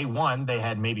 okay, day one, they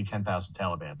had maybe 10,000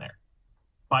 Taliban there.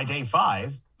 By day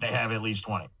 5, they have at least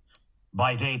 20.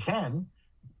 By day 10,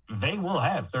 they will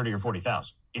have 30 or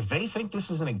 40,000. If they think this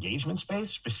is an engagement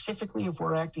space, specifically if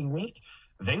we're acting weak,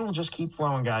 they will just keep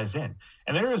flowing guys in.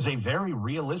 And there is a very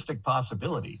realistic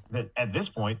possibility that at this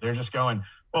point, they're just going,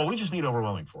 well, we just need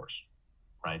overwhelming force,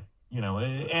 right?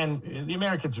 And the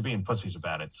Americans are being pussies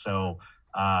about it. So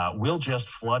we'll just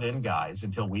flood in guys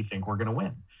until we think we're going to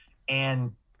win.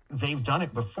 And they've done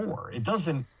it before. It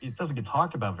doesn't get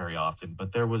talked about very often,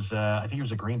 but there was, I think it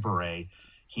was a Green Beret.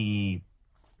 He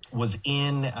was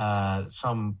in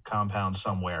some compound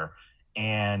somewhere,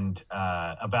 and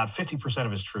about 50%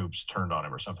 of his troops turned on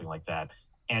him or something like that.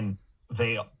 And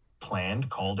they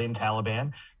called in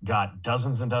Taliban, got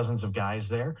dozens and dozens of guys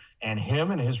there, and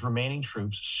him and his remaining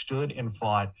troops stood and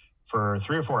fought for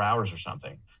 3 or 4 hours or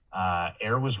something.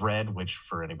 Air was red, which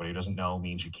for anybody who doesn't know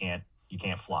means you can't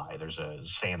fly. There's a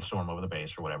sandstorm over the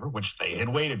base or whatever, which they had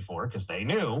waited for because they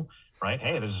knew, right?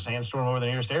 Hey, there's a sandstorm over the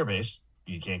nearest air base.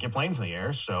 You can't get planes in the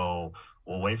air, so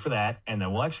we'll wait for that, and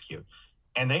then we'll execute.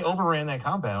 And they overran that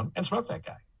compound and smoked that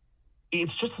guy.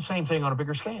 It's just the same thing on a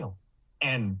bigger scale.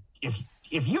 And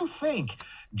if you think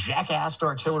jackass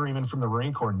artilleryman from the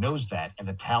Marine Corps knows that and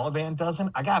the Taliban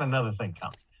doesn't, I got another thing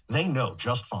coming. They know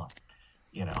just fine.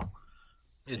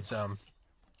 It's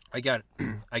I got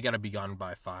to be gone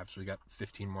by 5, so we got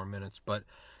 15 more minutes. But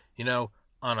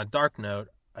on a dark note,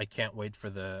 I can't wait for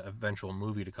the eventual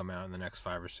movie to come out in the next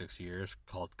 5 or 6 years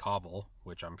called Kabul,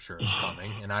 which I'm sure is coming.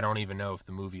 And I don't even know if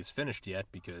the movie is finished yet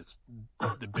because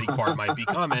the big part might be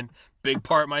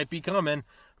coming.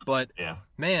 But, yeah,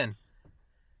 man,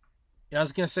 I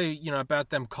was going to say,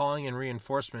 about them calling in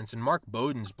reinforcements. And Mark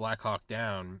Bowden's Black Hawk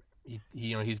Down,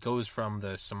 he goes from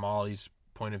the Somalis'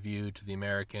 point of view to the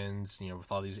Americans, with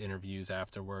all these interviews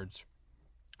afterwards.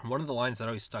 And one of the lines that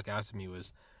always stuck out to me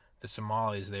was, the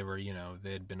Somalis, they were,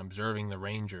 they had been observing the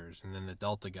Rangers and then the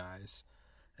Delta guys.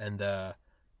 And,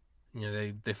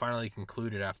 they finally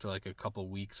concluded after like a couple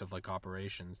weeks of like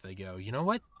operations, they go, you know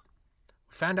what?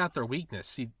 We found out their weakness.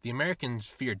 See, the Americans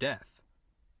fear death.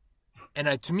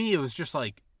 And to me, it was just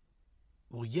like,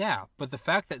 well, yeah, but the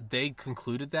fact that they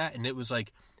concluded that and it was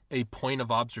like a point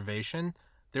of observation,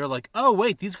 they're like, oh,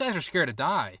 wait, these guys are scared to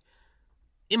die.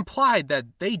 Implied that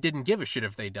they didn't give a shit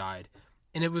if they died.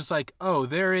 And it was like, oh,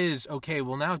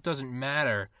 now it doesn't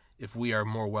matter if we are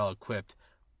more well-equipped.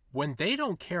 When they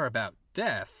don't care about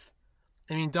death,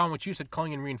 I mean, Don, what you said,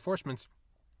 calling in reinforcements,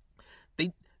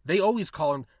 they always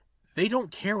call them, they don't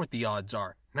care what the odds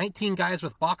are. 19 guys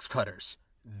with box cutters.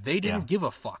 They didn't give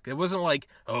a fuck. It wasn't like,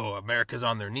 oh, America's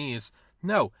on their knees.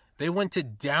 No, they went to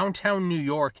downtown New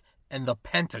York and the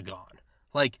Pentagon.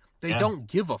 Like, they don't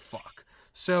give a fuck.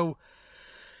 So,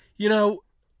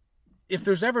 if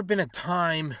there's ever been a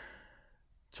time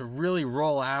to really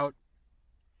roll out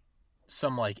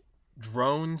some like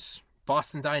drones,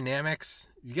 Boston Dynamics,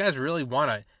 you guys really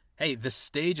want to, hey, the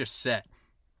stage is set.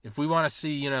 If we want to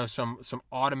see, some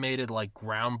automated like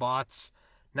ground bots,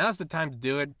 now's the time to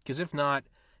do it. Because if not,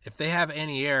 if they have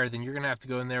anti-air, then you're going to have to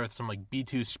go in there with some like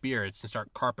B-2 Spirits and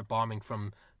start carpet bombing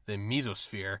from the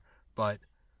mesosphere. But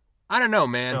I don't know,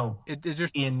 man. No, it's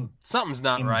just something's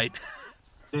not right.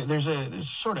 There's a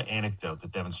sort of anecdote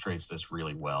that demonstrates this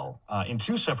really well. In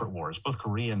 2 separate wars, both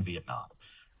Korea and Vietnam,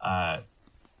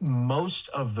 most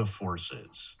of the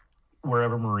forces,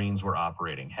 wherever Marines were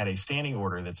operating, had a standing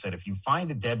order that said, if you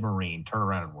find a dead Marine, turn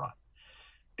around and run.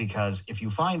 Because if you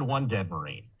find one dead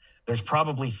Marine, there's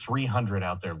probably 300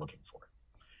 out there looking for it.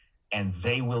 And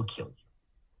they will kill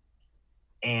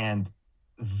you. And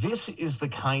this is the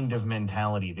kind of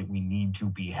mentality that we need to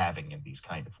be having in these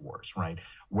kind of wars, right?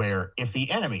 Where if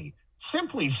the enemy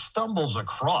simply stumbles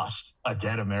across a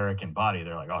dead American body,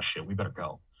 they're like, oh shit, we better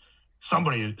go.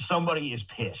 Somebody is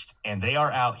pissed, and they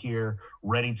are out here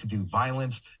ready to do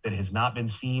violence that has not been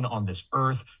seen on this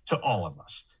earth to all of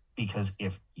us. Because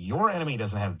if your enemy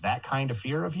doesn't have that kind of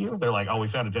fear of you, they're like, oh, we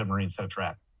found a dead Marine, set a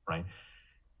trap, right?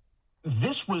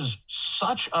 This was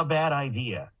such a bad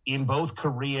idea in both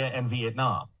Korea and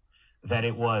Vietnam that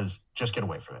it was just get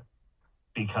away from it,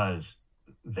 because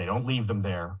they don't leave them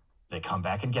there. They come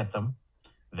back and get them.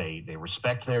 They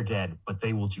respect their dead, but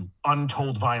they will do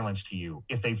untold violence to you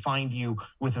if they find you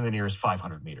within the nearest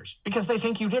 500 meters because they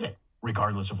think you did it,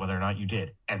 regardless of whether or not you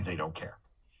did, and they don't care.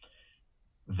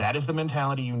 That is the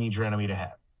mentality you need your enemy to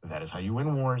have. That is how you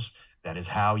win wars. That is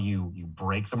how you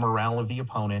break the morale of the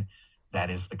opponent. That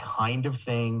is the kind of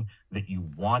thing that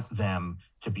you want them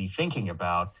to be thinking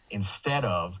about instead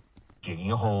of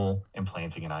digging a hole and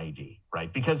planting an IED,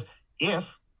 right? Because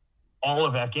if all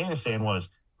of Afghanistan was,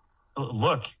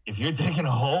 look, if you're digging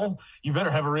a hole, you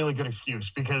better have a really good excuse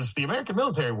because the American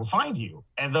military will find you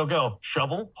and they'll go,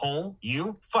 shovel, hole,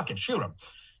 you, fucking shoot them.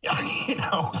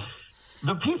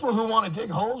 the people who want to dig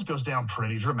holes goes down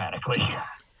pretty dramatically.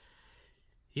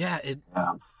 Yeah.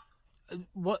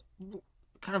 What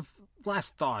kind of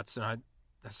last thoughts? And I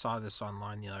saw this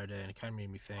online the other day, and it kind of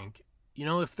made me think.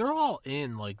 If they're all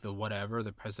in like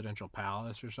the presidential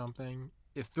palace or something,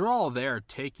 if they're all there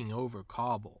taking over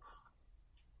Kabul,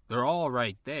 they're all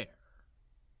right there,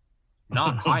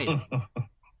 not hiding.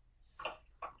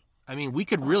 I mean, Biden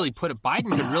could really put a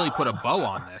bow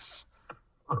on this.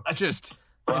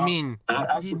 Let me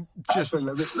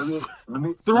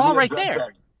they're all right there.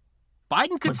 That.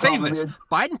 Biden could save this.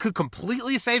 Biden could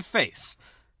completely save face.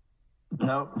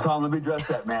 No, Tom, let me address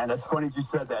that, man. That's funny you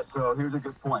said that. So here's a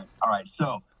good point. All right.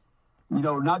 So,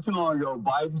 not too long ago,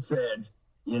 Biden said,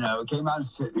 came out and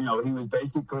said, he was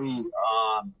basically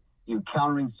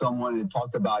countering someone and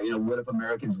talked about, what if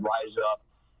Americans rise up,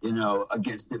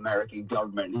 against the American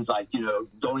government. He's like,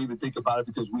 don't even think about it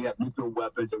because we have nuclear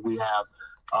weapons and we have,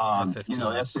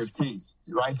 F-15s,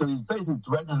 right? So he's basically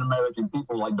threatening American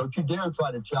people, like, don't you dare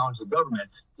try to challenge the government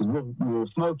because we'll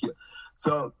smoke you.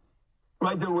 So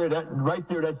right there,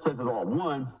 that says it all.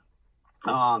 One,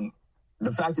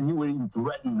 the fact that he would even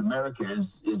threaten America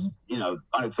is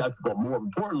unacceptable. More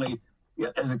importantly,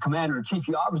 as a commander in chief,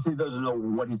 he obviously doesn't know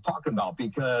what he's talking about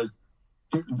because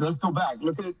let's go back.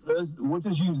 Let's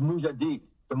just use Mujahideen.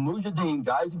 The Mujahideen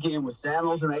guys again with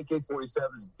SAMs and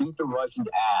AK-47s beat the Russians'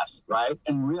 ass, right?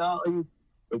 In reality,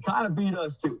 they kind of beat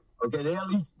us too. Okay,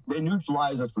 they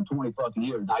neutralized us for 20 fucking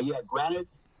years. Now, yeah, granted,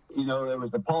 there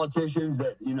was the politicians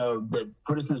that that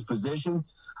put us in this position,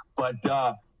 but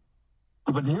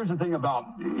here's the thing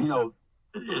about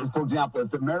for example,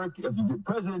 if the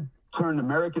president turned the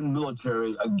American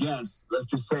military against, let's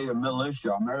just say, the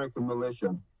American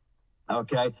militia.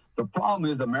 Okay, the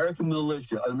problem is American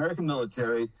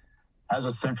military has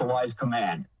a centralized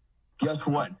command. Guess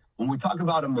what? When we talk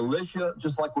about a militia,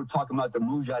 just like we're talking about the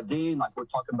Mujahideen, like we're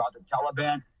talking about the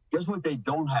Taliban, guess what they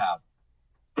don't have?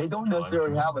 They don't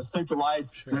necessarily have a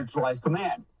centralized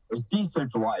command. It's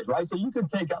decentralized, right? So you could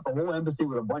take out the whole embassy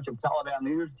with a bunch of Taliban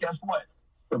leaders. Guess what?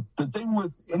 The thing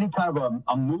with any kind of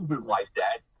a movement like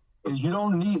that is you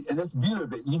don't need, and that's the beauty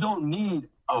of it, you don't need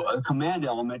a command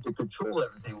element to control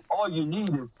everything. All you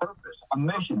need is purpose, a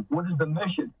mission. What is the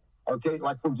mission? Okay,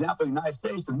 like for example, in the United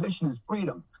States, the mission is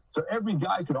freedom. So every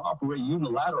guy could operate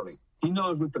unilaterally. He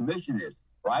knows what the mission is,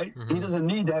 right? Mm-hmm. He doesn't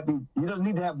need to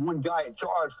have one guy in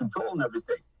charge controlling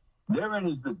everything. Therein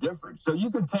is the difference. So you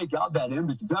can take out that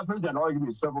embassy. I've heard that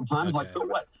argument several times. Okay. Like, so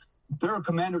what? There are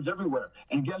commanders everywhere.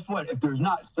 And guess what? If there's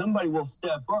not, somebody will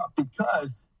step up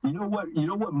because you know what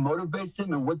motivates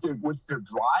them and what's their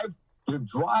drive? Their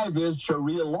drive is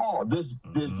Sharia law. This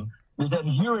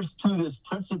adherence to this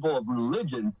principle of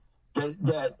religion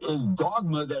that is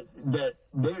dogma that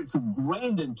it's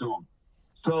ingrained into them.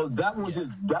 So that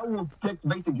will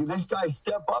make the next guy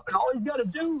step up, and all he's got to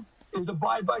do is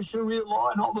abide by Sharia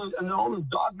law and all those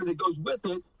dogma that goes with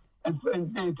it,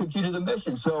 and continue the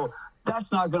mission. So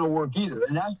that's not going to work either,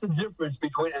 and that's the difference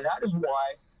between. And that is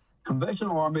why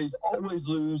conventional armies always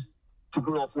lose to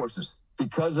guerrilla forces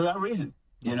because of that reason.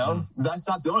 That's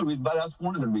not the only reason, but that's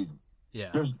one of the reasons. Yeah,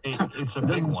 it's a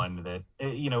big one that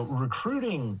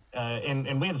recruiting,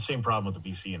 and we had the same problem with the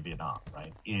VC in Vietnam,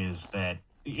 right? Is that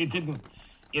it didn't,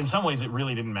 in some ways, it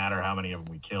really didn't matter how many of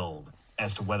them we killed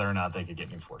as to whether or not they could get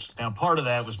new forces. Now, part of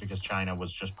that was because China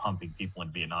was just pumping people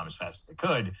in Vietnam as fast as they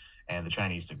could, and the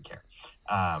Chinese didn't care.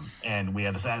 And we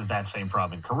had that same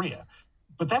problem in Korea.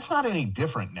 But that's not any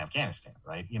different in Afghanistan,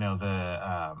 right?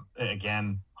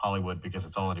 Again, Hollywood, because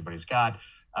it's all anybody's got.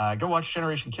 Go watch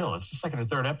Generation Kill. It's the second or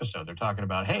third episode. They're talking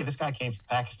about, hey, this guy came from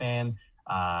Pakistan.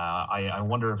 I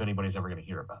wonder if anybody's ever going to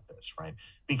hear about this, right?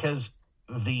 Because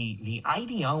the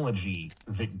ideology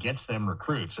that gets them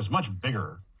recruits is much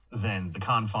bigger than the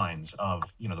confines of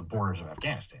the borders of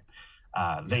Afghanistan.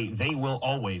 They will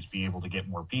always be able to get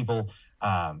more people,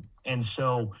 and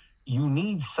so you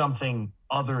need something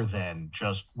other than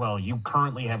just, well, you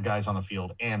currently have guys on the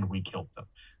field and we killed them.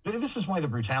 This is why the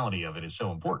brutality of it is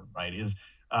so important, right?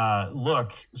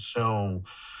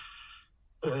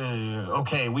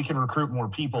 Okay, we can recruit more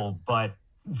people, but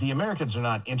the Americans are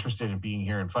not interested in being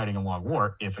here and fighting a long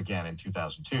war. If, again, in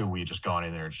 2002, we had just gone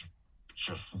in there and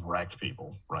just wrecked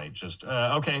people, right?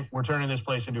 Okay, we're turning this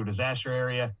place into a disaster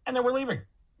area, and then we're leaving,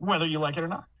 whether you like it or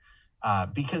not.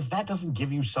 Because that doesn't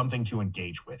give you something to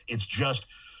engage with. It's just,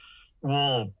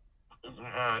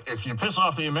 if you piss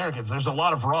off the Americans, there's a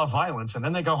lot of raw violence, and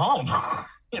then they go home.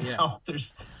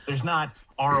 There's not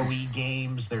ROE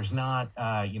games. There's not,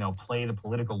 play the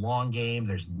political long game.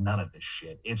 There's none of this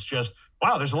shit. It's just,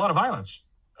 wow, there's a lot of violence.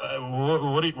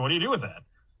 What do you do with that?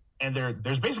 And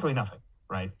there's basically nothing,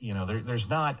 right? There's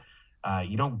not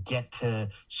You don't get to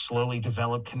slowly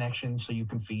develop connections so you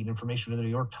can feed information to the New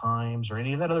York Times or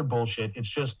any of that other bullshit. It's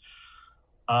just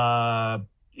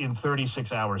in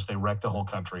 36 hours, they wrecked the whole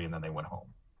country and then they went home.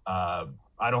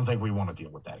 I don't think we want to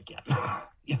deal with that again.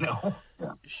 You know?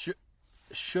 Yeah.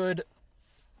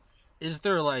 Is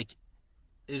there like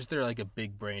a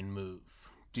big brain move?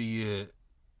 Do you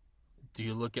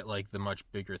look at like the much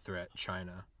bigger threat,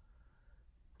 China?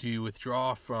 Do you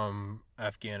withdraw from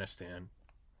Afghanistan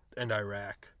and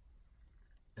Iraq,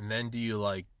 and then do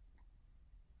you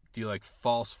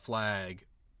false flag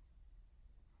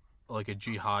like a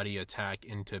jihadi attack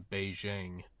into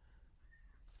Beijing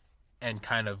and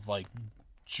kind of like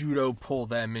judo pull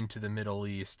them into the Middle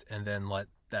East and then let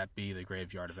that be the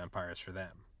graveyard of empires for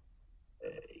them?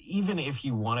 Even if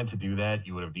you wanted to do that,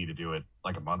 you would have needed to do it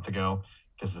like a month ago,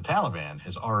 because the Taliban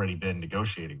has already been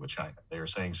negotiating with China. They are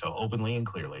saying so openly and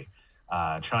clearly.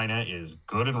 China is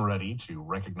good and ready to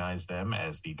recognize them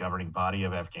as the governing body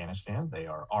of Afghanistan. They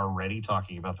are already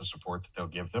talking about the support that they'll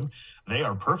give them. They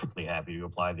are perfectly happy to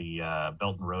apply the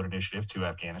Belt and Road Initiative to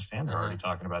Afghanistan. They're already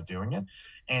talking about doing it.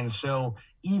 And so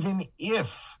even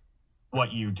if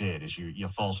what you did is you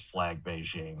false flag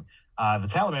Beijing, the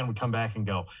Taliban would come back and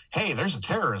go, hey, there's a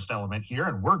terrorist element here,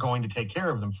 and we're going to take care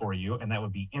of them for you. And that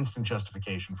would be instant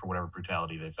justification for whatever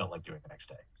brutality they felt like doing the next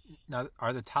day. Now,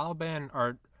 are the Taliban,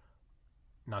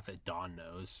 not that Don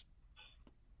knows,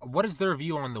 what is their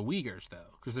view on the Uyghurs,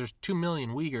 though? Because there's 2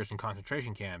 million Uyghurs in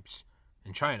concentration camps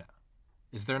in China.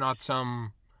 Is there not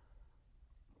some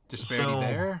disparity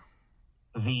there?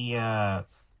 The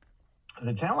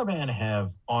Taliban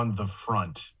have, on the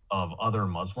front of other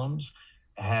Muslims,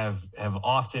 have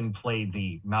often played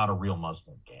the not a real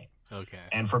Muslim game. Okay.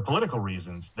 And for political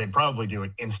reasons, they probably do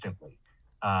it instantly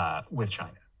with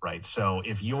China, right? So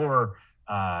if you're,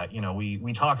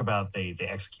 we talk about they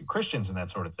execute Christians and that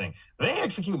sort of thing. They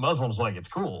execute Muslims like it's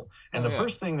cool. And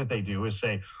first thing that they do is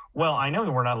say, well, I know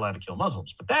that we're not allowed to kill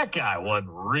Muslims, but that guy wasn't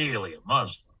really a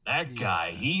Muslim. That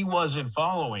guy, he wasn't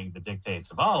following the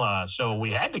dictates of Allah, so we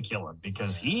had to kill him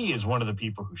because he is one of the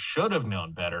people who should have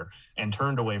known better and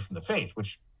turned away from the faith,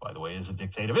 which, by the way, is a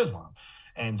dictate of Islam.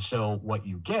 And so what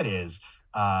you get is,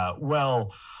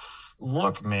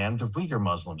 look, man, the Uyghur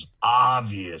Muslims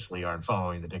obviously aren't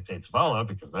following the dictates of Allah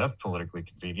because that's politically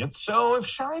convenient. So if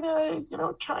China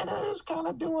is kind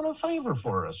of doing a favor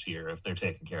for us here if they're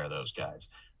taking care of those guys.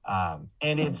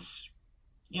 And it's,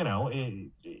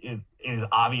 it is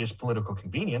obvious political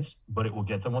convenience, but it will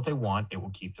get them what they want. It will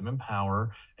keep them in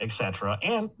power, etc.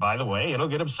 And by the way, it'll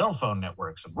get them cell phone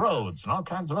networks and roads and all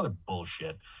kinds of other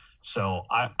bullshit. So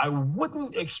I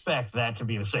wouldn't expect that to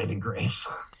be the saving grace.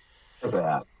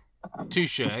 Yeah.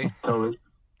 Touche. Totally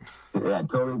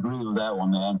agree with that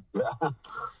one, man.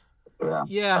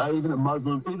 Yeah. Even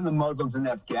the Muslims in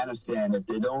Afghanistan, if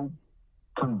they don't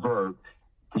convert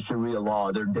to Sharia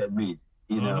law, they're dead meat.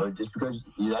 Just because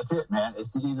that's it, man.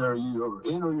 It's either you're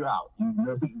in or you're out.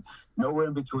 Nowhere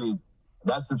in between.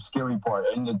 That's the scary part.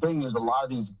 And the thing is, a lot of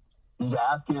these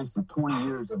Afghans for 20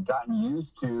 years have gotten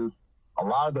used to a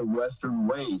lot of the Western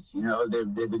ways.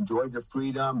 They've enjoyed their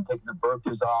freedom, taking the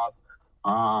burqas off,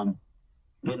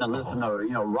 getting to listen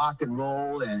to rock and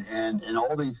roll and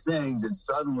all these things, and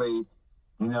suddenly,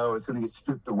 it's going to get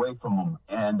stripped away from them.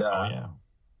 And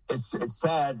It's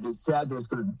sad. It's sad that it's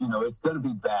going to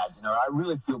be bad. I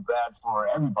really feel bad for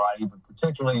everybody, but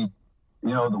particularly,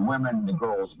 the women and the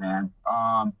girls, man.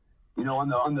 On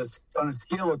the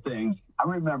scale of things, I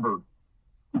remember,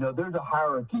 there's a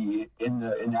hierarchy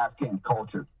in Afghan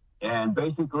culture, and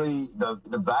basically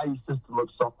the value system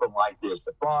looks something like this: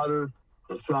 the father,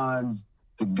 the sons,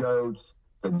 the goats,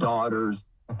 the daughters,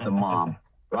 the mom.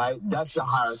 Right? That's the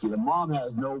hierarchy. The mom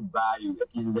has no value at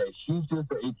the end of the day. She's just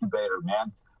an incubator,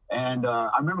 man. And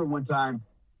I remember one time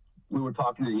we were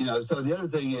talking to, so the other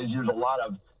thing is there's a lot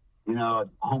of,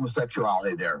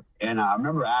 homosexuality there. And I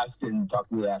remember talking to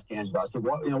the Afghans about, I said,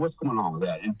 well, what's going on with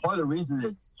that? And part of the reason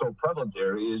it's so prevalent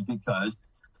there is because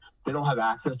they don't have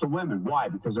access to women. Why?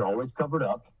 Because they're always covered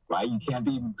up, right? You can't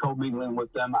be commingling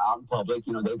with them out in public.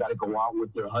 They've got to go out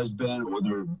with their husband or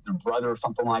their brother or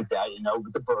something like that,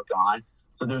 with the burqa on.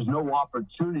 So there's no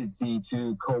opportunity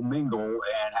to commingle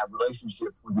and have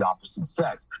relationships with the opposite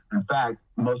sex. In fact,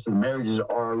 most of the marriages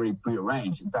are already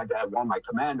prearranged. In fact, I had one of my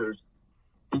commanders.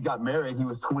 He got married. He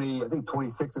was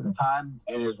 26 at the time,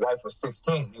 and his wife was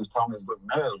 16. He was telling me he was getting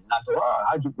married. And I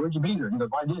said, where'd you meet her? He goes,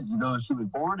 I did. She was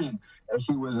born and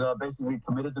she was basically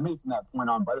committed to me from that point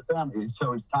on by the family.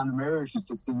 So it's time to marry her. She's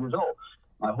 16 years old.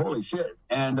 I'm like, holy shit.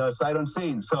 And sight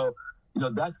unseen. So,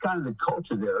 that's kind of the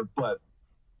culture there. But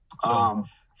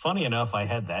funny enough, I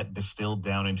had that distilled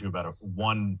down into about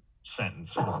one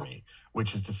sentence for me,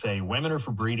 which is to say, women are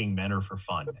for breeding, men are for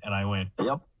fun. And I went,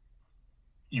 Yep.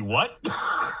 You what?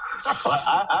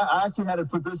 I actually had it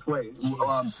put this way: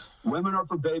 women are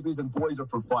for babies and boys are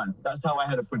for fun. That's how I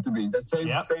had it put to me. The same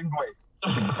way.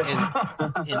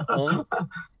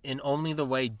 In only the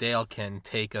way Dale can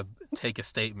take a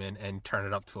statement and turn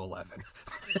it up to 11.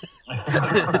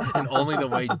 In only the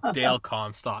way Dale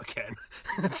Comstock can.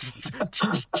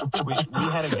 we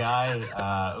had a guy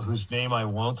whose name I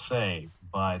won't say,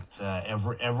 but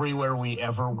everywhere we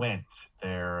ever went,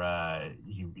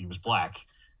 he was black.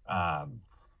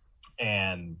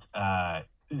 And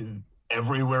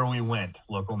everywhere we went,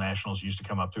 local nationals used to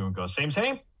come up to him and go, same.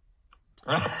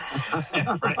 Right?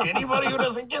 And for anybody who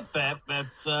doesn't get that,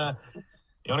 that's you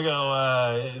want to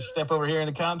go step over here in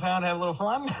the compound, have a little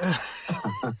fun?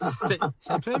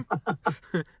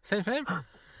 Same.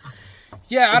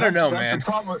 Yeah, I don't know, man.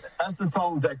 That's the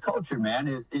problem with that culture, man.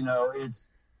 It's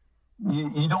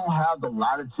you don't have the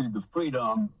latitude, the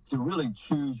freedom to really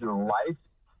choose your life.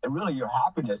 And really, your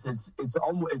happiness,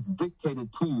 it's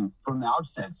dictated to you from the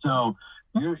outset. So,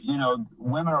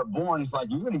 women are born. It's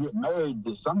like you're going to get married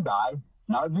to some guy,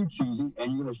 not if you're choosy,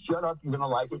 and you're going to shut up. You're going to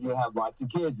like it. You're going to have lots of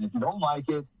kids. And if you don't like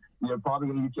it, you're probably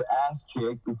going to get your ass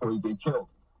kicked before you get killed.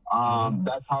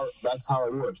 That's how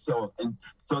it works. So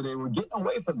they were getting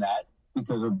away from that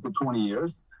because of the 20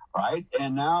 years, right?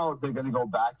 And now they're going to go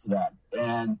back to that,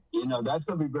 and that's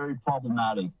going to be very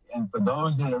problematic. And for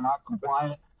those that are not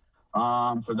compliant.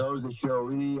 For those that show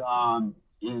any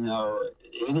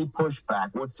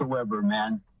pushback whatsoever,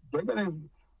 man,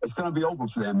 it's gonna be over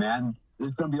for them, man.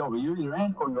 It's gonna be over. You're either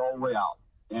in or you're all the way out.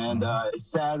 And it's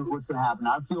sad what's gonna happen.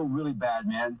 I feel really bad,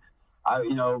 man.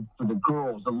 For the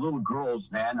girls, the little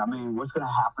girls, man. I mean, what's gonna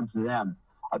happen to them?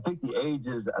 I think the age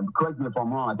is, correct me if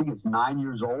I'm wrong, I think it's 9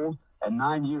 years old. At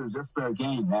 9 years, they're fair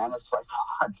game, man. It's like,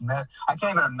 God, man, I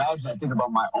can't even imagine. I think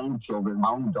about my own children,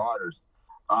 my own daughters.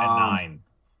 At 9.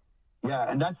 Yeah,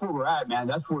 and that's where we're at, man.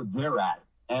 That's where they're at.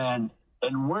 And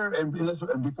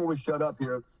before we shut up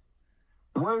here,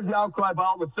 where's the outcry by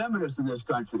all the feminists in this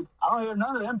country? I don't hear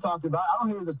none of them talking about it. I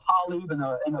don't hear the Talib and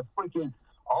the freaking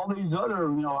all these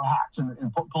other hacks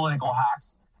and political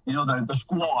hacks. The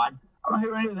squad. I don't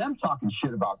hear any of them talking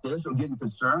shit about this or getting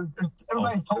concerned.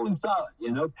 Everybody's totally silent.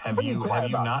 Have you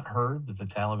not heard that the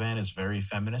Taliban is very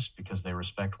feminist because they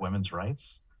respect women's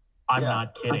rights? I'm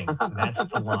not kidding. That's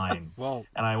the line. Well,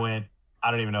 and I went, I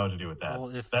don't even know what to do with that. Well,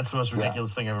 that's the most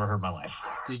ridiculous thing I've ever heard in my life.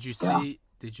 Did you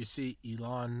see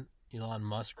Elon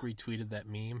Musk retweeted that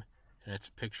meme? And it's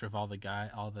a picture of all the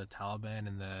Taliban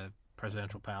in the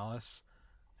presidential palace.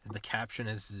 And the caption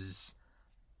is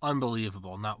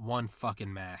unbelievable. Not one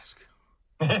fucking mask.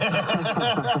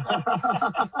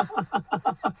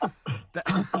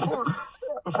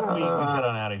 Before we get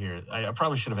on out of here, I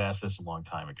probably should have asked this a long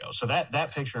time ago. So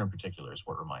that picture in particular is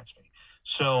what reminds me.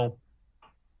 So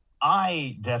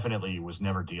I definitely was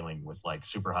never dealing with like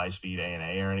super high speed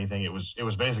A&A or anything. It was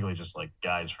basically just like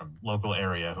guys from local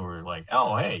area who were like,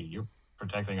 oh, hey, you're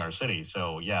protecting our city.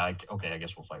 So yeah, I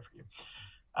guess we'll fight for you.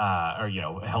 Or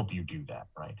help you do that,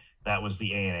 right? That was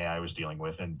the A&A I was dealing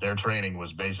with. And their training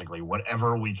was basically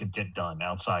whatever we could get done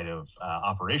outside of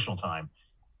operational time,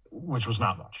 which was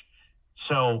not much.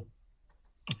 So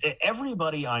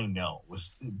everybody I know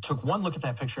took one look at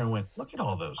that picture and went, look at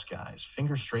all those guys,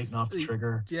 fingers straight off the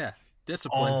trigger. Yeah,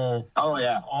 discipline.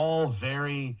 All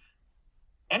very.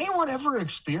 Anyone ever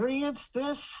experienced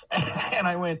this? And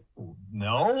I went,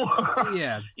 no.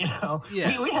 Yeah.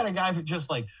 We had a guy who just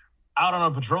like out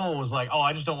on a patrol was like, oh,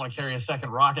 I just don't want to carry a second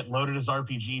rocket, loaded his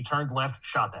RPG, turned left,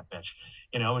 shot that bitch.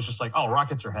 It was just like, oh,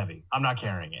 rockets are heavy. I'm not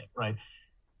carrying it, right?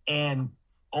 And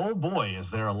oh boy,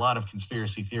 is there a lot of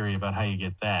conspiracy theory about how you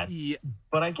get that. Yeah.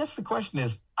 But I guess the question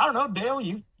is, I don't know, Dale,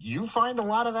 you find a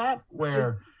lot of that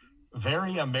where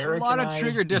very Americanized a lot of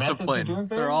trigger discipline.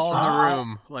 They're all in the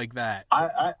room like that.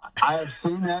 I have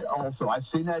seen that also.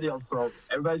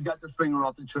 Everybody's got their finger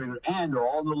off the trigger and they're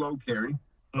all in the low carry,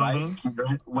 right? Mm-hmm. Keep your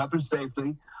weapons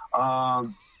safely.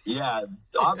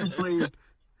 Obviously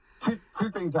two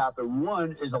things happen.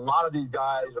 One is a lot of these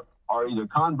guys are either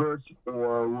converts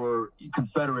or were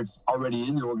Confederates already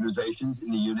in the organizations,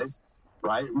 in the units,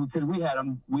 right? Because we had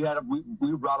them, we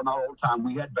brought them out all the time.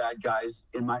 We had bad guys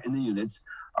in the units.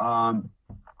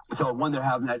 So one, they're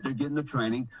having that, they're getting the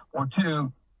training, or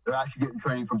two, they're actually getting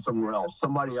training from somewhere else.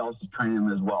 Somebody else is training them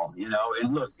as well,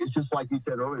 And look, it's just like you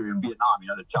said earlier in Vietnam.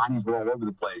 The Chinese were all over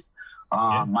the place.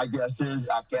 My guess is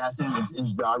Afghanistan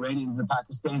is the Iranians and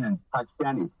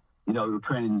Pakistanis. They're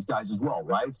training these guys as well,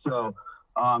 right? So.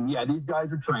 These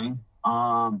guys are trained.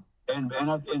 And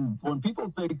when people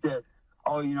think that,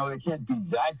 they can't be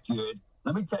that good,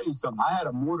 let me tell you something. I had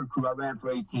a mortar crew I ran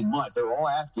for 18 months. They were all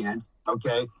Afghans,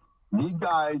 okay? These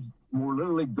guys were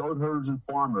literally goat herders and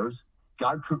farmers,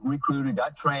 got recruited,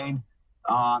 got trained,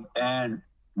 and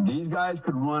these guys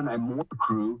could run a mortar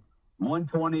crew,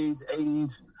 120s,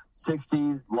 80s,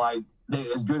 60s, like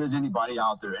as good as anybody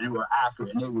out there. And they were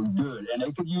accurate, and they were good. And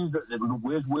they could use the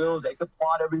whiz wheels. They could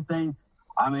plot everything.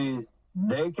 I mean,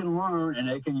 they can learn, and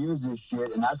they can use this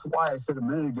shit. And that's why I said a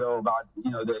minute ago about,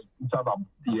 you talk about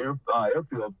the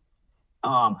airfield.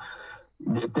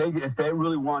 If they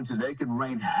really want to, they can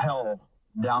rain hell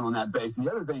down on that base. And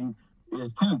the other thing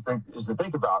is to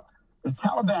think about. The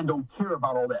Taliban don't care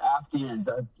about all the Afghans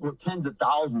that were tens of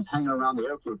thousands hanging around the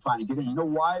airfield trying to get in. You know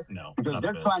why? No, because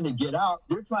they're trying to get out.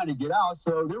 They're trying to get out,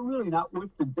 so they're really not with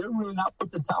the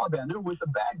Taliban. They're with the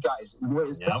bad guys. The way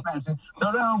Taliban say,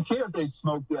 so they don't care if they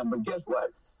smoke them. But guess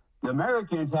what? The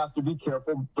Americans have to be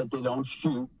careful that they don't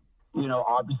shoot.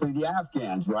 Obviously the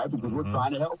Afghans, right? Because we're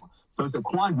trying to help them. So it's a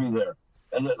quandary there.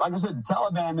 And like I said, the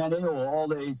Taliban, man, they hold all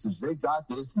the aces. They got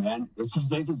this, man. It's just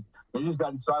they just got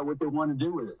to decide what they want to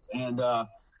do with it. And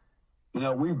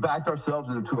we've backed ourselves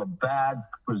into a bad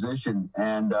position.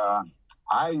 And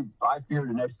I fear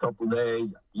the next couple of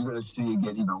days you're going to see it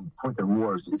get even freaking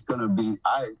worse. It's going to be.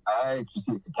 I actually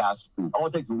see a catastrophe. All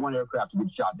it takes is one aircraft to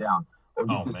get shot down or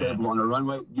get disabled on the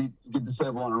runway. Get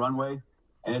disabled on the runway,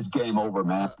 and it's game over,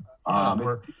 man.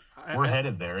 We're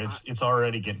headed there. It's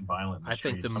already getting violent in the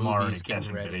streets. Think the I'm already movie's getting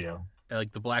catching ready. video.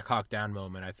 Like the Black Hawk Down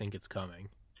moment, I think it's coming.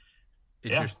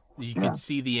 You Yeah. can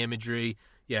see the imagery.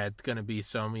 Yeah, it's gonna be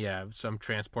some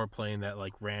transport plane that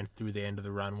like ran through the end of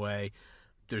the runway.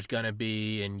 There's gonna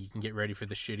be, and you can get ready for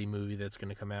the shitty movie that's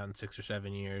gonna come out in 6 or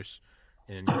 7 years,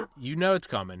 and it's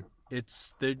coming. You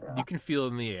can feel it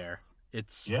in the air.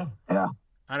 Yeah.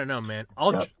 I don't know, man.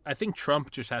 I think Trump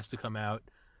just has to come out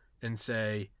and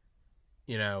say,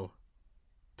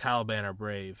 Taliban are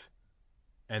brave,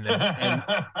 and then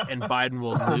and Biden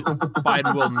will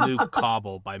nuke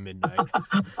Kabul by midnight.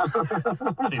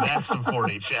 See, that's some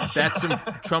 4D chess.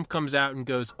 Trump comes out and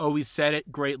goes, "Oh, we said it.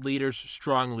 Great leaders,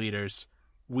 strong leaders.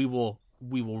 We will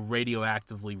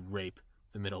radioactively rape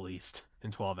the Middle East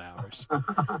in 12 hours."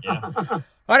 Yeah.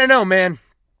 I don't know, man,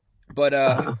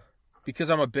 but because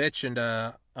I'm a bitch and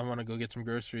I want to go get some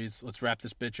groceries. Let's wrap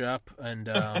this bitch up and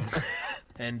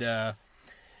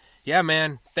yeah,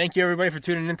 man. Thank you everybody for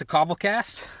tuning into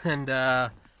Kabul-Kast. And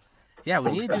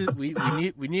we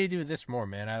need to do this more,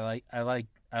 man. I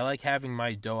like having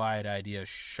my doe-eyed ideas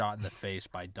shot in the face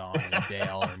by Don and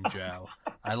Dale and Joe.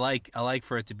 I like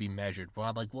for it to be measured. But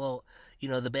I'm like, well,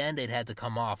 the Band-Aid had to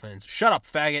come off, and it's, shut up,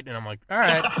 faggot. And I'm like, all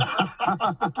right,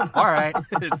 all right.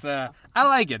 It's I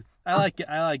like it. I like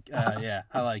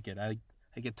it. I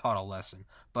get taught a lesson.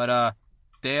 But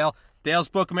Dale's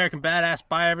book, American Badass.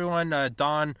 Bye, everyone.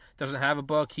 Don doesn't have a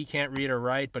book. He can't read or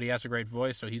write, but he has a great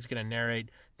voice, so he's going to narrate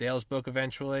Dale's book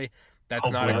eventually. That's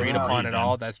Hopefully not agreed upon at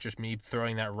all. That's just me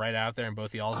throwing that right out there in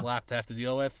both y'all's lap to have to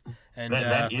deal with. And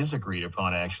that is agreed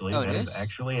upon, actually. Oh, that is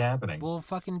actually happening. We'll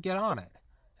fucking get on it.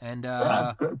 And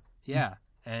That's good. yeah.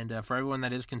 And for everyone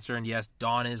that is concerned, yes,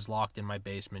 Don is locked in my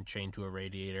basement, chained to a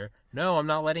radiator. No, I'm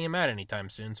not letting him out anytime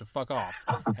soon, so fuck off.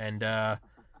 And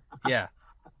yeah.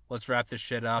 Let's wrap this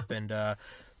shit up, and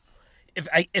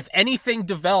if anything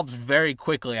develops very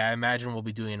quickly, I imagine we'll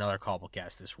be doing another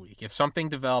Kabul-Kast this week. If something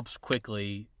develops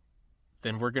quickly,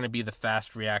 then we're going to be the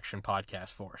fast reaction podcast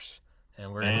force,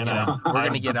 and we're going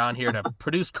to get on here to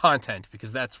produce content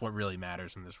because that's what really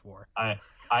matters in this war.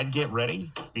 I'd get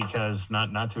ready because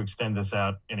not to extend this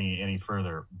out any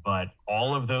further, but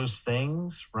all of those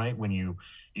things, right? When you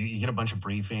get a bunch of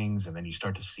briefings and then you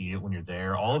start to see it when you're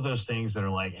there, all of those things that are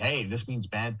like, hey, this means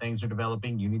bad things are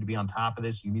developing. You need to be on top of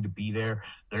this. You need to be there.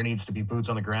 There needs to be boots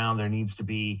on the ground. There needs to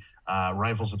be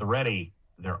rifles at the ready.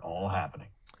 They're all happening.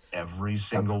 Every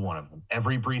single one of them.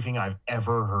 Every briefing I've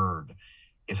ever heard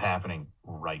is happening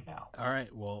right now. All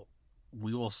right. Well,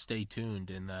 we will stay tuned,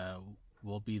 and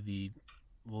we'll be the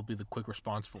quick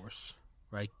response force,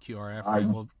 right? QRF, right?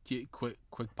 We'll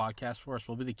quick podcast force.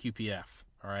 We'll be the QPF.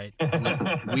 All right.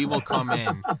 We will come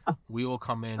in. We will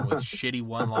come in with shitty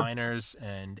one-liners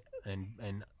and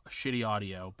shitty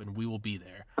audio, and we will be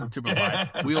there to provide.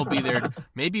 We will be there.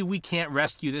 Maybe we can't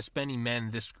rescue this many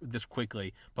men this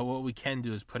quickly, but what we can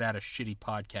do is put out a shitty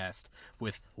podcast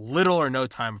with little or no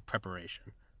time of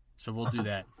preparation. So we'll do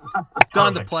that.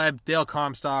 Don the Pleb, Dale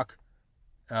Comstock.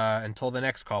 Until the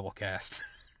next Kabul-Kast.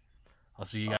 I'll see you guys.